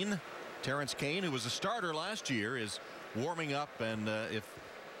Kane, Terrence Kane, who was a starter last year, is warming up, and if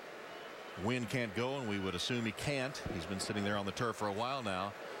Wynn can't go, and we would assume he can't, he's been sitting there on the turf for a while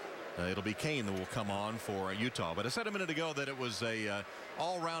now, it'll be Kane that will come on for Utah. But I said a minute ago that it was a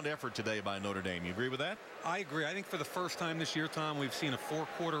all-round effort today by Notre Dame. You agree with that? I agree. I think for the first time this year, Tom, we've seen a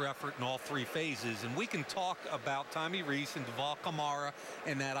 4-quarter effort in all 3 phases. And we can talk about Tommy Rees and Deval Kamara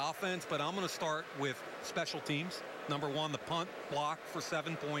and that offense, but I'm going to start with special teams. Number 1, the punt block for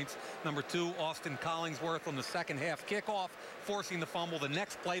 7 points. Number 2, Austin Collingsworth on the second half kickoff, forcing the fumble. The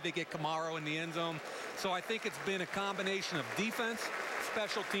next play, they get Kamara in the end zone. So I think it's been a combination of defense,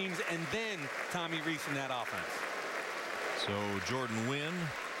 special teams, and then Tommy Rees in that offense. So Jordan Wynn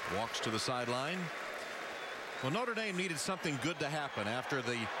walks to the sideline. Well, Notre Dame needed something good to happen after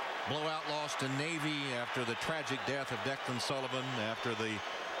the blowout loss to Navy, after the tragic death of Declan Sullivan, after the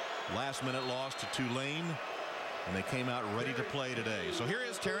last-minute loss to Tulane. And they came out ready to play today. So here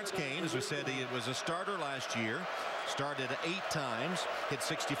is Terrence Kane. As we said, he was a starter last year. Started 8 times, hit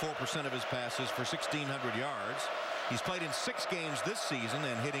 64% of his passes for 1,600 yards. He's played in 6 games this season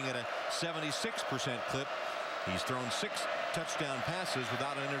and hitting at a 76% clip. He's thrown 6 touchdown passes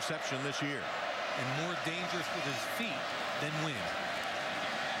without an interception this year. And more dangerous with his feet than Wynn.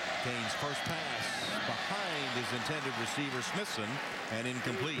 Kane's first pass behind his intended receiver Smithson and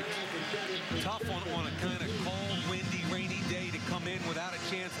incomplete. Tough on a kind of cold, windy, rainy day to come in without a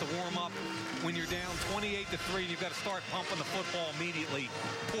chance to warm up when you're down 28-3 and you've got to start pumping the football immediately.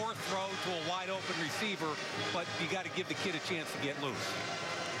 Poor throw to a wide open receiver, but you got to give the kid a chance to get loose.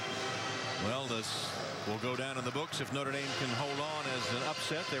 Well, this will go down in the books if Notre Dame can hold on as an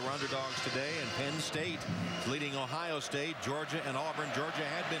upset. They were underdogs today, and Penn State leading Ohio State, Georgia, and Auburn. Georgia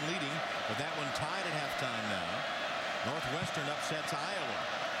had been leading, but that one tied at halftime now. Northwestern upsets Iowa.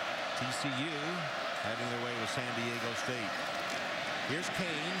 TCU having their way with San Diego State. Here's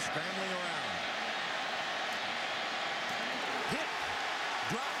Kane scrambling around. Hit.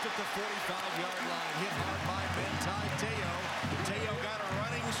 Dropped at the 45-yard line. Hit hard by Manti Te'o. Te'o got a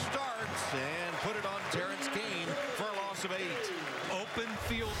running start and put it on Terrence Kane for a loss of 8. Open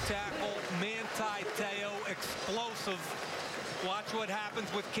field tackle. Manti Te'o, explosive. Watch what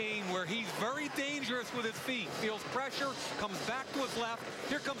happens with Kane, where he's very dangerous with his feet. Feels pressure, comes back to his left.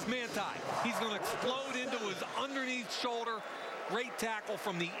 Here comes Manti. He's going to explode into his underneath shoulder. Great tackle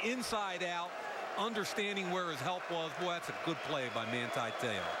from the inside out, understanding where his help was. Boy, that's a good play by Manti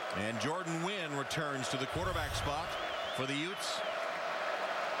Te'o. And Jordan Wynn returns to the quarterback spot for the Utes.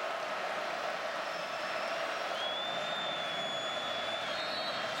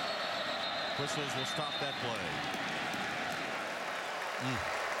 Whistles will stop that play.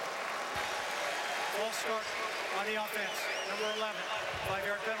 False start on the offense. Number 11.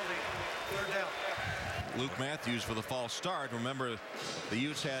 5-yard penalty. 3rd down. Luke Matthews for the false start. Remember, the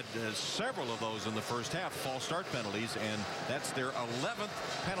Utes had several of those in the first half, false start penalties, and that's their 11th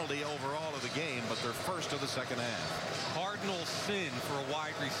penalty overall of the game, but their first of the second half. Cardinal sin for a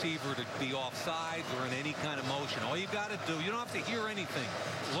wide receiver to be offsides or in any kind of motion. All you got to do, you don't have to hear anything.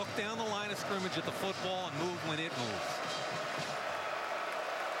 Look down the line of scrimmage at the football and move when it moves.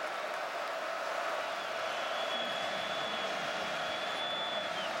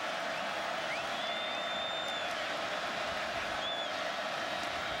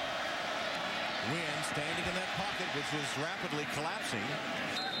 Wynn standing in that pocket, which is rapidly collapsing,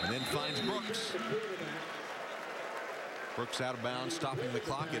 and then finds Brooks. Brooks out of bounds, stopping the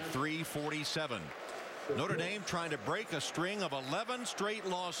clock at 3:47. Notre Dame trying to break a string of 11 straight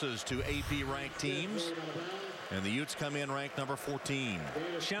losses to AP-ranked teams. And the Utes come in ranked number 14.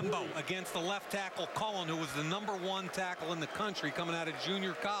 Shembo against the left tackle Cullen, who was the #1 tackle in the country coming out of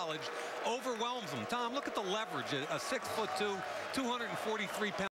junior college, overwhelms him. Tom, look at the leverage. A 6'2", 243-pound